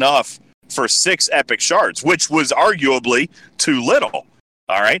 we got enough for 6 epic shards, which was arguably too little.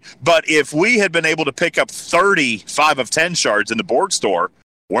 All right. But if we had been able to pick up 35 of 10 shards in the Borg store,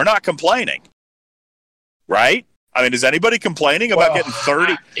 we're not complaining, right? I mean, is anybody complaining about getting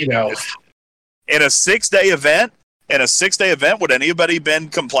 30? You know, in a 6-day event, would anybody been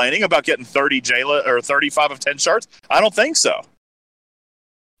complaining about getting 30 Jayla or 35 of 10 shards? I don't think so.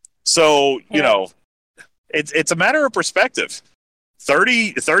 So, you know, it's a matter of perspective.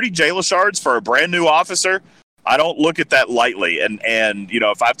 30 Jayla shards for a brand new officer, I don't look at that lightly. And you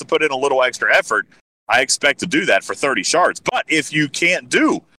know, if I have to put in a little extra effort, I expect to do that for 30 shards. But if you can't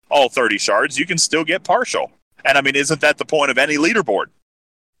do all 30 shards, you can still get partial. And I mean, isn't that the point of any leaderboard?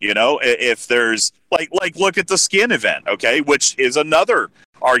 You know, if there's like look at the skin event, okay, which is another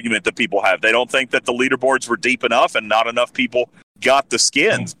argument that people have. They don't think that the leaderboards were deep enough and not enough people got the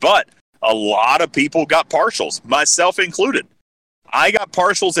skins. But a lot of people got partials, myself included. I got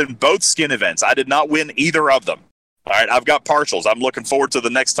partials in both skin events. I did not win either of them. All right, I've got partials. I'm looking forward to the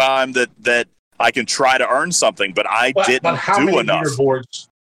next time that I can try to earn something, but I didn't do enough.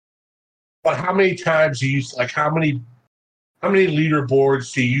 But how many times do you how many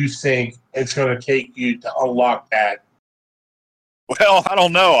leaderboards do you think it's going to take you to unlock that? Well, I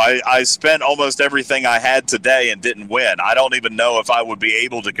don't know. I spent almost everything I had today and didn't win. I don't even know if I would be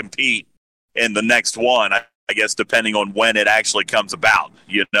able to compete in the next one. I guess depending on when it actually comes about.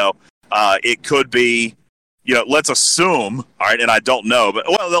 You know, it could be. You know, let's assume, all right, and I don't know, but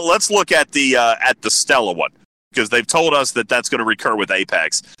well, let's look at the Stella one because they've told us that that's going to recur with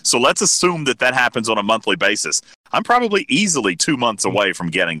Apex. So let's assume that happens on a monthly basis. I'm probably easily 2 months away from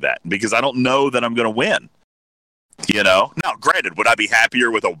getting that because I don't know that I'm going to win. You know, now granted, would I be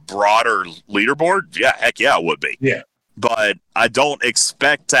happier with a broader leaderboard? Yeah, heck yeah, I would be. Yeah, but I don't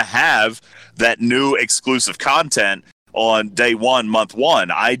expect to have that new exclusive content on day 1, month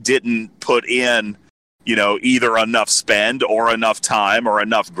 1. I didn't put in, you know, either enough spend or enough time or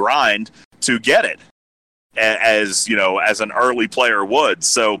enough grind to get it as, you know, as an early player would.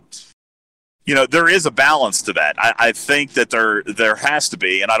 So, you know, there is a balance to that. I think that there has to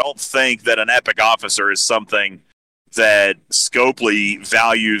be, and I don't think that an epic officer is something that Scopely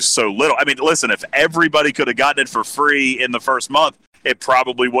values so little. I mean, listen, if everybody could have gotten it for free in the first month, it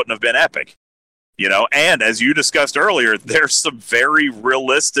probably wouldn't have been epic. You know, and as you discussed earlier, there's some very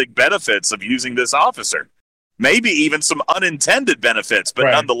realistic benefits of using this officer. Maybe even some unintended benefits, but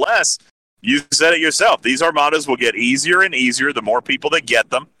nonetheless, you said it yourself. These armadas will get easier and easier the more people that get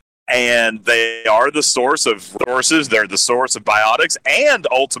them, and they are the source of resources. They're the source of biotics, and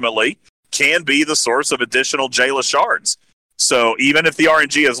ultimately can be the source of additional Jayla shards. So even if the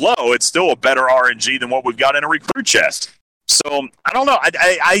RNG is low, it's still a better RNG than what we've got in a recruit chest. So, I don't know.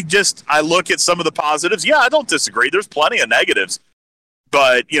 I look at some of the positives. Yeah, I don't disagree. There's plenty of negatives.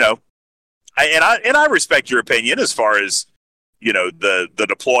 But, you know, I respect your opinion as far as the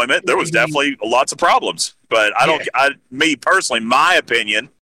deployment. There was definitely lots of problems, but me personally, my opinion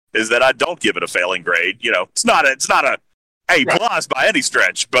is that I don't give it a failing grade. It's not a A plus by any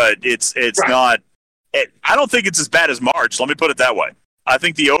stretch, but it's not. I don't think it's as bad as March. Let me put it that way. I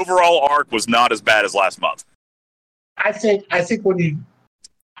think the overall arc was not as bad as last month. I think when you,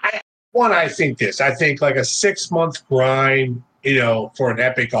 I think this. I think like a 6-month grind, for an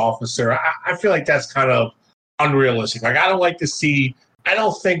epic officer. I feel like that's kind of unrealistic. Like I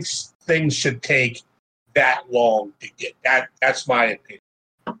don't think things should take that long to get that. That's my opinion.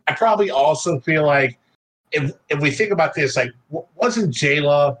 I probably also feel like if we think about this, like wasn't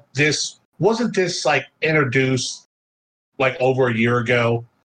this like introduced like over a year ago?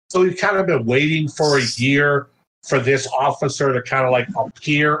 So we've kind of been waiting for a year for this officer to kind of like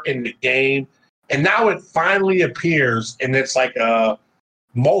appear in the game. And now it finally appears, and it's like a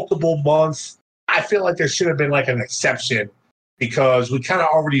multiple months. I feel like there should have been like an exception because we kind of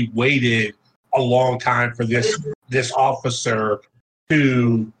already waited a long time for this officer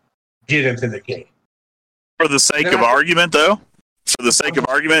to get into the game. For the sake of argument, though,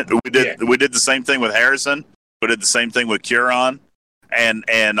 we did the same thing with Harrison. We did the same thing with Curon. And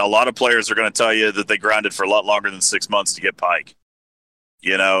a lot of players are going to tell you that they grinded for a lot longer than 6 months to get Pike.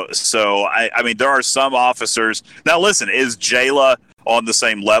 So I mean, there are some officers. Now, listen, is Jayla on the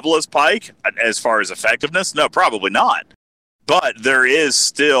same level as Pike as far as effectiveness? No, probably not. But there is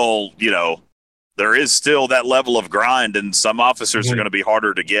still that level of grind, and some officers are going to be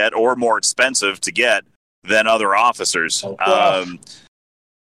harder to get or more expensive to get than other officers. I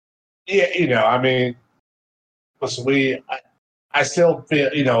mean, listen, I still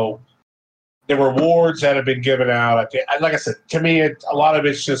feel, the rewards that have been given out, like I said, to me, a lot of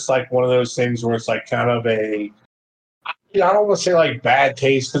it's just like one of those things where it's like kind of I don't want to say like bad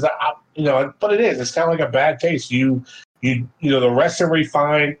taste because but it is. It's kind of like a bad taste. The rest and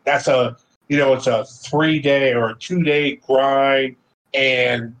refine. That's it's a 3-day or a 2-day grind,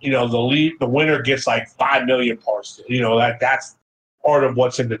 and the winner gets like 5 million parts. That's part of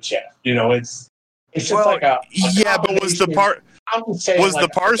what's in the chest. It's just like a but was the part? Was the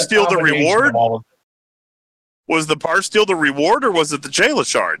par steal the reward? Was the par steal the reward, or was it the Jayla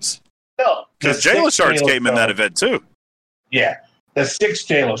shards? No, because Jayla shards came in that event too. Yeah, the 6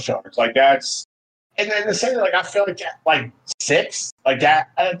 Jayla shards, like that's, and then the same, like I feel like that, like 6, like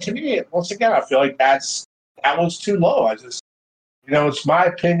that. To me, once again, I feel like that was too low. I just, it's my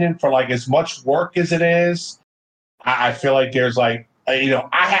opinion. For like as much work as it is, I feel like there's like,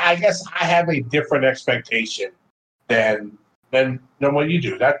 I guess I have a different expectation than what you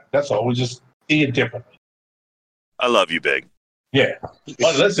do. That's all. We just see it differently. I love you, Big. Yeah.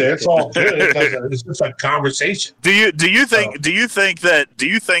 Well, listen, it's all good. It's just a conversation. Do you think that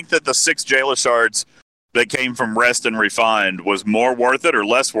the 6 Jayla shards that came from Rest and Refined was more worth it or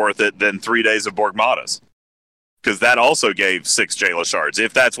less worth it than 3 days of Borgmatas? Because that also gave 6 Jayla shards,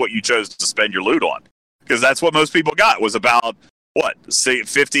 if that's what you chose to spend your loot on. Because that's what most people got, was about,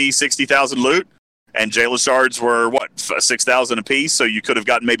 50, 60,000 loot? And Jayla shards were 6,000 apiece, so you could have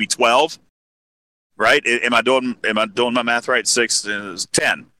gotten maybe 12, right? Am I doing my math right? 6 is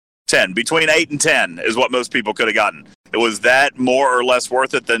 10. 10 between 8 and 10 is what most people could have gotten. It was that more or less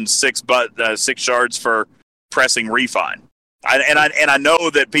worth it than 6 shards for pressing refine. I know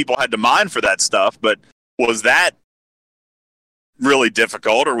that people had to mine for that stuff, but was that really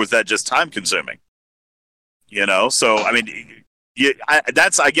difficult, or was that just time consuming? So I mean.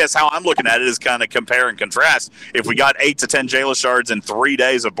 That's, I guess, how I'm looking at it, is kind of compare and contrast. If we got 8 to 10 Jayla shards in 3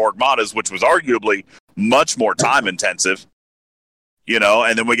 days of Borgmatas, which was arguably much more time intensive,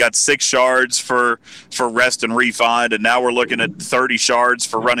 and then we got 6 shards for Rest and Refined, and now we're looking at 30 shards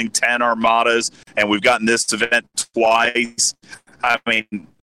for running 10 Armadas, and we've gotten this event twice. I mean,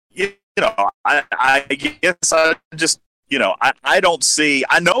 I guess I just, I don't see.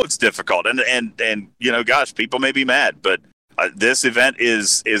 I know it's difficult, and gosh, people may be mad, but. This event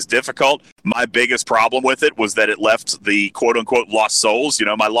is difficult. My biggest problem with it was that it left the quote-unquote lost souls.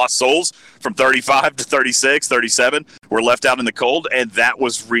 My lost souls from 35 to 36, 37 were left out in the cold, and that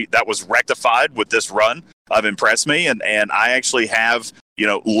was rectified with this run of Impress Me, and I actually have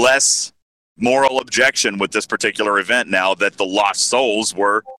less moral objection with this particular event now that the lost souls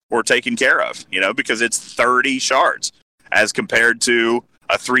were taken care of. Because it's 30 shards as compared to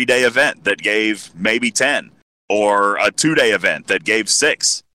a 3-day event that gave maybe 10. Or a 2-day event that gave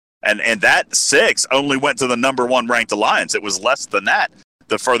 6. And that 6 only went to the number 1 ranked alliance. It was less than that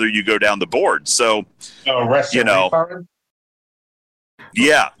the further you go down the board. So, yeah.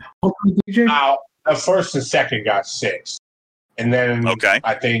 The first and second got 6. And then Okay.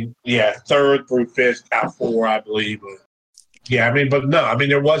 I think, third through fifth, top four, I believe. Yeah, I mean, but no, I mean,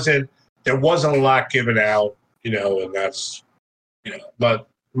 there wasn't a lot given out, and that's, but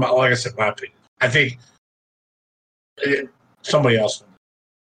like I said, my opinion. I think somebody else.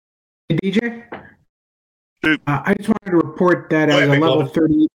 Hey, DJ? I just wanted to report that as a level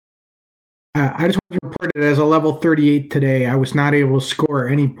 30. I just wanted to report it as a level 38 today. I was not able to score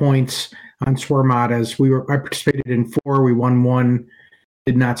any points on Swarmadas. I participated in 4. We won 1,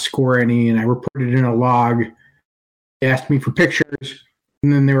 did not score any, and I reported in a log. They asked me for pictures,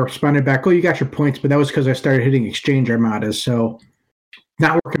 and then they responded back, "Oh, you got your points," but that was because I started hitting exchange armadas, so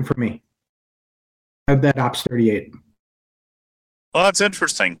not working for me. I had that Ops 38. Well, that's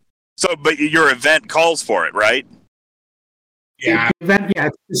interesting. So, but your event calls for it, right? Yeah. The event,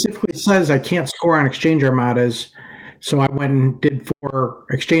 it specifically says I can't score on exchange armadas, so I went and did 4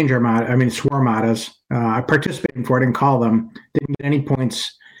 exchange Swarmadas. I participated in 4, I didn't call them, didn't get any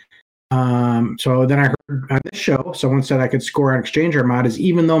points. So then I heard on this show, someone said I could score on exchange armadas,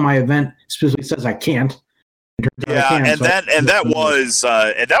 even though my event specifically says I can't. Yeah, that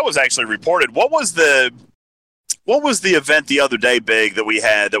was actually reported. What was the event the other day, Big, that we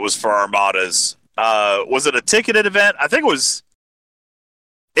had that was for armadas? Was it a ticketed event? I think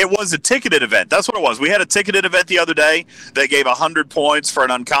it was a ticketed event. That's what it was. We had a ticketed event the other day. They gave 100 points for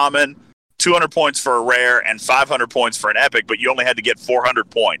an uncommon, 200 points for a rare, and 500 points for an epic, but you only had to get 400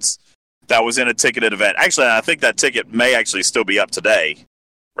 points. That was in a ticketed event. Actually, I think that ticket may actually still be up today,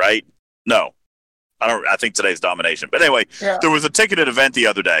 right? No. I think today's domination. But anyway, There was a ticketed event the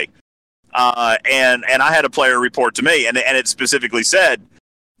other day. And I had a player report to me, and it specifically said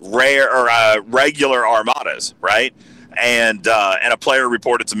rare or regular armadas, right? And a player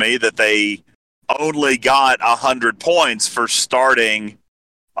reported to me that they only got 100 points for starting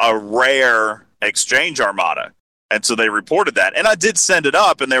a rare exchange armada. And so they reported that. And I did send it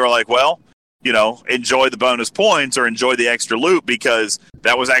up, and they were like, well, enjoy the bonus points or enjoy the extra loot, because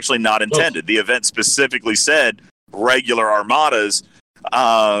that was actually not intended. The event specifically said regular armadas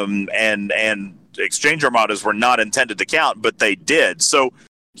and exchange armadas were not intended to count, but they did. So,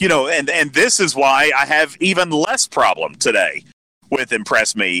 and this is why I have even less problem today with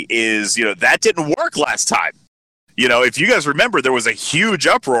Impress Me is, that didn't work last time. If you guys remember, there was a huge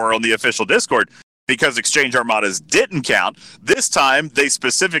uproar on the official Discord because exchange armadas didn't count. This time, they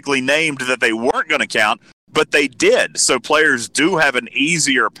specifically named that they weren't going to count, but they did. So players do have an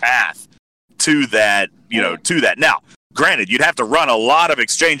easier path to that, to that. Now, granted, you'd have to run a lot of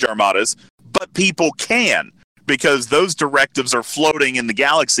exchange armadas, but people can, because those directives are floating in the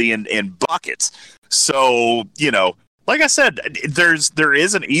galaxy in buckets. So, like I said, there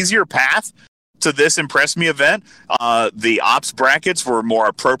is an easier path to this Impress Me event. The ops brackets were more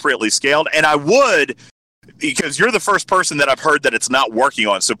appropriately scaled, and I would, because you're the first person that I've heard that it's not working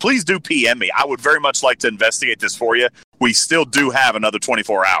on, so please do PM me. I would very much like to investigate this for you. We still do have another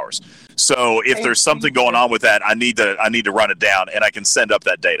 24 hours. So if there's something going on with that, I need to run it down, and I can send up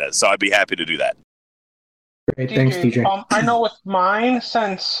that data. So I'd be happy to do that. Great, thanks, DJ. I know with mine,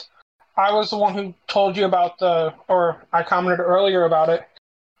 since I was the one who told you about or I commented earlier about it,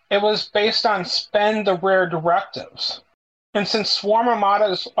 it was based on spend the rare directives. And since Swarm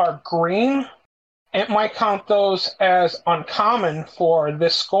Armadas are green, it might count those as uncommon for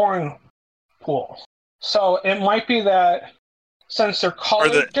this scoring pool. So it might be that since they're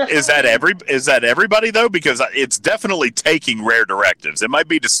colored different. Is that everybody though? Because it's definitely taking rare directives. It might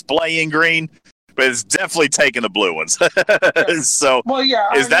be displaying green, but it's definitely taking the blue ones. So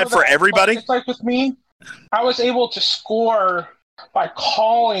is that for everybody? It's like with me, I was able to score by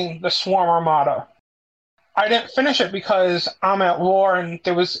calling the Swarm Armada. I didn't finish it because I'm at war and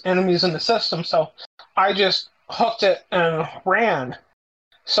there was enemies in the system, so I just hooked it and ran.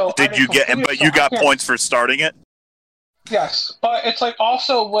 So did you get? But you got points for starting it. Yes, but it's like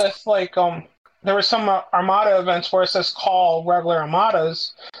also with there were some Armada events where it says call regular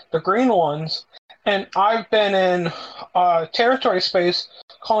Armadas, the green ones, and I've been in territory space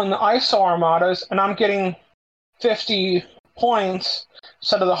calling the ISO Armadas, and I'm getting 50 points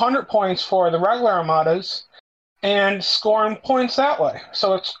instead of the 100 points for the regular Armadas, and scoring points that way.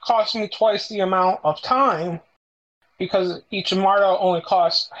 So it's costing me twice the amount of time, because each Armada only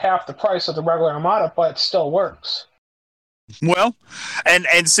costs half the price of the regular Armada, but it still works. Well,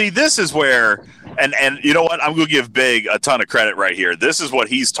 and see, this is where, and you know what, I'm going to give Big a ton of credit right here. This is what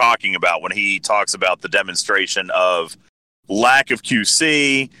he's talking about when he talks about the demonstration of lack of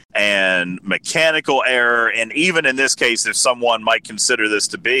QC and mechanical error, and even in this case, if someone might consider this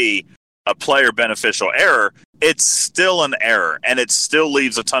to be a player beneficial error, it's still an error, and it still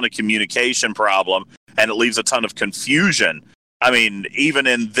leaves a ton of communication problem, and it leaves a ton of confusion I mean, even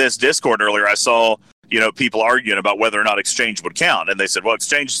in this Discord earlier, I saw, people arguing about whether or not exchange would count. And they said, well,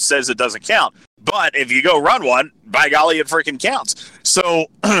 exchange says it doesn't count. But if you go run one, by golly, it freaking counts. So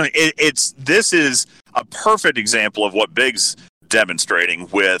this is a perfect example of what Big's demonstrating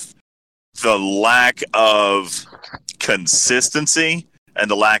with the lack of consistency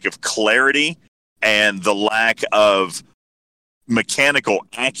and the lack of clarity and the lack of mechanical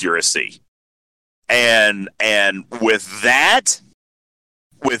accuracy. And with that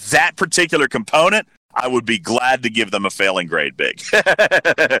particular component, I would be glad to give them a failing grade, Big.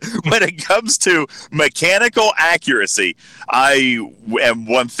 When it comes to mechanical accuracy, I am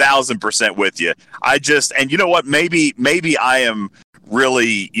 1,000% with you. And you know what? Maybe I am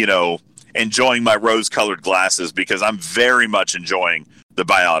really, enjoying my rose-colored glasses because I'm very much enjoying the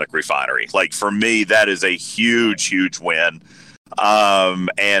Biotic Refinery. Like, for me, that is a huge, huge win.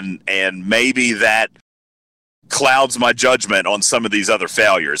 And maybe that clouds my judgment on some of these other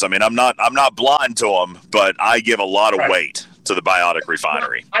failures. I mean, I'm not blind to them, but I give a lot of weight to the Biotic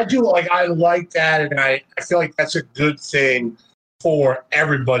Refinery. I do I like that, and I feel like that's a good thing for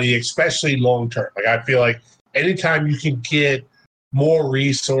everybody, especially long term. Like, I feel like anytime you can get more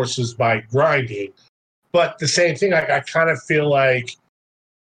resources by grinding, but the same thing, I kind of feel like,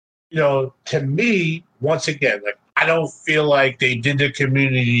 to me, once again, I don't feel like they did the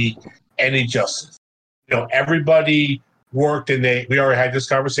community any justice. Everybody worked, and we already had this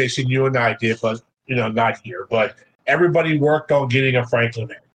conversation, you and I did, but, not here. But everybody worked on getting a Franklin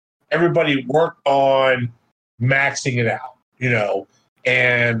egg. Everybody worked on maxing it out,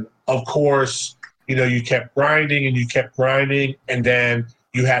 And, of course, you kept grinding and you kept grinding, and then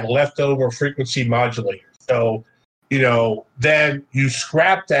you had leftover frequency modulators. So, then you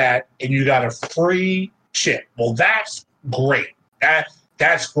scrapped that and you got a free chip. Well, that's great.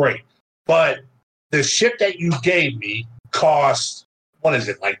 That's great. But the chip that you gave me cost,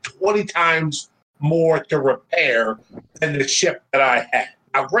 20 times more to repair than the chip that I had.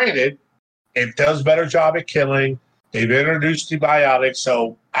 Now, granted, it does a better job at killing. They've introduced the biotics,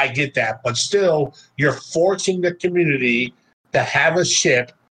 so I get that. But still, you're forcing the community to have a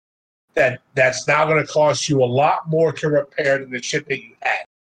chip that's now going to cost you a lot more to repair than the chip that you had.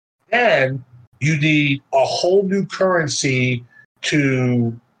 Then you need a whole new currency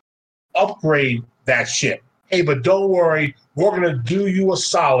to upgrade that chip. Hey, but don't worry, we're going to do you a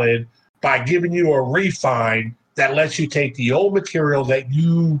solid by giving you a refine that lets you take the old material that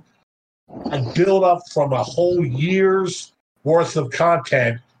you build up from a whole year's worth of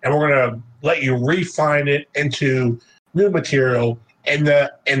content, and we're going to let you refine it into new material. And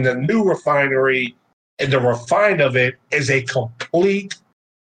the new refinery and the refine of it is a complete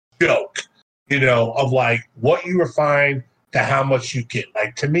joke, of what you refine to how much you get.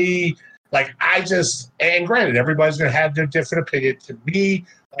 To me, and granted, everybody's going to have their different opinion. To me,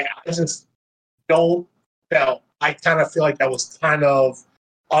 I just I kind of feel like that was kind of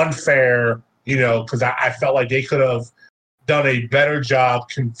unfair, because I felt like they could have done a better job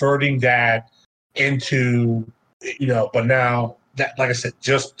converting that into, but now that, like I said,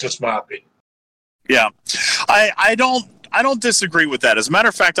 just my opinion. Yeah, I don't disagree with that. As a matter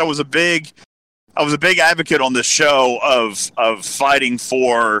of fact, I was a big advocate on this show of fighting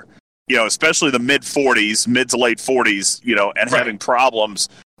for, especially the mid to late 40s, and having problems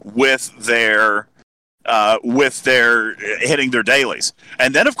with their hitting their dailies.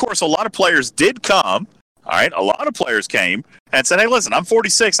 And then, of course, a lot of players did come. All right, a lot of players came and said, "Hey, listen, I'm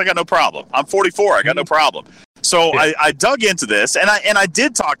 46, I got no problem. I'm 44, I got no problem." So I dug into this, and I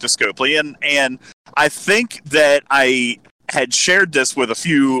did talk to Scopely, and I think that I had shared this with a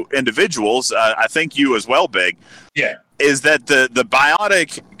few individuals. I think you as well, Big. Yeah, is that the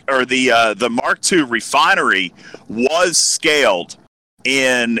Biotic or the Mark II refinery was scaled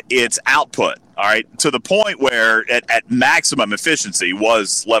in its output. All right, to the point where at maximum efficiency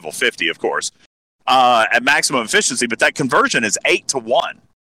was level 50, of course, at maximum efficiency, but that conversion is 8-to-1.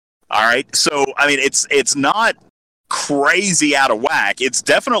 All right, so I mean, it's not crazy out of whack. It's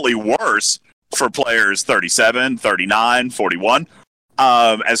definitely worse for players 37, 39, 41,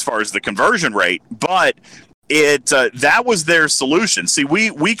 as far as the conversion rate. But that was their solution. See,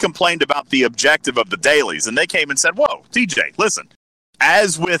 we complained about the objective of the dailies, and they came and said, "Whoa, TJ, listen.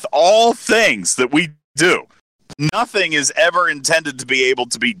 As with all things that we do, nothing is ever intended to be able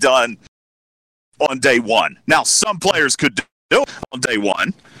to be done on day one. Now, some players could do it on day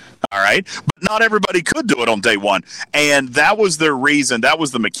one." All right, but not everybody could do it on day one, and that was their reason. That was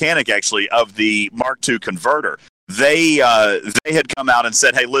the mechanic, actually, of the Mark II converter. They had come out and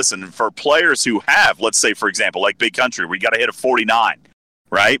said, "Hey, listen, for players who have, let's say, for example, like Big Country, we got to hit a 49,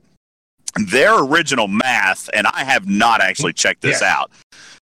 right? their original math, and I have not actually checked this out,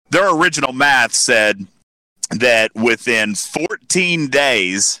 their original math said that within 14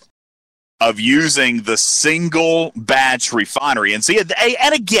 days of using the single batch refinery, and see,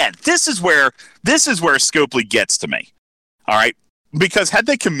 and again, this is where Scopely gets to me. All right, because had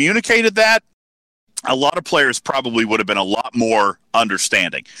they communicated that, a lot of players probably would have been a lot more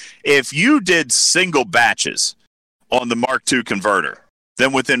understanding. If you did single batches on the Mark II converter,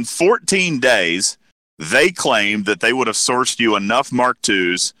 then within 14 days, they claimed that they would have sourced you enough Mark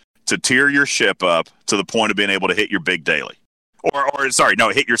IIs to tier your ship up to the point of being able to hit your big daily.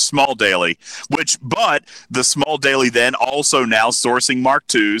 Hit your small daily, but the small daily then also now sourcing Mark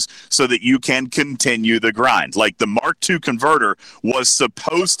IIs so that you can continue the grind. Like the Mark II converter was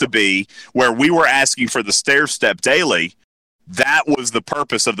supposed to be where we were asking for the stair step daily. That was the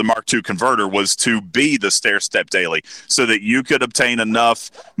purpose of the Mark II converter, was to be the stair step daily so that you could obtain enough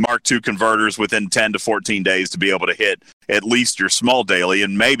Mark II converters within 10 to 14 days to be able to hit at least your small daily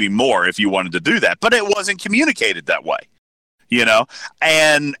and maybe more if you wanted to do that. But it wasn't communicated that way. You know,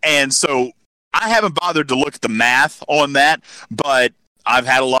 and so I haven't bothered to look at the math on that, but I've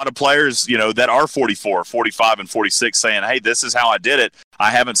had a lot of players, you know, that are 44, 45, and 46 saying, hey, this is how I did it.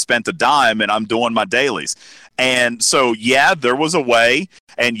 I haven't spent a dime, and I'm doing my dailies. And so, yeah, there was a way,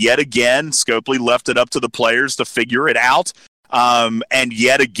 and yet again, Scopely left it up to the players to figure it out. And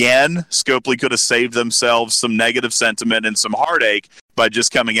yet again, Scopely could have saved themselves some negative sentiment and some heartache by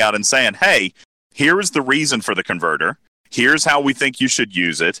just coming out and saying, hey, here is the reason for the converter. Here's how we think you should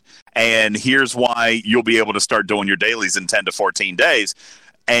use it, and here's why you'll be able to start doing your dailies in 10 to 14 days.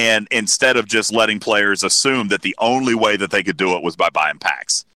 And instead of just letting players assume that the only way that they could do it was by buying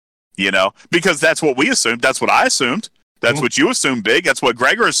packs, you know, because that's what we assumed. That's what I assumed. That's what you assumed, Big. That's what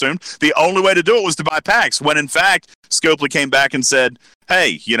Gregor assumed. The only way to do it was to buy packs, when in fact, Scopely came back and said,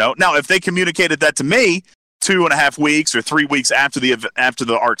 hey, you know, now if they communicated that to me 2.5 weeks or 3 weeks after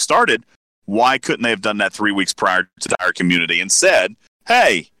the arc started, why couldn't they have done that 3 weeks prior to the entire community and said,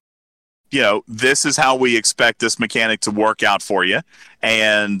 hey, you know, this is how we expect this mechanic to work out for you,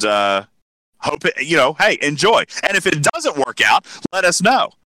 and hope it, you know, hey, enjoy. And if it doesn't work out, let us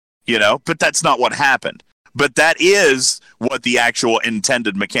know, you know, but that's not what happened. But that is what the actual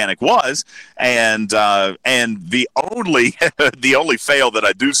intended mechanic was, and the only fail that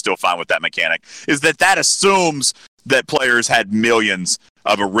I do still find with that mechanic is that assumes that players had millions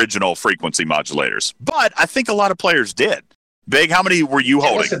of original frequency modulators. But I think a lot of players did. Big, how many were you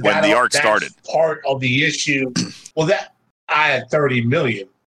holding when the arc started? Part of the issue. Well, that I had 30 million,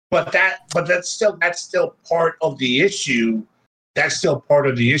 but that's still part of the issue. That's still part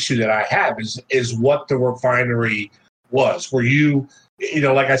of the issue that I have is what the refinery was. Where you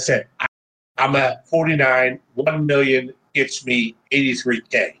know, like I said, I'm at 49. 1 million gets me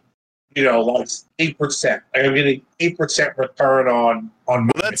 83K. You know, like 8%. I'm getting 8% return on. Well,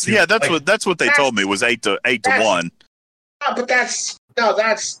 that's what they told me was 8 to 1. But that's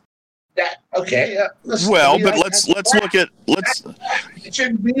that. Okay. Let's look at. It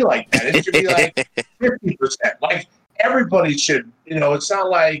shouldn't be like that. It should be like 50%. Like everybody should. You know, it's not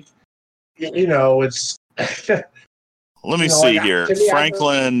like. You know, it's. Let me see here,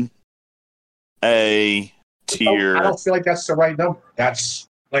 Franklin. A tier. I don't feel like that's the right number. That's.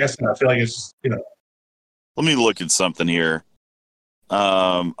 Like I said, I feel like it's, you know. Let me look at something here.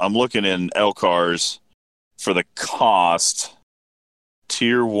 I'm looking in LCARS for the cost,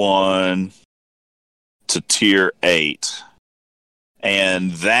 tier 1 to tier 8.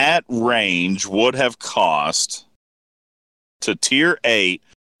 And that range would have cost, to tier 8,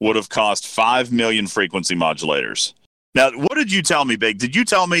 would have cost 5 million frequency modulators. Now, what did you tell me, Big? Did you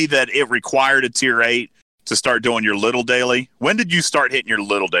tell me that it required a tier 8 to start doing your little daily? When did you start hitting your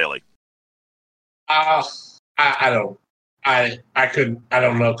little daily? I don't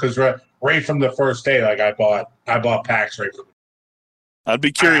know, because right from the first day, like I bought packs right from. I'd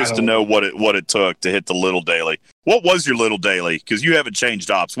be curious to know what it took to hit the little daily. What was your little daily? Because you haven't changed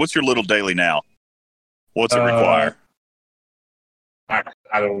ops. What's your little daily now? What's it require? I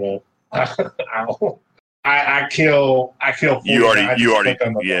don't know. I kill. You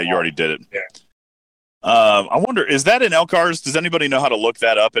already did it. Yeah. I wonder, is that in LCARS? Does anybody know how to look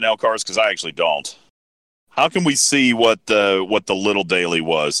that up in LCARS? Because I actually don't. How can we see what the little daily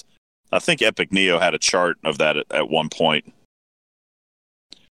was? I think Epic Neo had a chart of that at one point.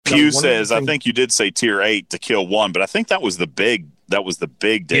 Pew says, I think you did say tier 8 to kill 1, but I think that was the big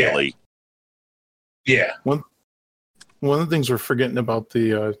daily. Yeah. One of the things we're forgetting about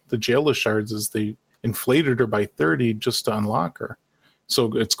the Jailer shards is they inflated her by 30 just to unlock her.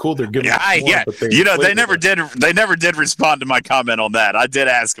 So it's cool they're giving. But they never did. They never did respond to my comment on that. I did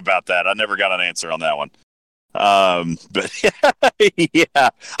ask about that. I never got an answer on that one. But yeah,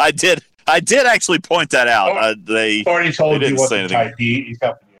 I did. I did actually point that out. They already told you what say to type. He's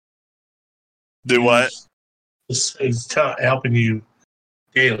helping you. Do what? He's helping you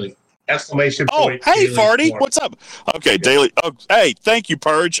daily. Exclamation point. Hey, Farty, what's up? Okay, daily. Oh, hey, thank you,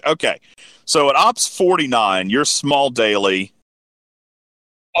 Purge. Okay, so at Ops 49, your small daily.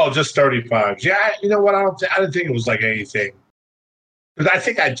 Oh, just 35. Yeah, you know what? I didn't think it was like anything. Because I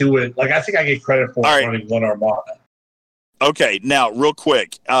think I do it. Like, I think I get credit for running one Armada. Okay, now, real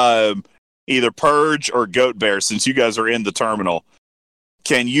quick. Either Purge or Goat Bear, since you guys are in the terminal,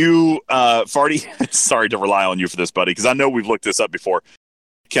 can you, Farty, sorry to rely on you for this, buddy, because I know we've looked this up before.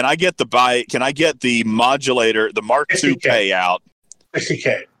 Can I get the modulator, the Mark II payout?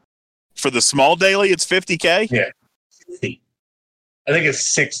 60K. For the small daily, it's 50K? Yeah. 60. I think it's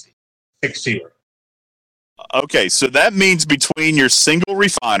 60. 60. Okay, so that means between your single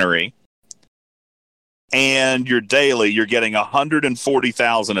refinery and your daily, you're getting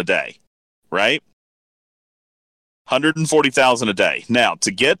 140,000 a day, right? 140,000 a day. Now,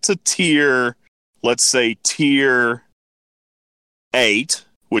 to get to tier 8,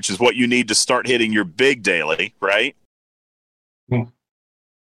 which is what you need to start hitting your big daily, right?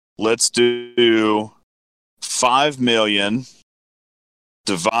 Let's do 5 million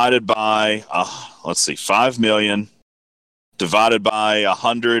divided by, 5 million divided by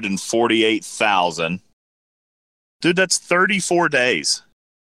 148,000. Dude, that's 34 days.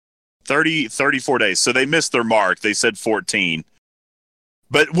 34 days. So they missed their mark. They said 14.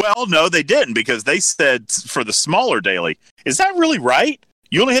 But, well, no, they didn't, because they said for the smaller daily. Is that really right?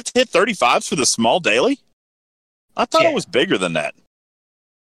 You only have to hit 35s for the small daily? I thought it was bigger than that.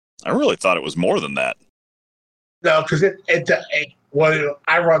 I really thought it was more than that. No, because when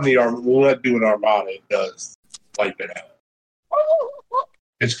I run the Armada, when I do an Armada, it does wipe it out.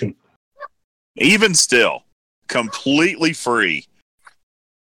 It's even still completely free.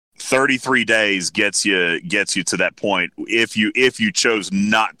 33 days gets you to that point if you chose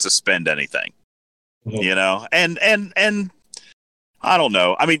not to spend anything. You know, and I don't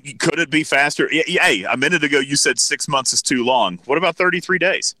know. I mean, could it be faster? Hey, a minute ago you said 6 months is too long. What about 33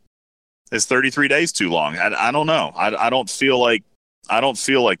 days? Is 33 days too long? I don't know. I don't feel like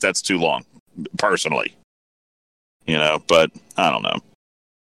that's too long, personally. You know, but I don't know.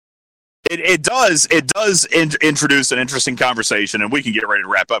 It does introduce an interesting conversation, and we can get ready to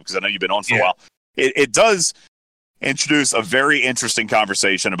wrap up because I know you've been on for a while. It does introduce a very interesting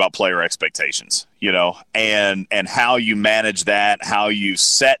conversation about player expectations, you know, and how you manage that, how you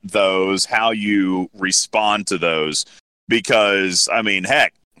set those, how you respond to those. Because, I mean,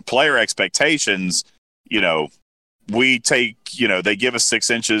 heck, player expectations, you know, we take, you know, they give us 6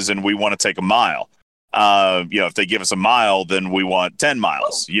 inches and we want to take a mile. You know, if they give us a mile, then we want 10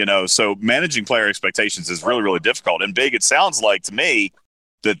 miles, you know, so managing player expectations is really, really difficult. And Big, it sounds like to me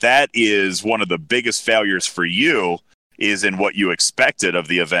that is one of the biggest failures for you is in what you expected of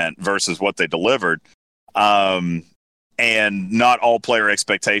the event versus what they delivered. And not all player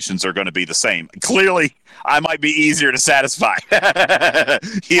expectations are going to be the same. Clearly, I might be easier to satisfy.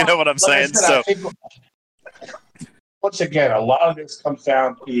 You know what I'm saying? So, once again, a lot of this comes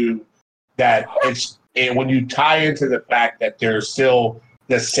down to that when you tie into the fact that there's still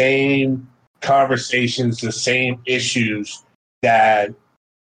the same conversations, the same issues that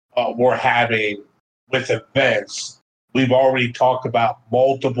we're having with events, we've already talked about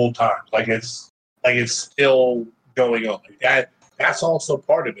multiple times. Like it's still going on. Like that's also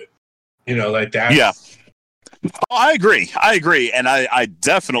part of it. You know, like that. Yeah. Oh, I agree, and I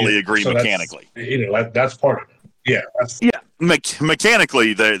definitely agree mechanically. You know, that's part of it. Yeah.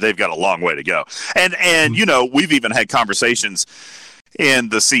 Mechanically, they've got a long way to go. And you know, we've even had conversations in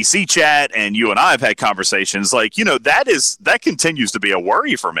the CC chat, and you and I have had conversations like, you know, that continues to be a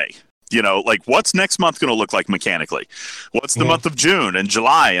worry for me. You know, like what's next month going to look like mechanically? What's the month of June and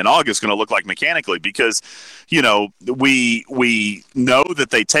July and August going to look like mechanically? Because, you know, we know that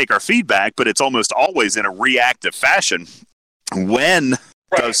they take our feedback, but it's almost always in a reactive fashion. When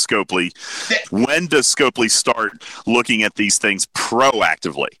does Scopely start looking at these things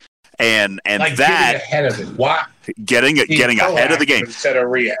proactively? And like that getting ahead of it. Why? Getting ahead of the game instead of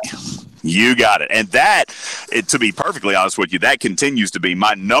react. You got it. And that, to be perfectly honest with you, that continues to be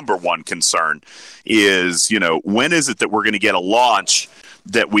my number one concern is, you know, when is it that we're going to get a launch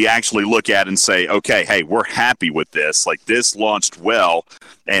that we actually look at and say, okay, hey, we're happy with this. Like, this launched well,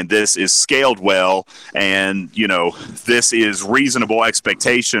 and this is scaled well, and, you know, this is reasonable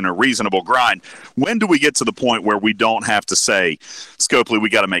expectation or reasonable grind. When do we get to the point where we don't have to say, Scopely, we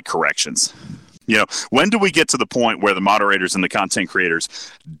got to make corrections? You know, when do we get to the point where the moderators and the content creators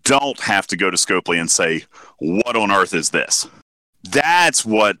don't have to go to Scopely and say, what on earth is this? That's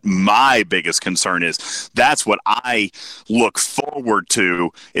what my biggest concern is. That's what I look forward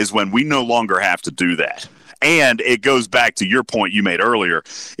to, is when we no longer have to do that. And it goes back to your point you made earlier,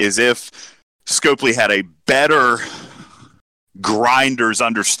 is if Scopely had a better grinder's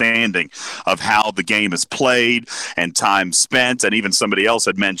understanding of how the game is played and time spent, and even somebody else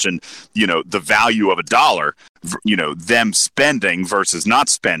had mentioned, you know, the value of $1, you know, them spending versus not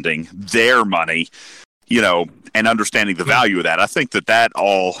spending their money, you know, and understanding the value of that. I think that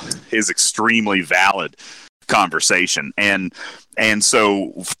all is extremely valid conversation. And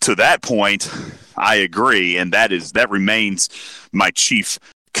so to that point, I agree. And that remains my chief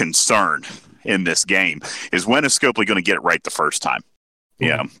concern in this game, is when is Scopely going to get it right the first time?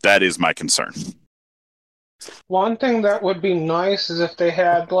 Yeah, that is my concern. One thing that would be nice is if they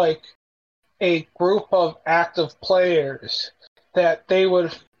had like a group of active players that they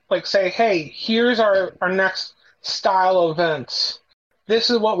would like say, hey, here's our next style events.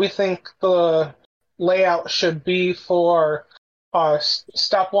 This is what we think the layout should be for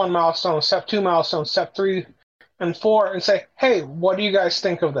step 1 milestone, step 2 milestone, step 3 and 4, and say, hey, what do you guys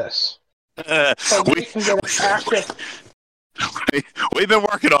think of this? So we can get active. We've been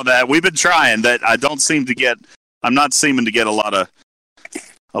working on that. We've been trying that. I'm not seeming to get a lot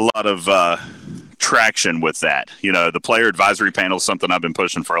of traction with that. You know, the player advisory panel is something I've been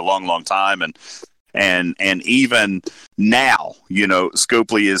pushing for a long, long time, and even now, you know,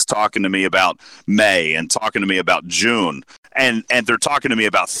 Scopely is talking to me about May and talking to me about June, and they're talking to me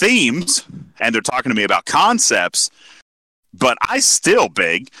about themes, and they're talking to me about concepts, but I still,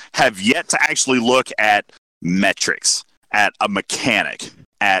 have yet to actually look at metrics, at a mechanic,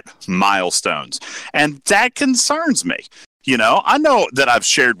 at milestones, and that concerns me. You know, I know that I've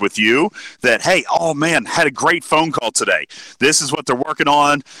shared with you that, hey, oh man, had a great phone call today. This is what they're working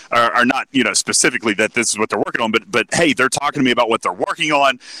on, or not, you know, specifically that this is what they're working on, but hey, they're talking to me about what they're working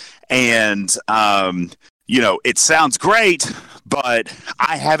on, and you know, it sounds great, but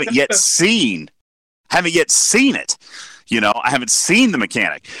I haven't yet seen it. You know, I haven't seen the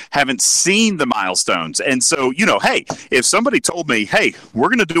mechanic, haven't seen the milestones, and so, you know, hey, if somebody told me, hey, we're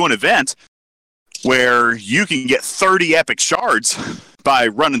going to do an event where you can get 30 epic shards by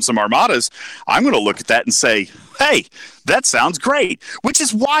running some armadas, I'm going to look at that and say, hey, that sounds great, which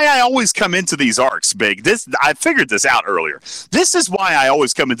is why I always come into these arcs, I figured this out earlier. This is why I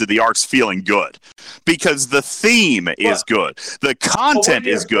always come into the arcs feeling good, because the theme is good. The content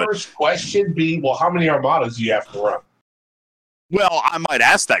is good. First question be, well, how many armadas do you have to run? Well, I might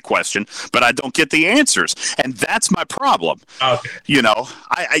ask that question, but I don't get the answers, and that's my problem. Okay. You know,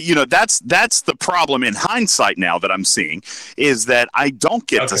 that's the problem in hindsight now that I'm seeing, is that I don't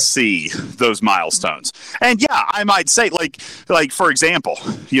get to see those milestones. And yeah, I might say, like for example,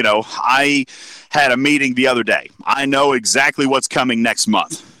 you know, I had a meeting the other day. I know exactly what's coming next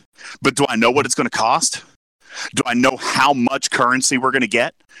month, but do I know what it's going to cost? Do I know how much currency we're going to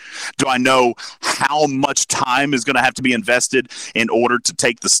get? Do I know how much time is going to have to be invested in order to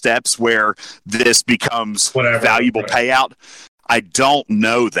take the steps where this becomes valuable payout? I don't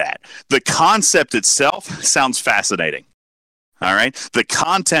know that. The concept itself sounds fascinating. All right. The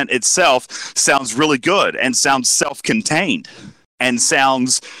content itself sounds really good and sounds self-contained and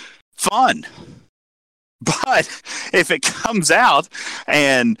sounds fun. But if it comes out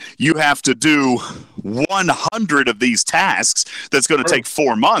and you have to do 100 of these tasks, that's going to take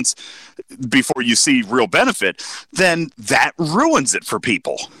 4 months before you see real benefit, then that ruins it for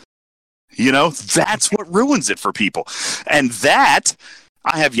people. You know, that's what ruins it for people. And that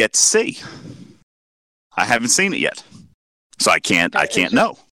I have yet to see. I haven't seen it yet. So I can't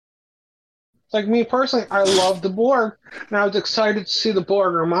know. Like me personally, I love the Borg, and I was excited to see the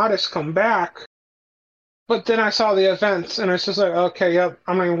Borg Armadas come back. But then I saw the events, and it's just like, okay, yep,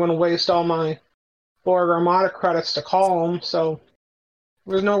 I'm not even going to waste all my Borg Armada credits to call them, so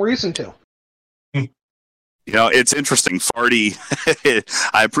there's no reason to. You know, it's interesting. Farty,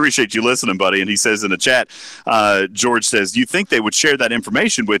 I appreciate you listening, buddy. And he says in the chat, George says, do you think they would share that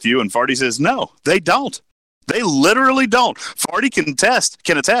information with you? And Farty says, no, they don't. They literally don't. Farty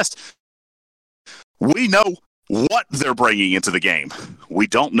can attest. We know what they're bringing into the game. We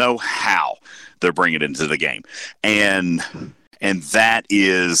don't know how they're bringing it into the game. And that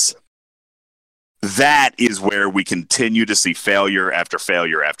is that is where we continue to see failure after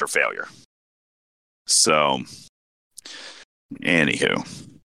failure after failure. So, anywho.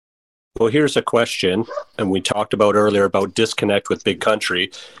 Well, here's a question, and we talked about earlier about disconnect with Big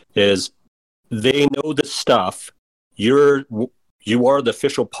Country, is they know the stuff. You are the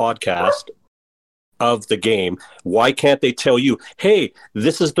official podcast of the game. Why can't they tell you, hey,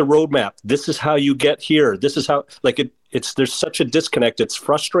 this is the roadmap. This is how you get here. This is how, there's such a disconnect. It's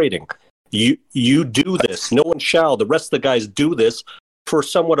frustrating. You do this. No one shall. The rest of the guys do this for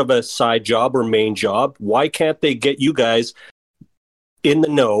somewhat of a side job or main job. Why can't they get you guys in the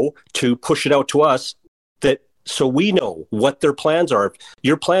know to push it out to us so we know what their plans are?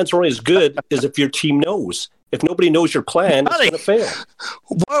 Your plans are only as good as if your team knows. If nobody knows your plan, it's going to fail.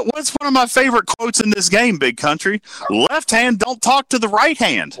 What's one of my favorite quotes in this game, Big Country? Left hand don't talk to the right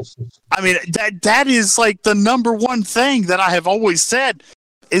hand. I mean, that is like the number one thing that I have always said,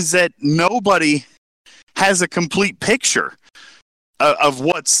 is that nobody has a complete picture of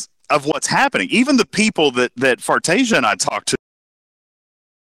what's happening. Even the people that Fartasia and I talked to.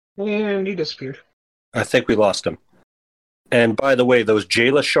 And he disappeared. I think we lost him. And by the way, those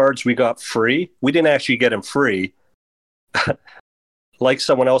Jayla shards we got free, we didn't actually get them free. Like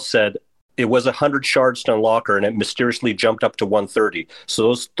someone else said, it was 100 shards to unlock her, and it mysteriously jumped up to 130. So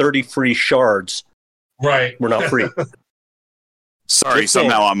those 30 free shards were not free. Sorry,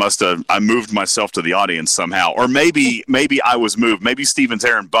 somehow I moved myself to the audience somehow. Or maybe I was moved. Maybe Steven's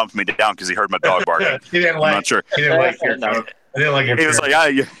Aaron bumped me down because he heard my dog barking. I'm not sure. He didn't like your dog. He was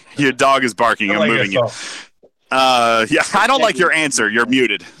like, your dog is barking. I'm moving you. Yeah, I don't like your answer. You're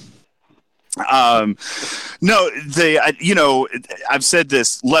muted. No, I've said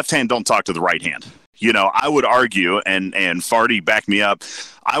this, left hand don't talk to the right hand. I would argue, and Farty backed me up,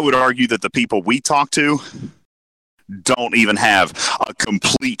 I would argue that the people we talk to don't even have a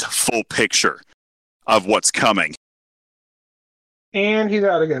complete full picture of what's coming. And he's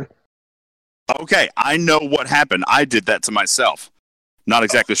out again. Okay, I know what happened. I did that to myself. Not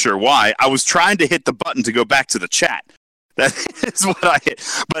exactly sure why. I was trying to hit the button to go back to the chat. That is what I hit.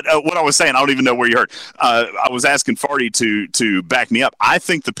 But what I was saying, I don't even know where you heard. I was asking Farty to back me up. I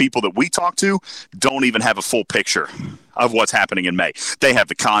think the people that we talk to don't even have a full picture of what's happening in May. They have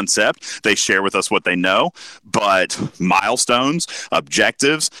the concept. They share with us what they know. But milestones,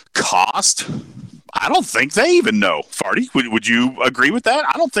 objectives, cost, I don't think they even know. Farty, would you agree with that?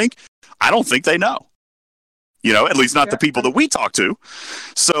 I don't think they know. At least not the people that we talk to.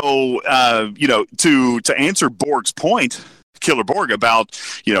 So, to answer Borg's point, Killer Borg, about,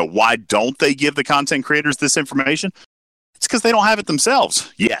 why don't they give the content creators this information? It's because they don't have it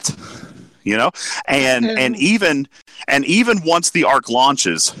themselves yet. And even once the ARC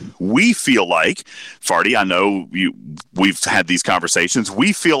launches, we feel like, Farty, I know we've had these conversations,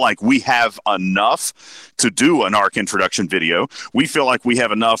 we feel like we have enough to do an ARC introduction video. We feel like we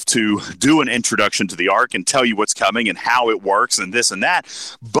have enough to do an introduction to the ARC and tell you what's coming and how it works and this and that.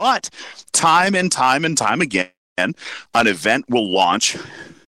 But time and time and time again, an event will launch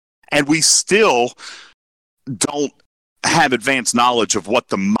and we still don't have advanced knowledge of what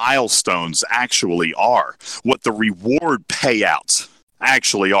the milestones actually are, what the reward payouts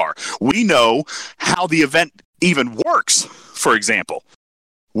actually are. We know how the event even works, for example.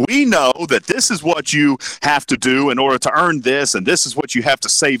 We know that this is what you have to do in order to earn this, and this is what you have to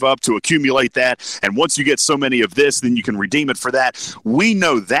save up to accumulate that, and once you get so many of this, then you can redeem it for that. We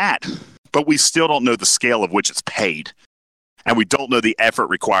know that, but we still don't know the scale of which it's paid, and we don't know the effort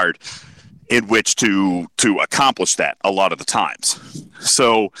required in which to accomplish that a lot of the times.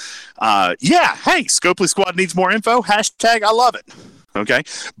 So, hey, Scopely Squad needs more info. # I love it. Okay?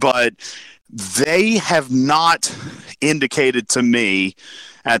 But they have not indicated to me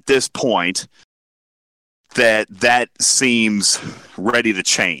at this point that seems ready to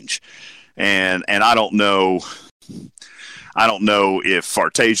change. And I don't know if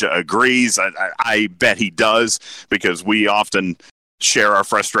Fartasia agrees. I bet he does, because we often share our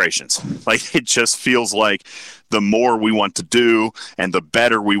frustrations. Like, it just feels like the more we want to do and the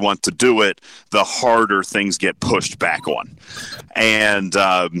better we want to do it, the harder things get pushed back on. And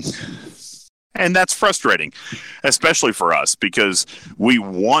that's frustrating, especially for us, because we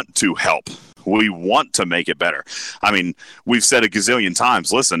want to help. We want to make it better. I mean, we've said a gazillion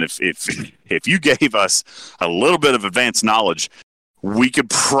times, listen, if you gave us a little bit of advanced knowledge, we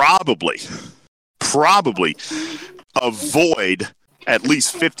could probably avoid at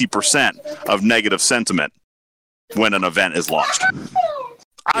least 50% of negative sentiment when an event is launched.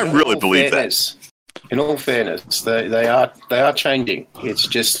 I really believe that. In all fairness, they are changing. It's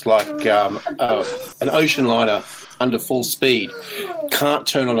just like an ocean liner under full speed can't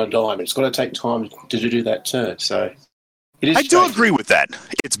turn on a dime. It's got to take time to do that turn. So I do agree with that.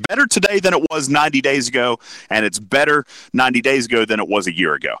 It's better today than it was 90 days ago, and it's better 90 days ago than it was a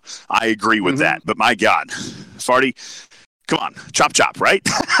year ago. I agree with that. But my God, Farty, come on, chop, right?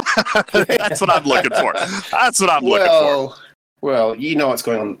 That's what I'm looking for. That's what I'm looking for. Well, you know what's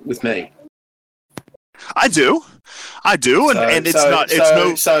going on with me. I do, and it's not.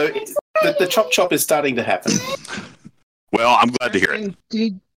 So the chop is starting to happen. Well, I'm glad to hear it.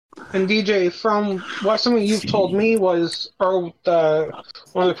 And DJ, from what something you've told me was, or one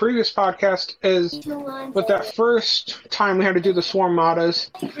of the previous podcasts, is with that first time we had to do the Swarm Matas,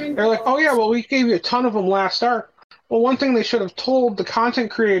 they're like, oh yeah, well we gave you a ton of them last arc. Well, one thing they should have told the content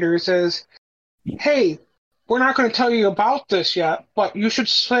creators is, hey, we're not going to tell you about this yet, but you should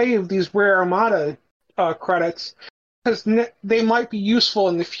save these rare Armada credits because they might be useful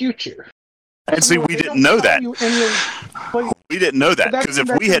in the future. And see, we didn't know that. We didn't know that because if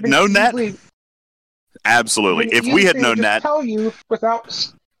we had known that, absolutely. If we had known that, tell you without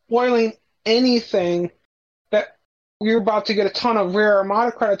spoiling anything that we're about to get a ton of rare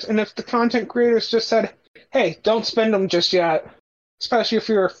Armada credits, and if the content creators just said, "Hey, don't spend them just yet," especially if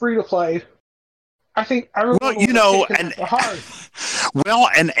you're free to play, I think everyone and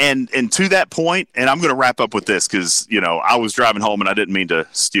to that point, and I'm going to wrap up with this because, I was driving home and I didn't mean to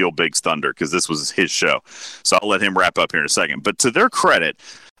steal Big's thunder because this was his show. So I'll let him wrap up here in a second. But to their credit,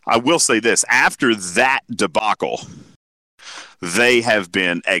 I will say this. After that debacle, they have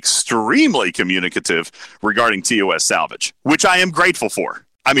been extremely communicative regarding TOS Salvage, which I am grateful for.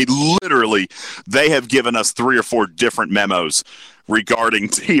 I mean, literally, they have given us 3 or 4 different memos regarding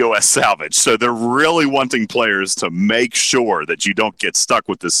TOS Salvage. So they're really wanting players to make sure that you don't get stuck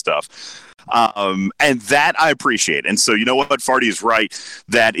with this stuff. And that I appreciate. And so, you know what? Farty is right.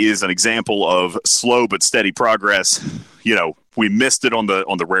 That is an example of slow but steady progress. We missed it on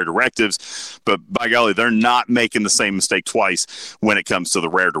the rare directives, but by golly, they're not making the same mistake twice when it comes to the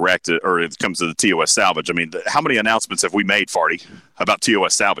rare directive, or it comes to the TOS Salvage. I mean, how many announcements have we made, Farty, about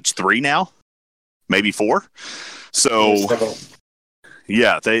TOS Salvage? 3 now? Maybe 4? So,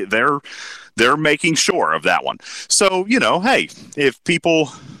 yeah, they're making sure of that one. So, hey, if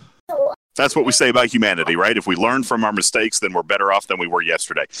people... That's what we say about humanity, right? If we learn from our mistakes, then we're better off than we were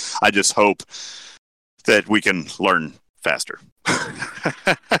yesterday. I just hope that we can learn faster.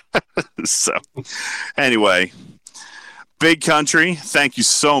 So, anyway, Big Country, thank you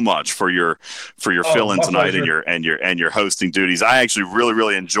so much for your fill-in tonight and your hosting duties. I actually really,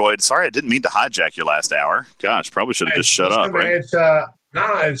 really enjoyed. Sorry, I didn't mean to hijack your last hour. Gosh, probably should have just shut up. Right?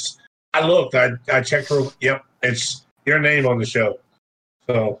 I looked. I checked. Yep, it's your name on the show.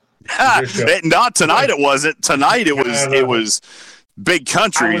 So. Not tonight. It wasn't tonight. It was Big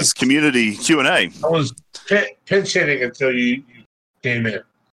Country's community Q&A. I was pinch hitting until you came in.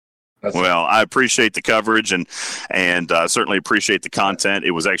 Well, I appreciate the coverage and certainly appreciate the content. It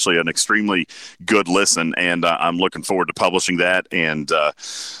was actually an extremely good listen, and I'm looking forward to publishing that and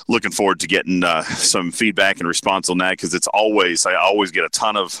looking forward to getting some feedback and response on that because I always get a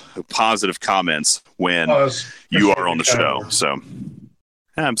ton of positive comments when you are on the show. So.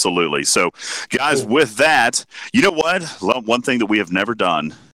 Absolutely. So, guys, with that, you know what? One thing that we have never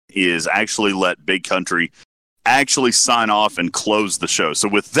done is actually let Big Country actually sign off and close the show. So,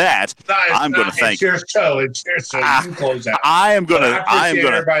 with that, I'm going to thank. It's your show. It's your show. You can close out. I am going to.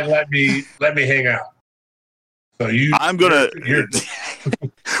 Everybody, let me hang out. So I'm going to.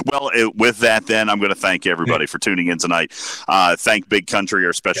 Well, with that, then, I'm going to thank everybody for tuning in tonight. Thank Big Country,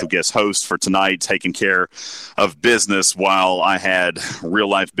 our special guest host for tonight, taking care of business while I had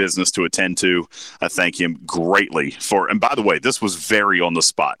real-life business to attend to. I thank him greatly for, and by the way, this was very on the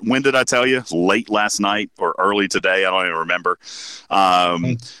spot. When did I tell you? Late last night or early today? I don't even remember.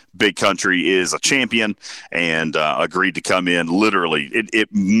 Big Country is a champion and agreed to come in. Literally,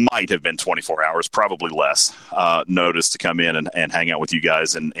 it might have been 24 hours, probably less, notice to come in and hang out with you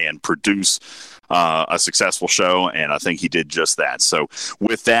guys and produce a successful show, and I think he did just that. So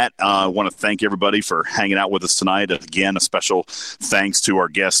with that, I want to thank everybody for hanging out with us tonight. Again, a special thanks to our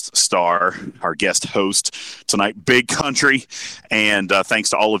guest star, our guest host tonight, Big Country, and thanks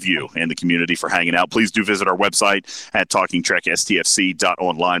to all of you in the community for hanging out. Please do visit our website at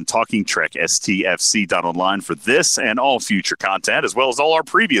TalkingTrekSTFC.online, TalkingTrekSTFC.online for this and all future content, as well as all our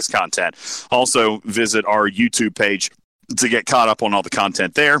previous content. Also, visit our YouTube page to get caught up on all the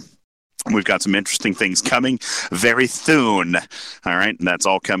content there. We've got some interesting things coming very soon. All right. And that's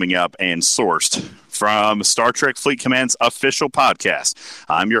all coming up and sourced from Star Trek Fleet Command's official podcast.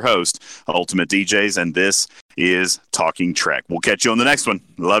 I'm your host, Ultimate DJs, and this is Talking Trek. We'll catch you on the next one.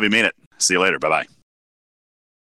 Love you, mean it. See you later. Bye-bye.